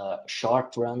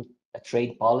short-run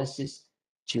trade policies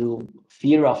to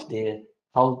fear of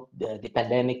how the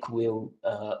pandemic will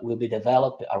be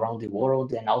developed around the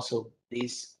world, and also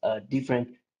these different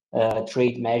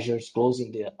trade measures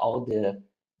closing all the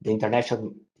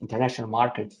international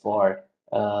market for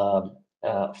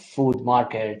food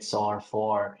markets or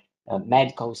for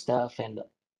medical stuff and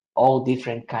all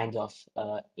different kinds of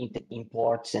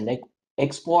imports and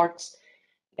exports.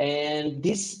 And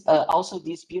this also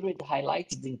this period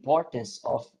highlights the importance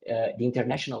of the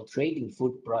international trade in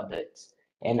food products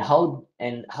and how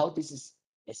this is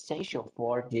essential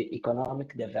for the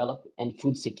economic development and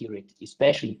food security,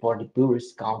 especially for the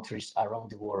poorest countries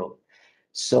around the world.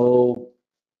 So,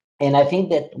 and I think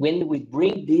that when we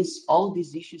bring all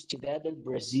these issues together,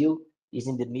 Brazil is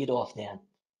in the middle of them.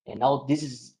 And now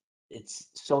it's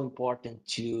so important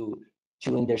to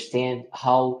understand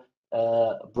how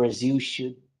Brazil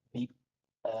should be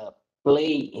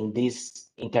play in this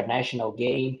international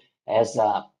game as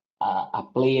a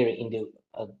player in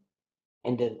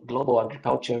the global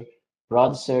agriculture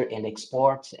producer and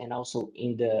exports, and also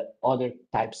in the other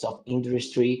types of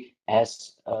industry,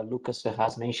 as Lucas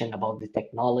Ferraz mentioned about the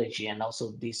technology and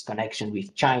also this connection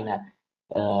with China,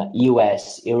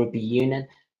 US, European Union.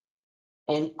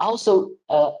 And also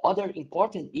other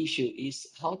important issue is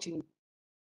how to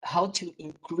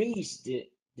increase the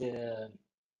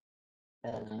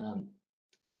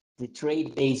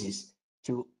trade basis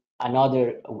to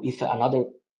another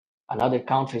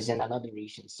countries and another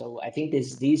regions. So I think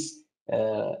this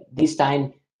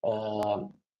time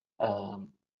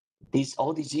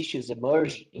all these issues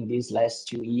emerged in these last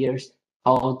 2 years,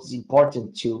 how it's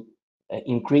important to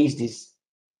increase this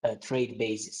trade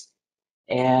basis.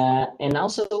 And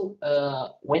also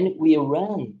when we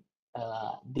run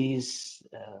these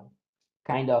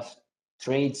kind of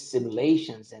trade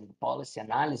simulations and policy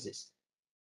analysis,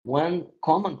 one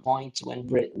common point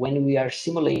when we are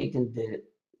simulating the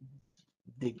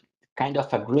kind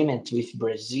of agreement with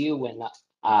Brazil and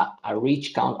a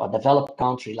rich country or developed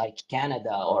country like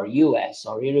Canada or US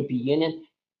or European Union,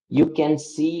 you can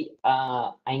see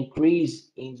an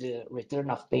increase in the return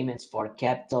of payments for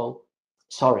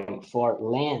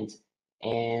land,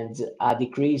 and a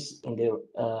decrease in the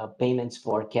payments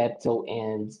for capital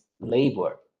and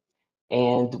labor.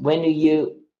 And when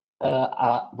you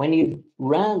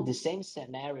run the same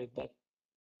scenario, but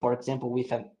for example,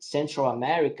 with Central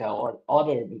America or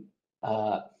other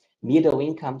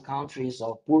middle-income countries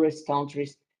or poorest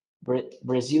countries,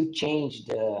 Brazil changed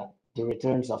the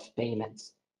returns of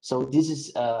payments. So this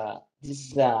is a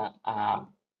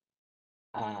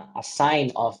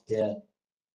sign of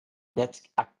that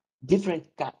different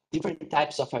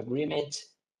types of agreements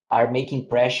are making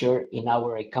pressure in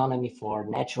our economy for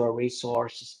natural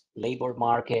resources, labor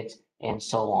market, and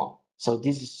so on. So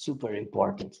this is super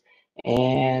important.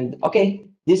 And okay,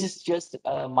 this is just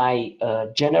my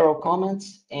general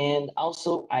comments. And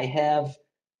also I have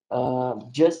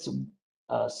just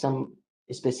some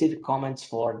specific comments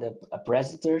for the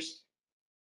presenters.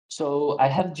 So I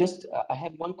have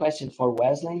one question for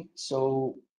Wesley.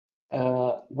 So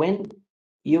when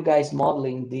you guys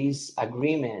modeling this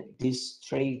agreement, this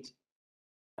trade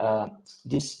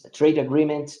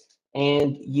agreement,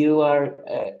 and you are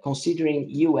considering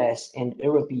US and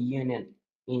European Union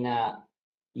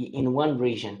in one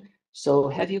region. So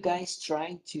have you guys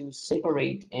tried to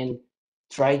separate and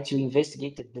try to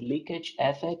investigate the leakage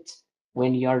effect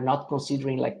when you are not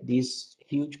considering like these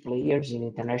huge players in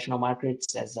international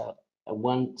markets as a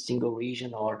one single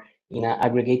region or in an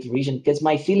aggregated region? Because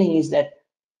my feeling is that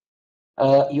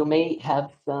you may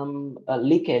have some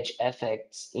leakage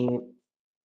effects in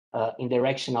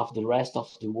direction of the rest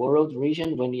of the world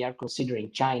region when we are considering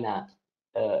China,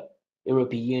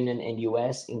 European Union, and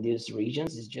US in these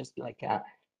regions. It's just like a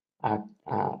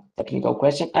technical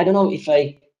question. I don't know if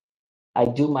I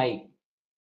do my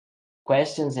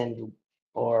questions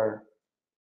or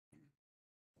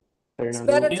it's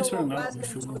better to answer now Wesley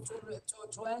if you want.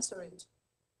 to answer it.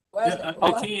 Wesley, Yeah,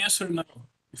 I can answer now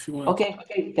if you want.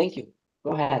 Okay, thank you.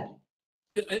 Go ahead.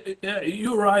 Yeah,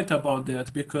 you're right about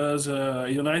that, because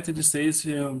United States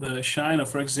and China,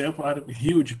 for example, are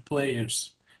huge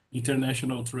players in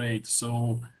international trade.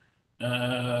 So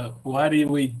what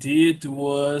we did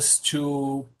was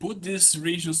to put these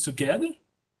regions together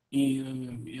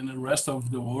in the rest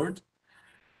of the world.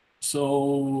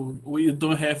 So we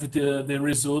don't have the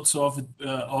results of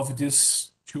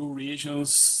these two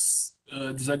regions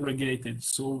disaggregated.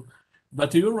 So,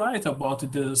 but you're right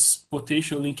about this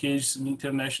potential linkage in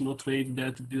international trade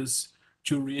that these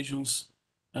two regions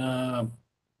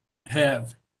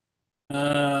have.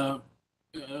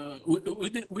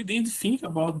 We didn't think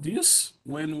about this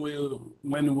when we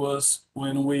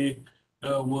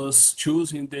was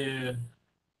choosing the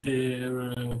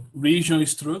regional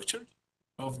structure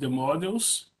of the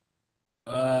models,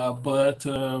 but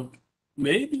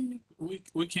maybe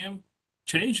we can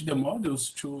change the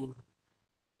models to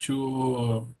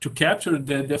to capture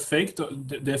the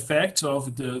effect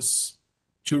of these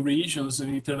two regions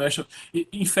in international.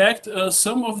 In fact,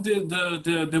 some of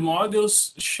the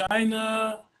models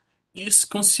China is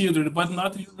considered, but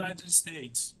not the United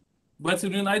States. But the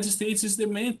United States is the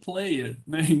main player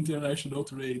in international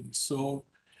trade. So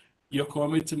your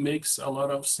comment makes a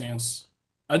lot of sense.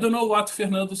 I don't know what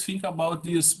Fernando think about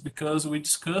this, because we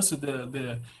discussed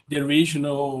the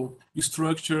regional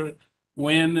structure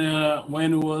when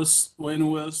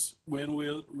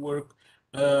we were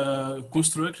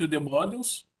constructed the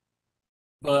models,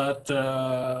 but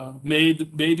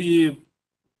maybe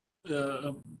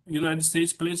United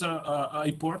States plays a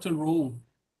important role.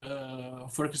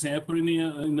 For example,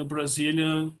 in the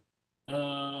Brazilian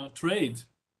trade.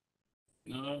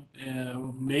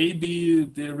 Maybe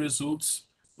the results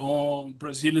on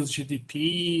Brazilian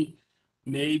GDP,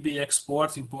 maybe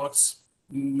export imports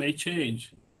may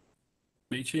change.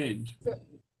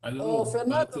 I don't know.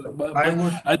 Fernando. But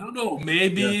I don't know.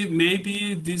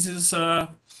 Maybe this is a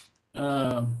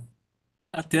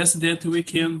test that we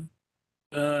can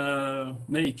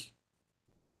make.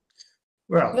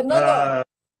 Well, Fernando,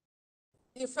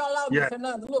 if you allow me, yeah.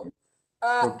 Fernando, look.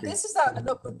 Okay. This is an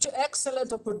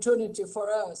excellent opportunity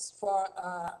for us, for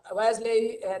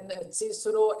Wesley and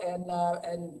Cicero, and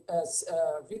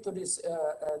Victor is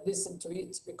listen to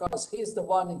it, because he's the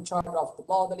one in charge of the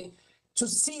modeling, to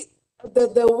see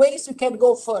the ways we can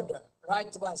go further,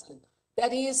 right, Wesley?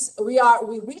 That is, we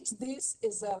reach this.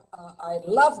 I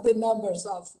love the numbers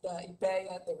of the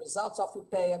Ipea, the results of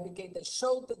Ipea, because they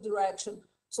show the direction.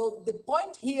 So the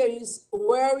point here is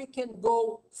where we can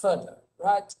go further,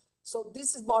 right? So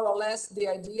this is more or less the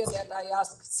idea that I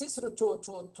asked Cicero to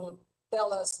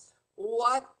tell us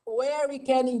where we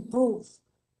can improve.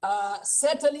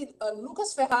 Certainly,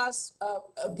 Lucas Ferraz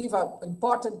give an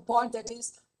important point, that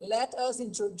is, let us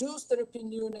introduce the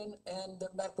European Union and the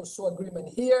Mercosur agreement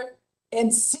here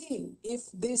and see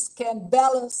if this can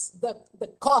balance the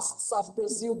costs of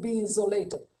Brazil being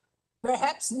isolated.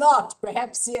 Perhaps not,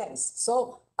 perhaps yes.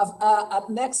 So a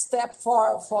next step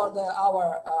for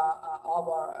our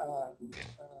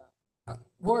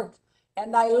work.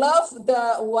 And I love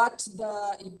what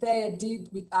the Ipea did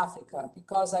with Africa,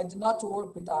 because I do not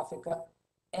work with Africa,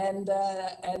 and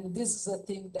this is a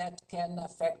thing that can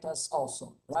affect us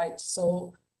also, right?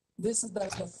 So this is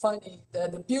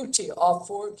the beauty of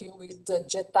working with the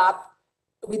JETAP,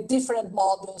 with different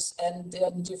models and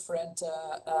different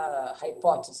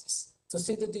hypotheses, to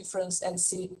see the difference and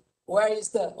see where is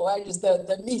the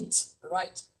meat,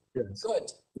 right? Yes.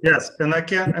 Good. Yes, and I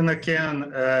can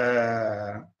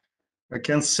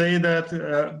say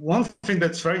that one thing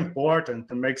that's very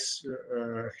important and makes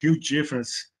a huge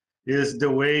difference is the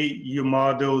way you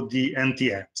model the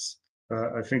NTMs.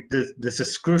 I think this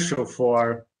is crucial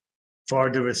for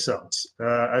the results.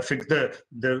 I think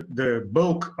the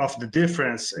bulk of the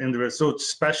difference in the results,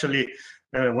 especially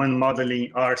when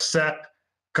modeling RCEP,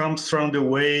 comes from the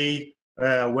way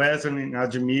Wesley and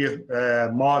Admir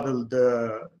modeled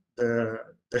the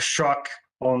shock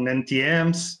on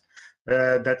NTMs.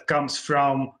 That comes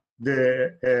from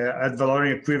the ad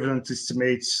valorem equivalent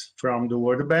estimates from the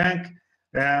World Bank,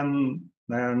 and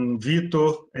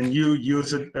Vito and you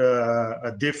used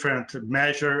a different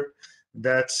measure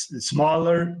that's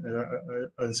smaller,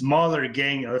 a smaller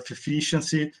gain of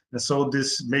efficiency, and so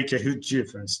this makes a huge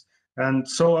difference. And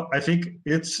so I think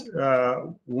it's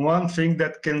one thing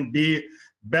that can be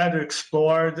better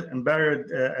explored and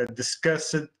better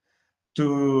discussed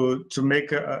to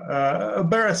make a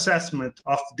better assessment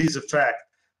of this effect,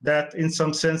 that in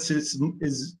some senses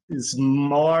is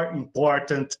more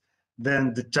important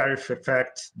than the tariff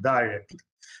effect directly.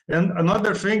 And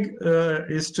another thing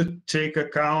is to take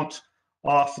account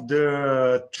of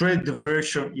the trade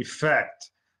diversion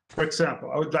effect. For example,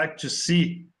 I would like to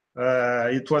see,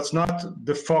 it was not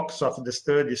the focus of the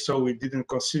study, so we didn't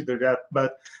consider that,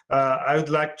 but I would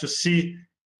like to see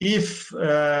if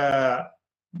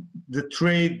the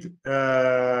trade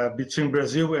between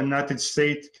Brazil and United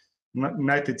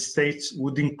States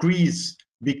would increase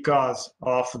because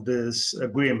of these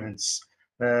agreements,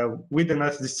 with the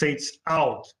United States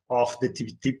out of the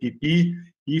TPP,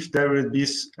 if there will be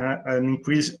an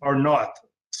increase or not.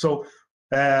 So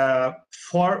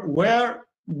for where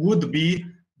would be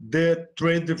the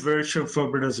trade diversion for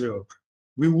Brazil?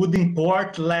 We would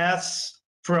import less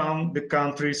from the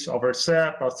countries of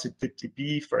RCEP or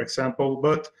CPTP, for example,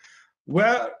 but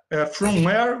from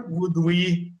where would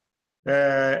we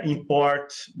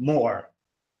import more?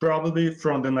 Probably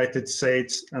from the United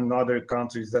States and other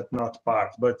countries that not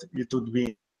part, but it would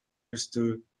be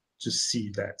interesting to see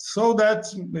that. So that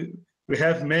we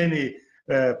have many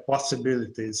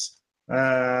possibilities.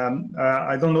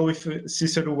 I don't know if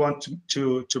Cicero wants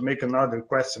to make another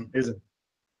question, isn't it?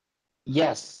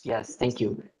 Yes, thank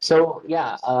you. So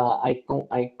yeah, I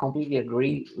completely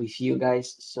agree with you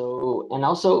guys. So, and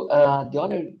also the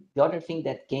other thing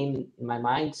that came in my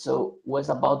mind was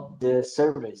about the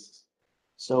service.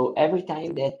 So every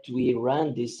time that we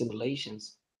run these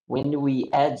simulations, when we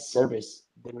add service,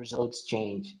 the results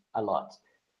change a lot.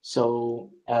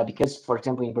 So because, for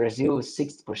example, in Brazil,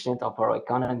 60% of our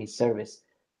economy is service.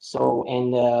 So,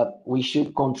 and we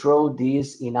should control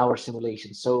this in our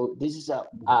simulation. So this is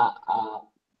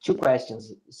two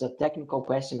questions. It's a technical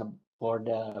question for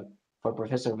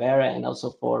Professor Vera and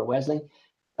also for Wesley.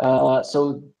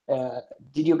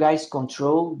 Did you guys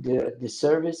control the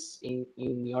service in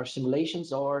your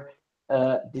simulations, or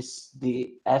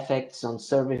the effects on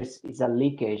service is a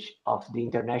leakage of the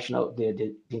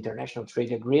international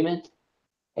trade agreement?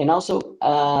 And also,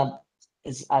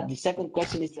 the second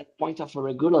question is the point of a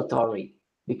regulatory,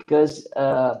 because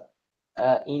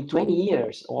in 20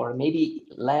 years, or maybe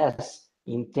less,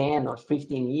 in 10 or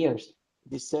 15 years,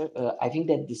 I think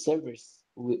that the service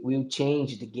will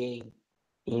change the game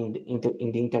in the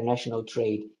international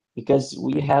trade, because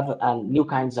we have new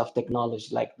kinds of technology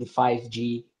like the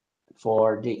 5G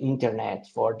for the internet,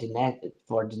 for the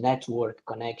network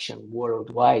connection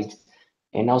worldwide,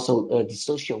 and also the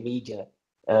social media.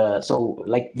 So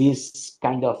like this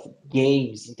kind of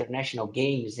games, international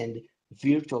games and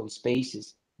virtual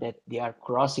spaces that they are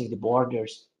crossing the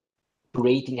borders,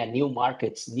 creating a new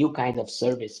markets, new kind of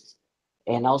services.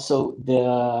 And also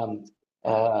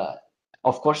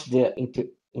of course, the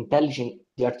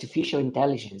artificial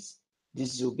intelligence.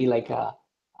 This will be like a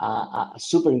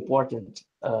super important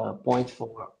point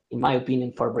in my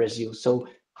opinion, for Brazil. So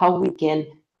how we can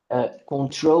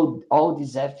control all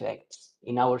these effects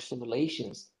in our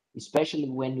simulations, especially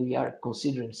when we are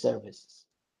considering services.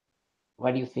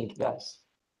 What do you think, guys?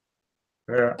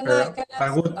 I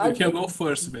can go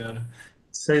first, Vera.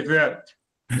 Say Vera.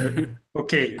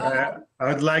 Okay,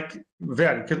 I'd like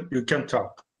Vera. You can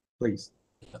talk, please.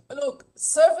 Look,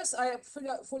 service, I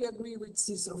fully agree with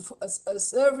Cicero.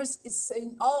 Service is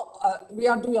saying we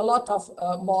are doing a lot of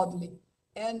modeling.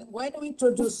 And when we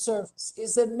introduce service,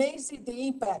 it's amazing the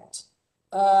impact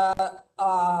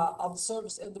of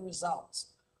service and the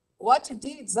results. What it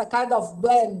did is a kind of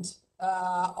blend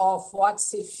of what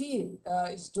CEFI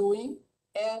is doing,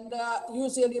 and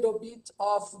using a little bit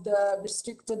of the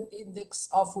restricted index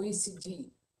of OECD.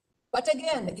 But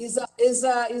again, is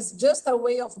just a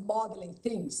way of modeling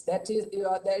things. That is,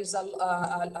 there is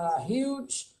a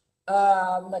huge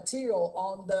material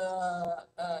on the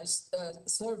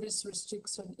service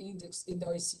restriction index in the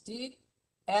OECD,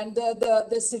 and the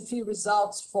CEFI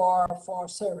results for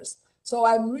service. So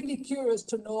I'm really curious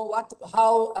to know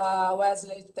how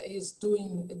Wesley is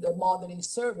doing the modeling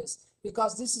service,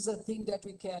 because this is a thing that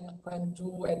we can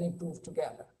do and improve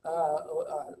together.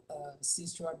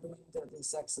 Since you are doing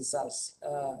this exercise,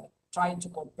 trying to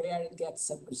compare and get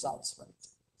some results from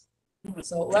it.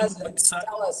 So Wesley,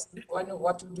 tell us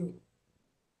what to do.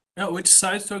 Yeah, we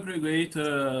decided to aggregate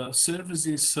service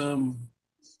in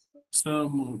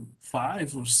some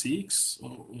 5 or 6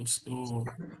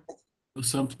 or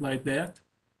something like that.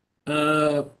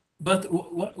 But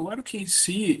what we can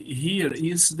see here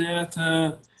is that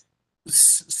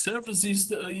service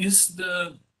is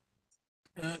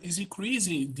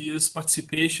increasing this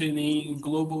participation in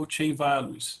global chain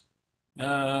values.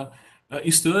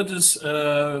 Studies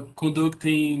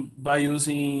conducting by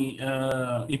using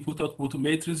input-output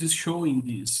matrix is showing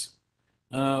this.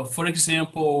 For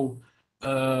example,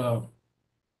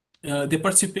 the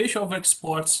participation of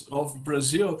exports of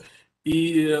Brazil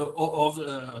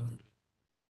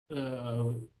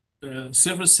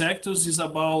several sectors is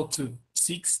about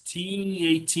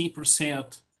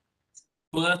 16–18%.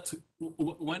 But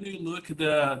when you look at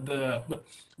the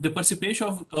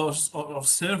participation of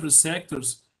several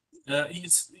sectors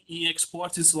in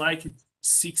exports is like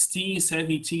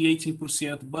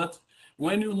 16–17–18%. But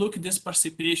when you look at this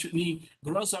participation in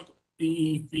gross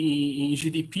in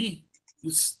GDP,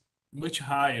 it's much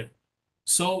higher.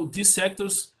 So these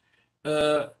sectors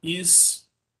is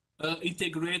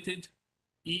integrated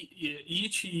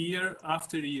each year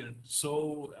after year.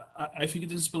 So I think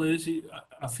this explanation.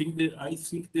 I think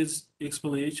this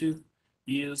explanation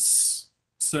is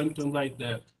something like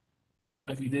that.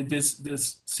 I think that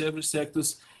this several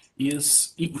sectors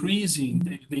is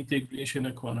increasing the integration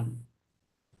economy.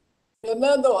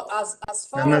 Fernando, as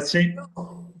far as I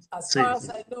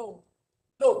know,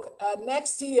 look,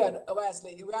 next year,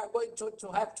 Wesley, we are going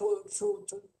to have to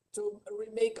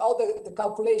remake all the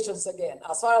calculations again.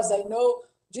 As far as I know,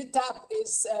 GTAP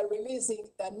is releasing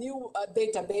a new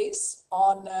database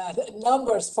on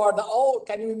numbers for the all.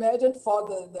 Can you imagine for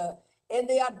and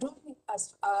they are doing,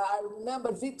 as I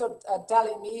remember Victor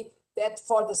telling me that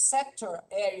for the sector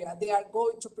area, they are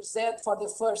going to present for the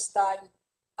first time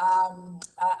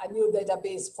a new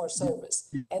database for service.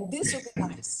 And this will be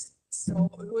nice.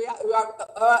 So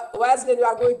Wesley, we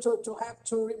are going to have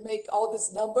to make all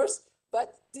these numbers,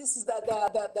 but this is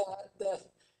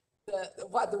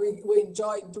what we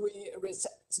enjoy doing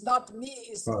research. It's not me,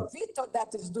 it's Victor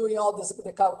that is doing all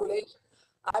the calculation.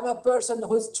 I'm a person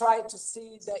who's trying to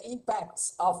see the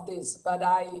impacts of this, but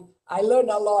I learn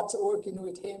a lot working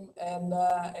with him, and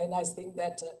I think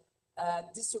that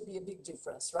this will be a big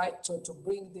difference, right? To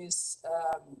bring this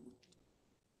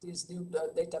new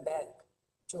data back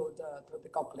to the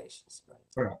calculations,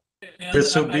 right?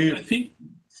 This will be I think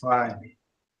fine.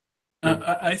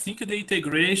 I think the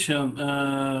integration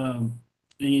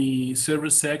in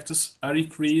service sectors are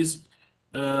increased,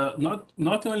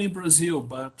 not only in Brazil,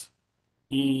 but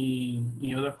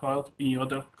in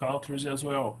other countries as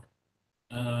well.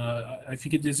 I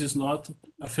think this is not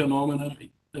a phenomenon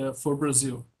for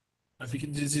Brazil. I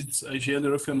think this is a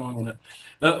general phenomenon.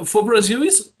 For Brazil,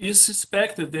 is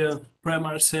expected the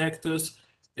primary sectors,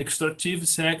 extractive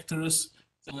sectors,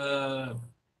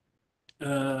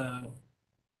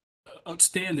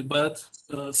 outstanding, but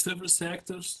several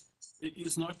sectors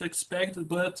is not expected,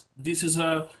 but this is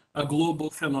a global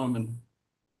phenomenon.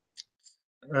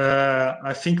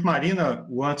 I think Marina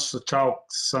wants to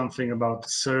talk something about the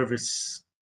service.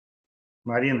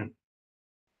 Marina.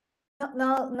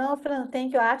 No, Fernando,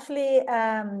 thank you. Actually,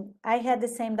 I had the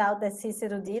same doubt that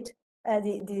Cicero did.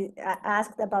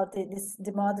 Asked about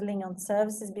the modeling on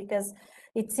services, because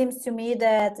it seems to me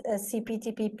that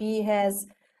CPTPP has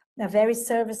a very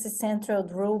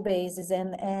services-centered rule basis,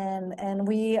 and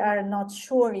we are not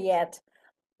sure yet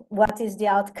what is the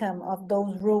outcome of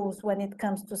those rules when it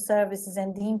comes to services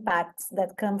and the impacts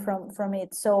that come from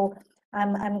it. So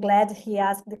I'm glad he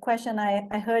asked the question.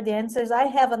 I heard the answers. I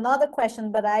have another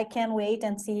question, but I can wait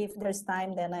and see if there's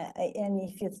time then, and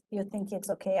if you think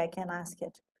it's okay, I can ask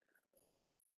it.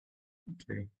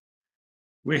 Okay.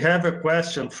 We have a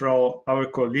question from our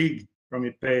colleague from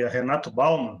Ipea, Renato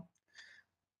Baumann.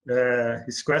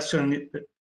 His question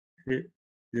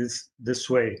is this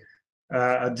way.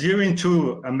 Adhering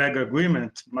to a mega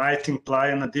agreement might imply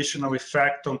an additional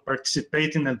effect on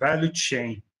participating in the value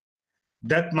chain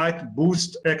that might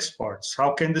boost exports.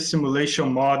 How can the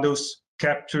simulation models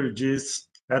capture this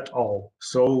at all?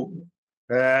 So,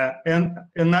 and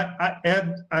I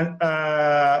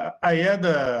add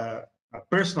a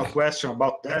personal question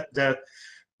about that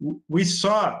we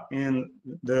saw in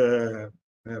the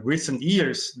recent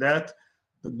years that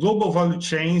the global value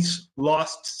chains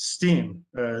lost steam.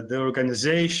 The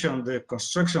organization, the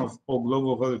construction of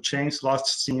global value chains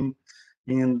lost steam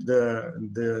in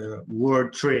the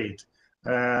world trade.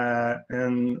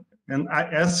 And I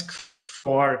ask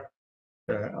for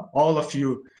all of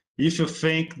you, if you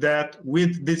think that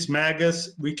with these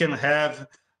megas, we can have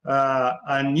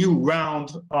a new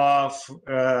round of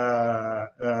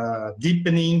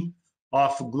deepening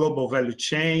of global value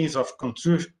chains, of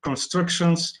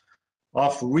constructions,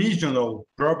 of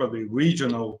probably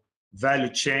regional value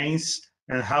chains,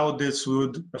 and how this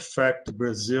would affect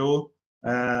Brazil.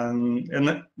 And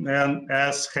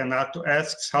as Renato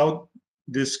asks, how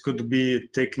this could be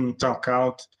taken into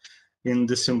account in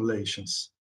the simulations.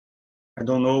 I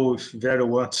don't know if Vera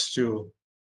wants to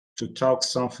talk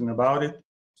something about it.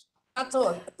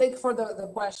 Renato, thank you for the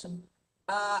question.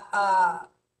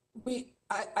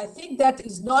 I think that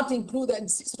is not included,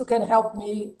 and Cicero can help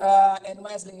me, and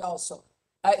Wesley also.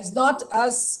 It's not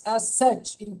as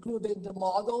such included in the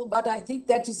model, but I think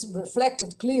that is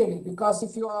reflected clearly, because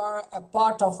if you are a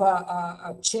part of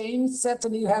a chain,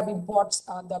 certainly you have imports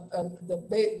on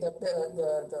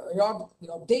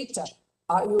your data.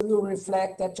 You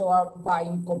reflect that you are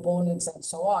buying components and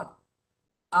so on.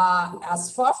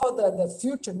 As far for the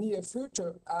future, near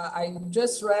future, I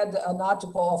just read an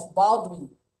article of Baldwin,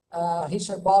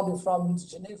 Richard Baldwin from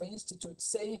Geneva Institute,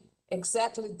 saying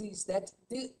exactly this, that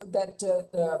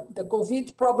the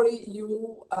COVID probably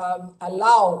you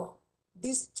allow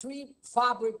these three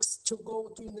fabrics to go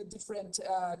to in the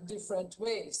different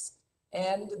ways,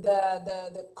 and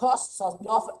the costs of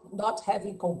not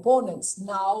having components,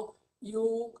 now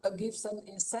you give some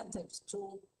incentives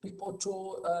to people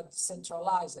to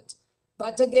decentralize it.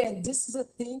 But again, this is a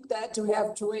thing that we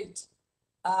have to wait.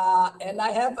 And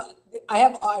I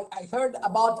heard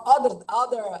about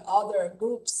other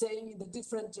groups saying in the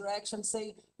different directions,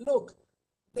 saying, look,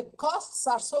 the costs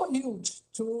are so huge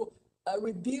to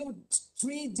rebuild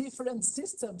three different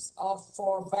systems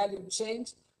for value chain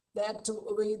that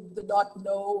we do not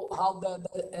know how the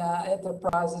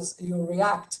enterprises you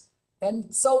react.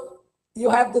 And so you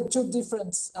have the two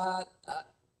different,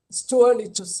 it's too early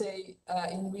to say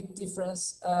in which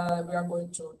difference we are going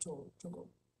to go.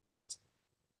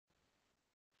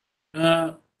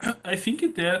 I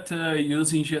think that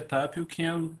using GTAP, you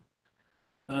can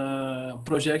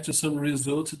project some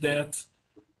results that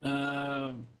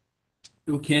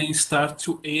you can start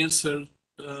to answer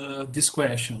this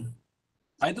question.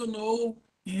 I don't know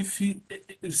if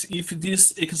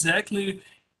this exactly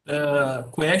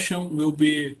question will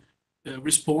be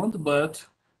responded, but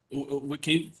we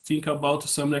can think about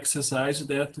some exercise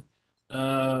that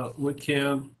we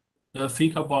can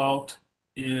think about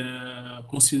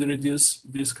considering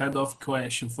this kind of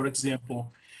question. For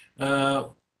example,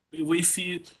 if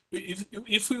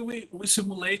we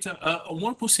simulate a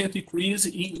 1% increase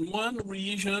in one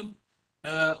region,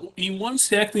 in one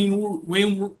sector, in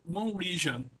one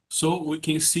region, so we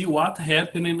can see what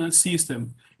happened in the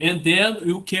system, and then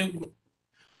you can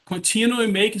continue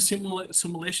making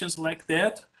simulations like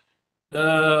that.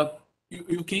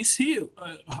 You can see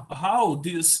how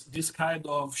this kind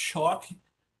of shock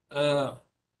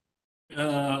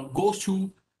goes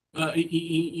to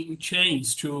in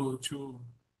chains into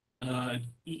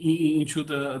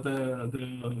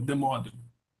the model.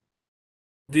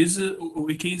 This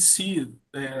we can see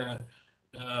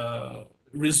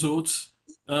results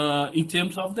in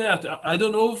terms of that. I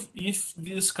don't know if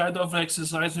this kind of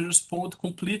exercise respond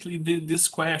completely this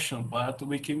question, but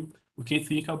we can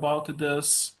think about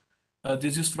this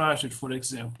strategy, for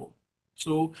example.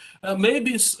 So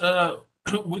maybe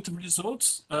with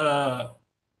results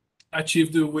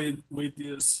achieved with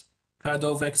this kind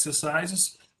of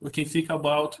exercises, we can think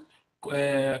about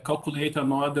calculate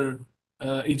another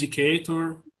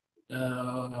indicator,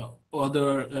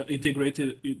 other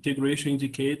integration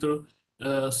indicator,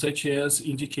 such as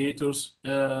indicators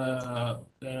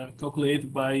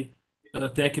calculated by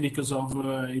techniques of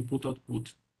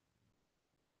input-output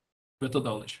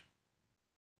methodology,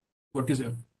 for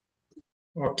example.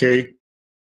 Okay.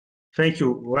 Thank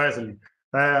you, Wesley.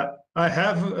 I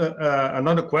have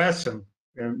another question,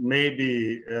 and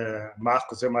maybe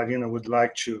Marcos and Marina would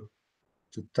like to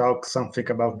talk something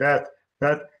about that.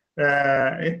 That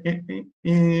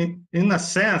in a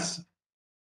sense,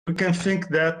 we can think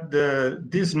that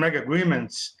these mega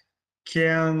agreements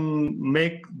can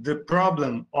make the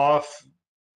problem of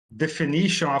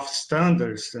definition of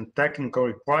standards and technical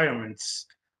requirements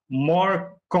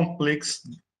more complex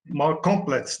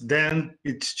than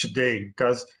it's today,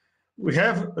 because we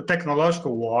have a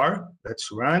technological war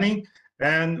that's running,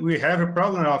 and we have a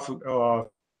problem of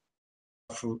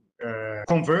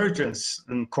convergence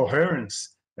and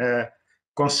coherence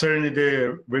concerning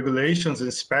the regulations, and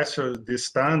especially the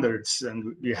standards.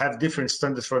 And we have different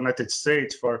standards for the United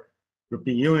States, for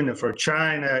European Union, for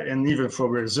China, and even for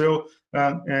Brazil.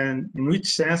 And in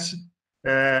which sense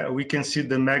we can see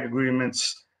the mega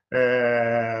agreements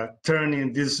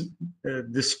turning this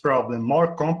problem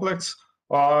more complex,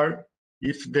 or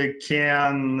if they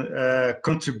can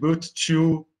contribute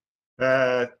to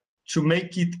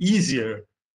make it easier,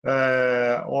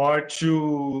 or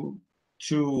to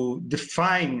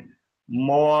define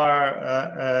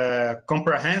more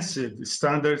comprehensive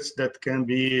standards that can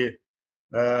be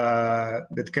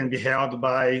held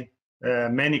by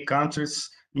many countries,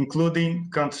 including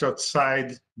countries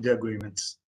outside the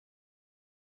agreements.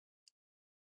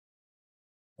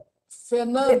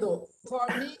 Fernando, for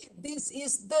me, this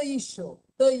is the issue.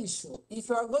 If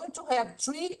you are going to have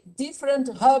three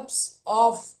different hubs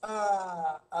of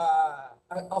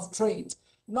trade,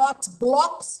 not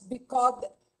blocks, because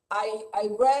I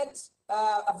read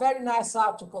a very nice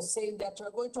article saying that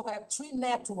you're going to have three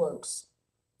networks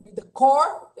with the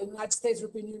core, the United States,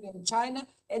 European Union, and China,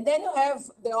 and then you have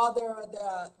the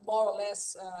more or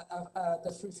less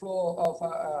the free flow of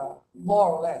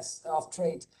more or less of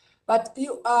trade. But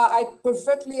I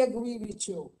perfectly agree with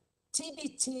you.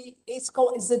 TBT is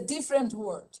a different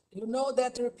word. You know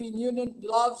that the European Union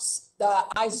loves the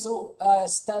ISO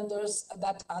standards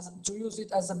to use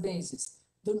it as a basis.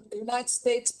 The United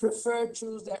States prefer to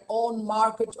use their own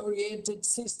market-oriented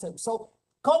system. So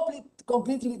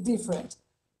completely different.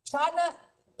 China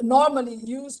normally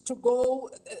used to go,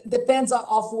 depends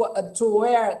to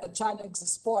where China is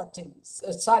exporting.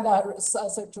 China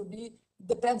to be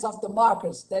depends of the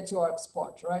markets that you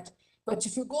export, right? But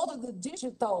if you go to the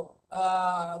digital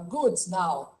goods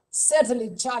now,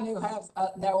 certainly China will have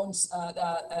their own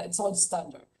its own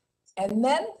standard, and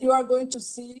then you are going to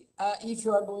see if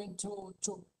you are going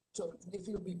if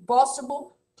it will be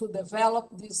possible to develop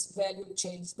this value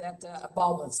chains that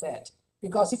Bauman said.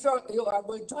 Because if you are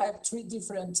going to have three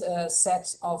different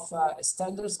sets of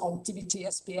standards on TBT,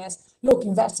 SPS, look,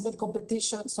 investment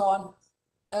competition, so on,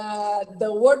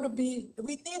 the word would be,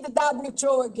 we need the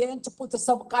WTO again to put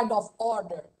some kind of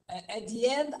order. At the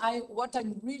end, what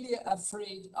I'm really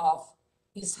afraid of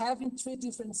is having three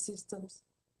different systems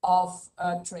of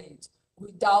trade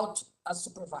without a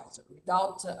supervisor,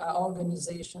 without an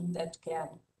organization that can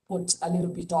put a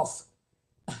little bit of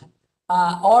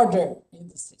order in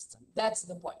the system. That's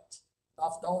the point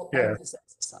of all this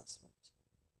exercise.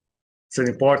 It's an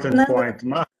important point.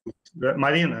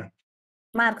 Marina.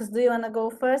 Marcos, do you want to go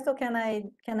first, or can I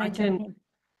jump in?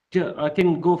 Yeah, I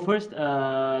can go first.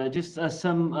 Just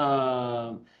some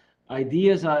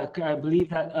ideas. I believe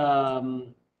that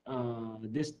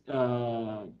this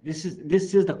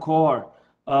is the core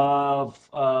of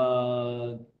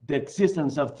the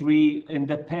existence of three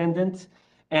independent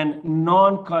and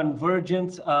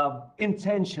non-convergent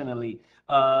intentionally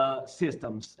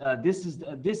systems. This is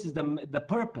the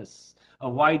purpose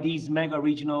of why these mega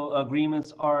regional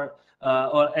agreements are,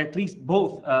 or at least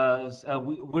both.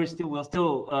 We'll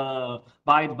still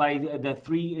abide by the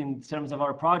three in terms of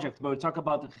our project, but we talk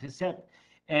about the RCEP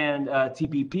and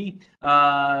TPP.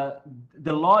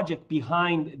 The logic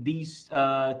behind these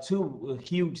two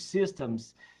huge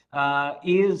systems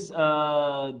is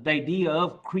the idea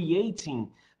of creating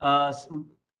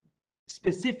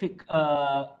specific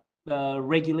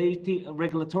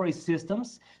regulatory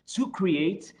systems to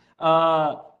create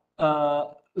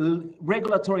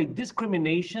regulatory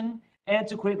discrimination and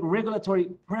to create regulatory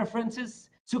preferences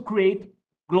to create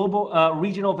global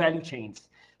regional value chains.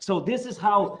 So this is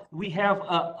how we have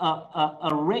a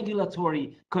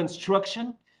regulatory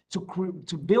construction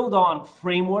to build on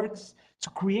frameworks,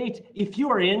 to create, if you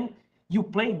are in, you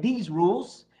play these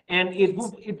rules, and it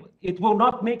will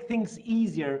not make things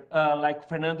easier, like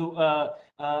Fernando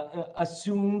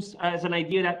assumes as an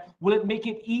idea that will it make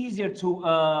it easier to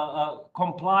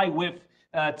comply with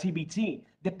TBT.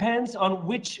 Depends on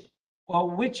which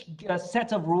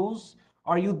set of rules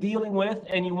are you dealing with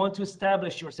and you want to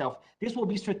establish yourself. This will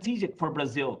be strategic for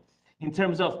Brazil in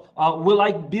terms of will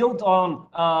I build on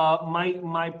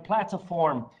my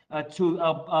platform to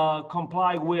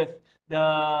comply with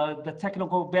the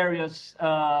technical barriers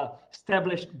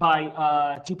established by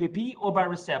TPP or by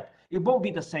RCEP. It won't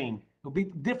be the same. It will be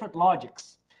different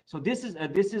logics. So this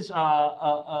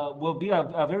will be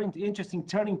a very interesting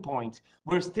turning point.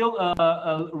 We're still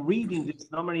reading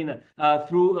this Marina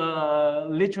through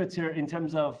literature in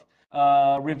terms of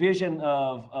revision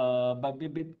of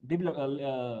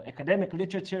academic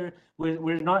literature.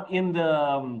 We're not in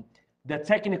the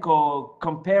technical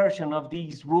comparison of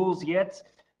these rules yet,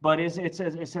 but it's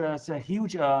a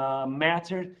huge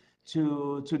matter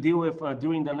to deal with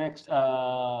during the next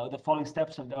the following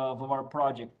steps of our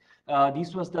project.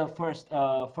 This was the first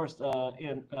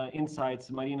insights,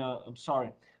 Marina. I'm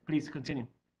sorry. Please continue.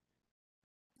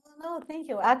 No, thank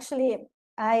you. Actually,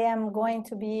 I am going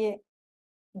to be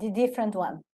the different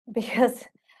one, because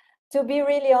to be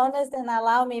really honest, and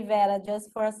allow me, Vera,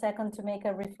 just for a second to make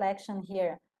a reflection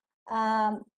here.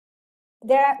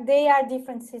 They are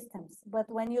different systems, but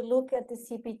when you look at the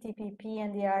CPTPP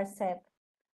and the RCEP,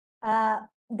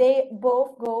 they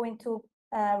both go into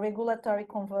regulatory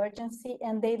convergency,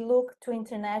 and they look to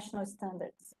international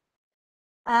standards.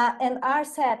 And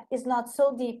RCEP is not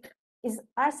so deep.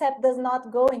 RCEP does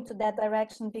not go into that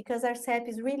direction because RCEP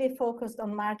is really focused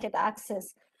on market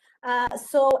access.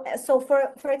 So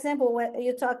for example, when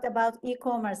you talked about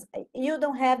e-commerce, you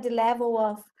don't have the level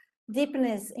of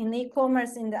deepness in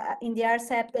e-commerce in the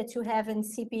RCEP that you have in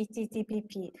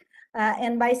CPTPP.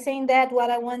 And by saying that, what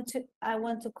I want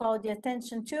to call the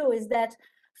attention to is that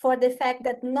for the fact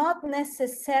that not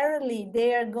necessarily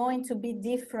they are going to be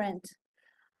different,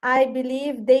 I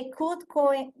believe they could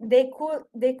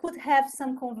have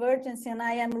some convergence, and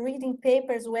I am reading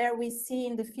papers where we see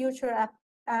in the future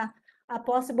a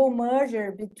possible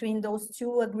merger between those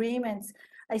two agreements,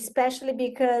 especially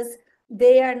because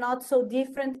they are not so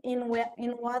different in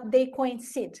what they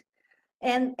coincide.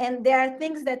 And there are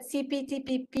things that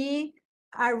CPTPP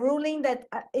are ruling that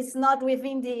is not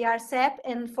within the RCEP,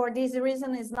 and for this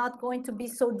reason is not going to be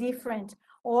so different,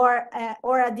 or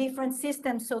a different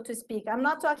system, so to speak. I'm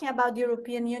not talking about the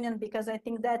European Union because I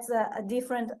think that's a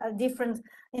different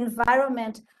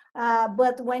environment.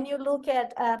 But when you look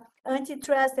at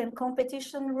antitrust and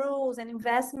competition rules and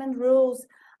investment rules,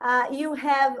 you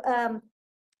have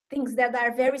things that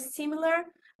are very similar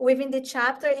within the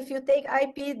chapter. If you take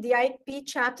the IP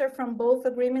chapter from both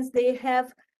agreements, they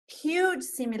have huge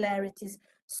similarities.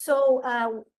 So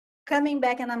coming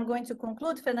back, and I'm going to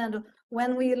conclude, Fernando,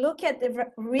 when we look at the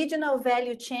regional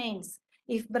value chains,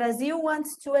 if Brazil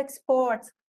wants to export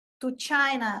to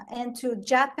China and to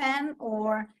Japan,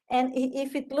 and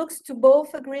if it looks to both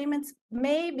agreements,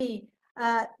 maybe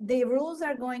the rules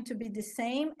are going to be the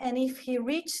same. And if he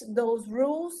reaches those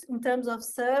rules in terms of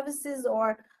services, or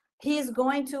he's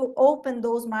going to open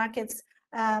those markets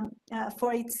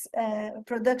for its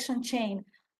production chain.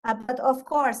 But of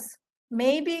course,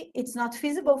 maybe it's not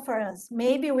feasible for us.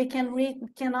 Maybe we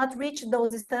cannot reach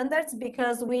those standards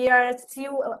because we are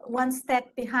still one step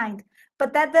behind.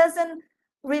 But that doesn't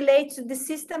relate to the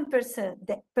system per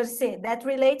se. That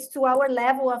relates to our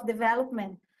level of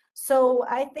development. So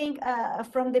I think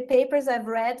from the papers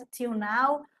I've read till now,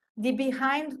 the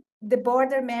behind the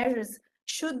border measures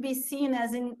should be seen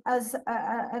as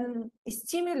a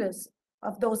stimulus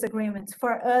of those agreements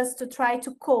for us to try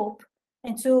to cope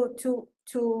and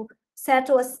to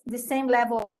settle the same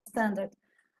level of standard.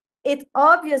 It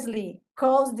obviously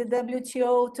calls the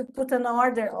WTO to put an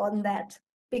order on that,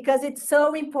 because it's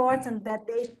so important that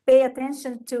they pay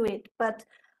attention to it. But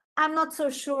I'm not so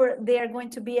sure they are going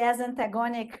to be as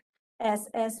antagonic as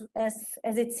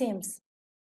it seems.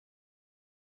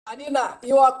 Anina,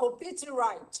 you are completely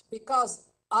right, because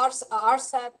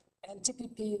RCEP and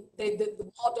TPP,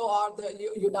 the model are the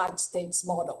United States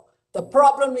model. The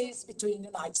problem is between the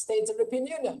United States and the European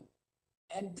Union.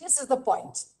 And this is the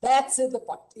point. That's the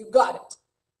point. You got it.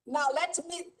 Now, let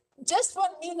me, just 1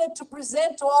 minute to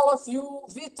present to all of you,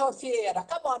 Vitor Vieira.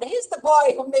 Come on, he's the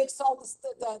boy who makes all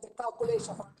the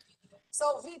calculation for me. So,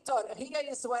 Vitor, here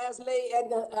is Wesley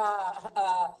and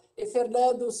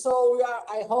Fernando. So,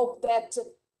 I hope that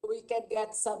we can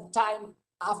get some time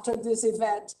after this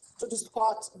event to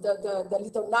discuss the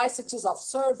little niceties of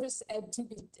service and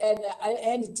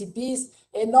NTBs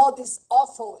and all this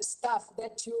awful stuff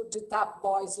that you DTAP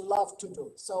boys love to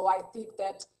do. So I think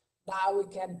that now we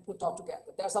can put all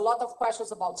together. There's a lot of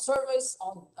questions about service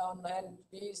on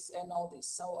NTBs and all this.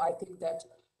 So I think that,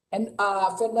 and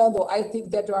Fernando, I think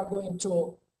that you are going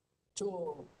to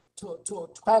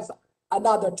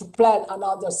plan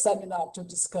another seminar to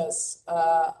discuss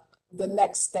the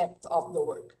next step of the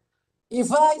work.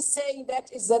 Ivan is saying that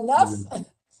is enough.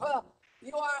 Well,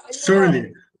 you are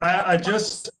surely. I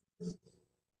just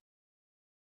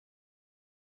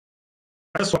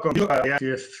welcome you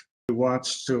if you want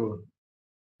to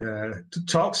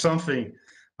talk something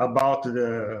about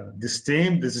this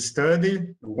team, this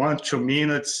study, 1-2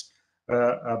 minutes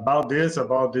about this,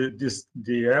 about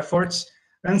the efforts,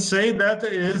 and say that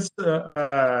is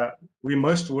we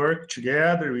must work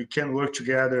together. We can work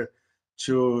together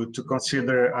to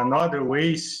consider another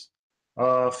ways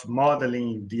of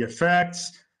modeling the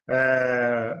effects,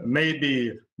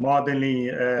 maybe modeling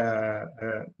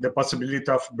the possibility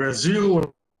of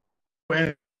Brazil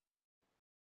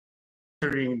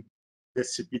entering the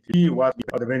CPT, what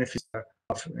are the benefits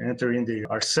of entering the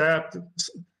RCEP.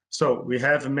 So we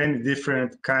have many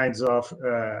different kinds of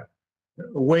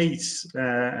ways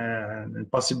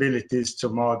and possibilities to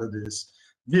model this.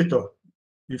 Vitor,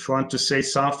 if you want to say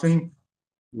something,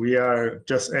 we are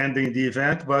just ending the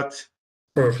event, but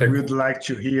perfect. We'd like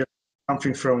to hear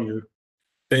something from you.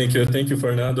 Thank you,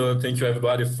 Fernando. Thank you,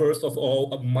 everybody. First of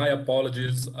all, my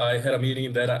apologies. I had a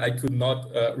meeting that I could not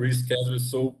reschedule,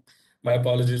 so my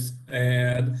apologies.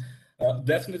 And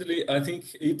definitely, I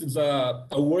think it is a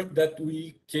work that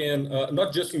we can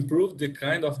not just improve the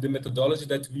kind of the methodology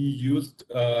that we used,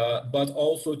 but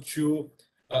also to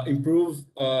improve,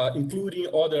 including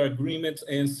other agreements,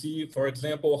 and see, for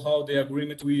example, how the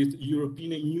agreement with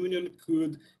European Union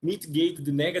could mitigate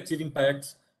the negative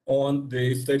impacts on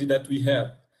the study that we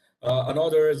have.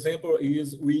 Another example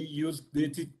is we use the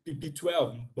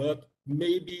TPP-12, but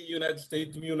maybe United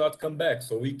States will not come back.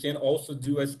 So we can also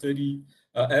do a study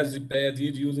as Ipea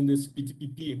did using this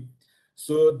PTPP.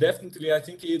 So definitely, I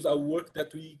think it's a work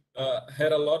that we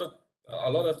had a lot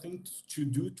of things to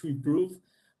do to improve.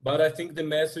 But I think the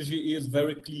message is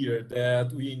very clear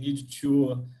that we need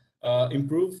to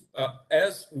improve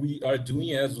as we are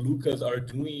doing, as Lucas are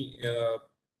doing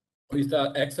with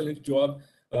an excellent job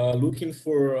looking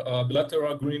for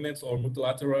bilateral agreements or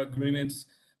multilateral agreements,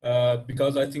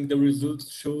 because I think the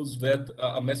results shows that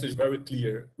a message very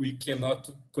clear. We cannot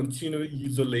continue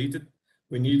isolated.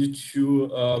 We need to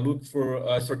look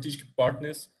for strategic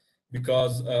partners,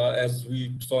 because as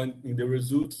we saw in the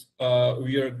results,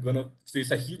 we are going to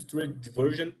face a huge trade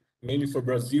diversion, mainly for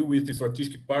Brazil, with the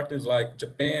strategic partners like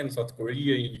Japan, South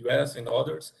Korea, US, and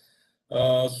others.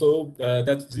 So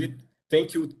that's it.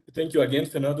 Thank you again,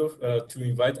 Fernando, to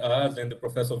invite us and the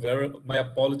Professor Vera. My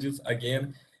apologies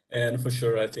again. And for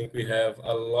sure, I think we have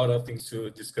a lot of things to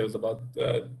discuss about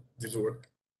this work.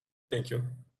 Thank you.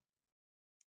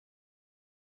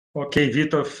 Okay,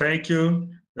 Vitor, thank you.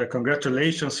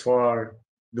 Congratulations for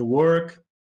the work.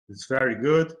 It's very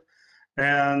good.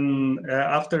 And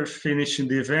after finishing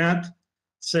the event,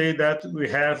 say that we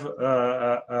have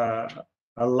a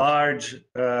large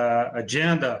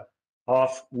agenda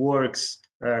of works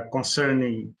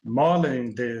concerning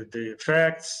modeling the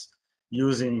effects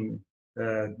using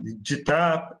the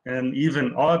GTAP and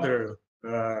even other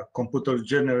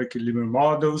computer-generated equilibrium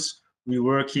models. We're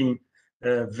working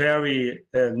very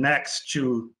next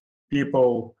to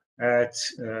people at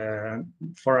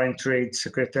Foreign Trade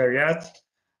Secretariat,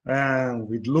 and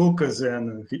with Lucas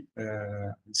and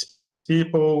his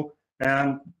people,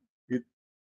 and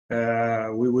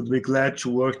we would be glad to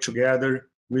work together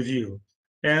with you.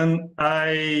 And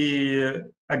I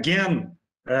again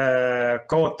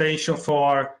call attention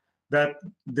for that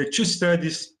the two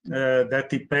studies that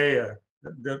Ipea,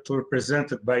 that were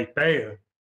presented by Ipea,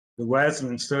 the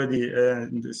Wesleyan study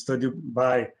and the study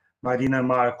by Marina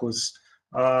Marcos,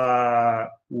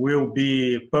 will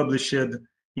be published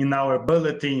in our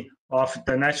bulletin of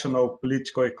international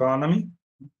political economy.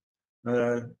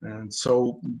 And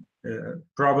so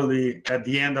probably at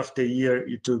the end of the year,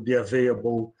 it will be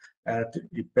available at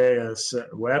Ipea's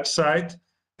website.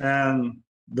 And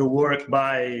the work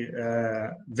by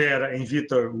Vera and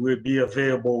Vitor will be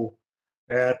available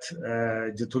at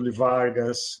Getúlio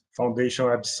Vargas Foundation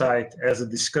website as a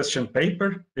discussion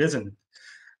paper, isn't it?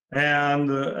 And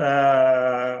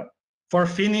for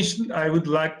finish, I would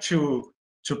like to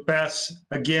pass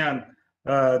again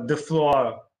the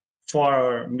floor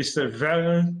for Mr.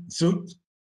 Werner Zdouc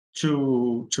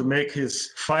to make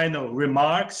his final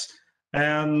remarks.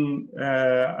 And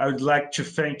I would like to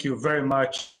thank you very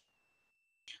much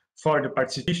for the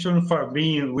participation, for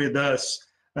being with us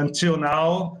until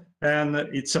now. And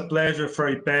it's a pleasure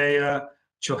for Ipea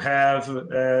to have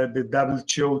the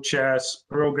WTO Chairs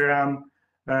program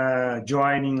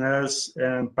joining us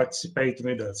and participating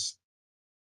with us.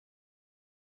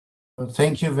 Well,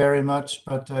 thank you very much,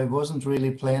 but I wasn't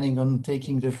really planning on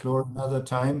taking the floor another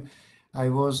time. I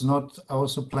was not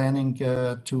also planning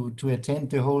to attend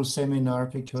the whole seminar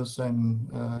because I'm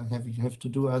have to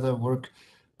do other work,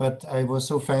 but I was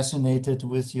so fascinated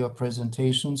with your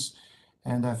presentations,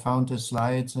 and I found the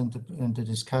slides and the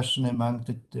discussion among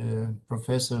the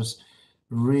professors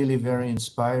really very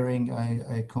inspiring.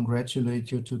 I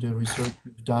congratulate you to the research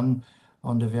you've done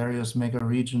on the various mega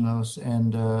regionals,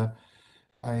 and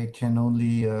I can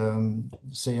only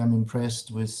say I'm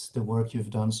impressed with the work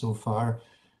you've done so far.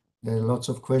 There are lots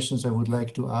of questions I would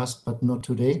like to ask, but not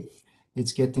today.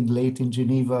 It's getting late in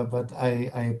Geneva, but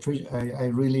I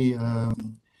really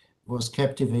was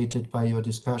captivated by your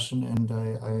discussion, and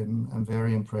I'm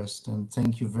very impressed. And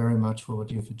thank you very much for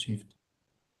what you've achieved.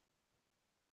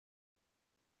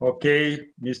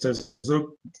 Okay, Mr.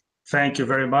 Zdouc, thank you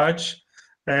very much.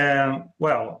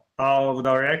 Well, our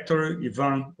director,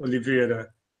 Ivan Oliveira,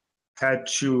 had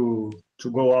to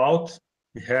go out.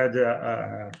 He had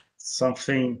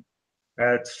something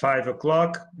at 5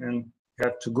 o'clock and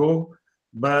had to go.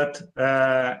 But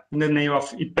in the name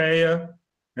of Ipea,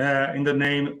 in the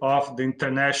name of the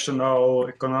International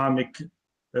Economic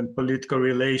and Political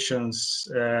Relations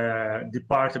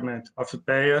Department of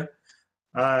Ipea,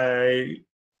 I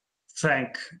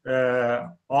thank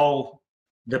all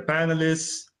the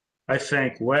panelists. I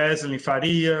thank Wesley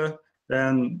Faria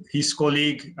and his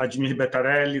colleague Admir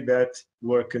Bettarelli that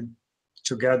worked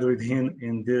together with him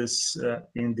in this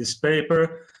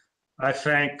paper. I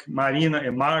thank Marina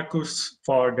and Marcos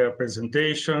for their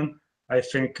presentation. I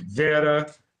thank Vera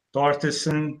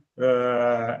Tortesen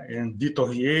and Vitor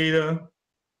Vieira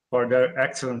for their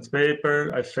excellent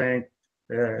paper. I thank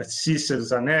Cícero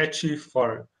Zanetti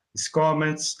for his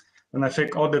comments. And I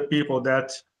thank all the people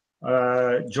that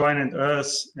joined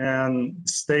us and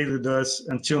stayed with us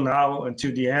until now,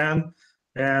 until the end.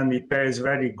 And Ipea is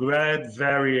very glad,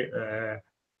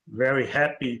 very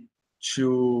happy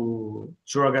to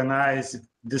organize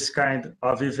this kind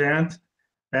of event.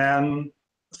 And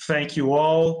thank you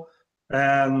all,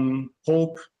 and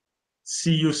hope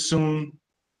see you soon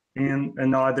in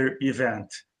another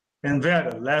event. And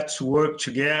Vera, let's work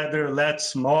together,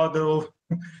 let's model,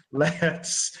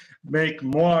 let's make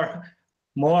more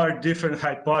different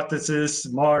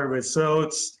hypotheses, more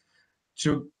results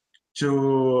to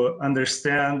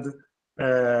understand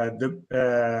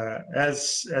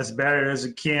as better as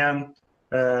we can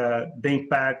the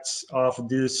impacts of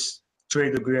this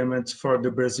trade agreement for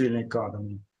the Brazilian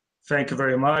economy. Thank you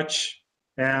very much,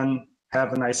 and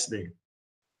have a nice day.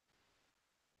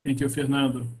 Thank you,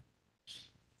 Fernando.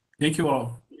 Thank you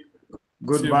all.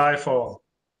 Goodbye for all.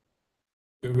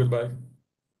 Goodbye.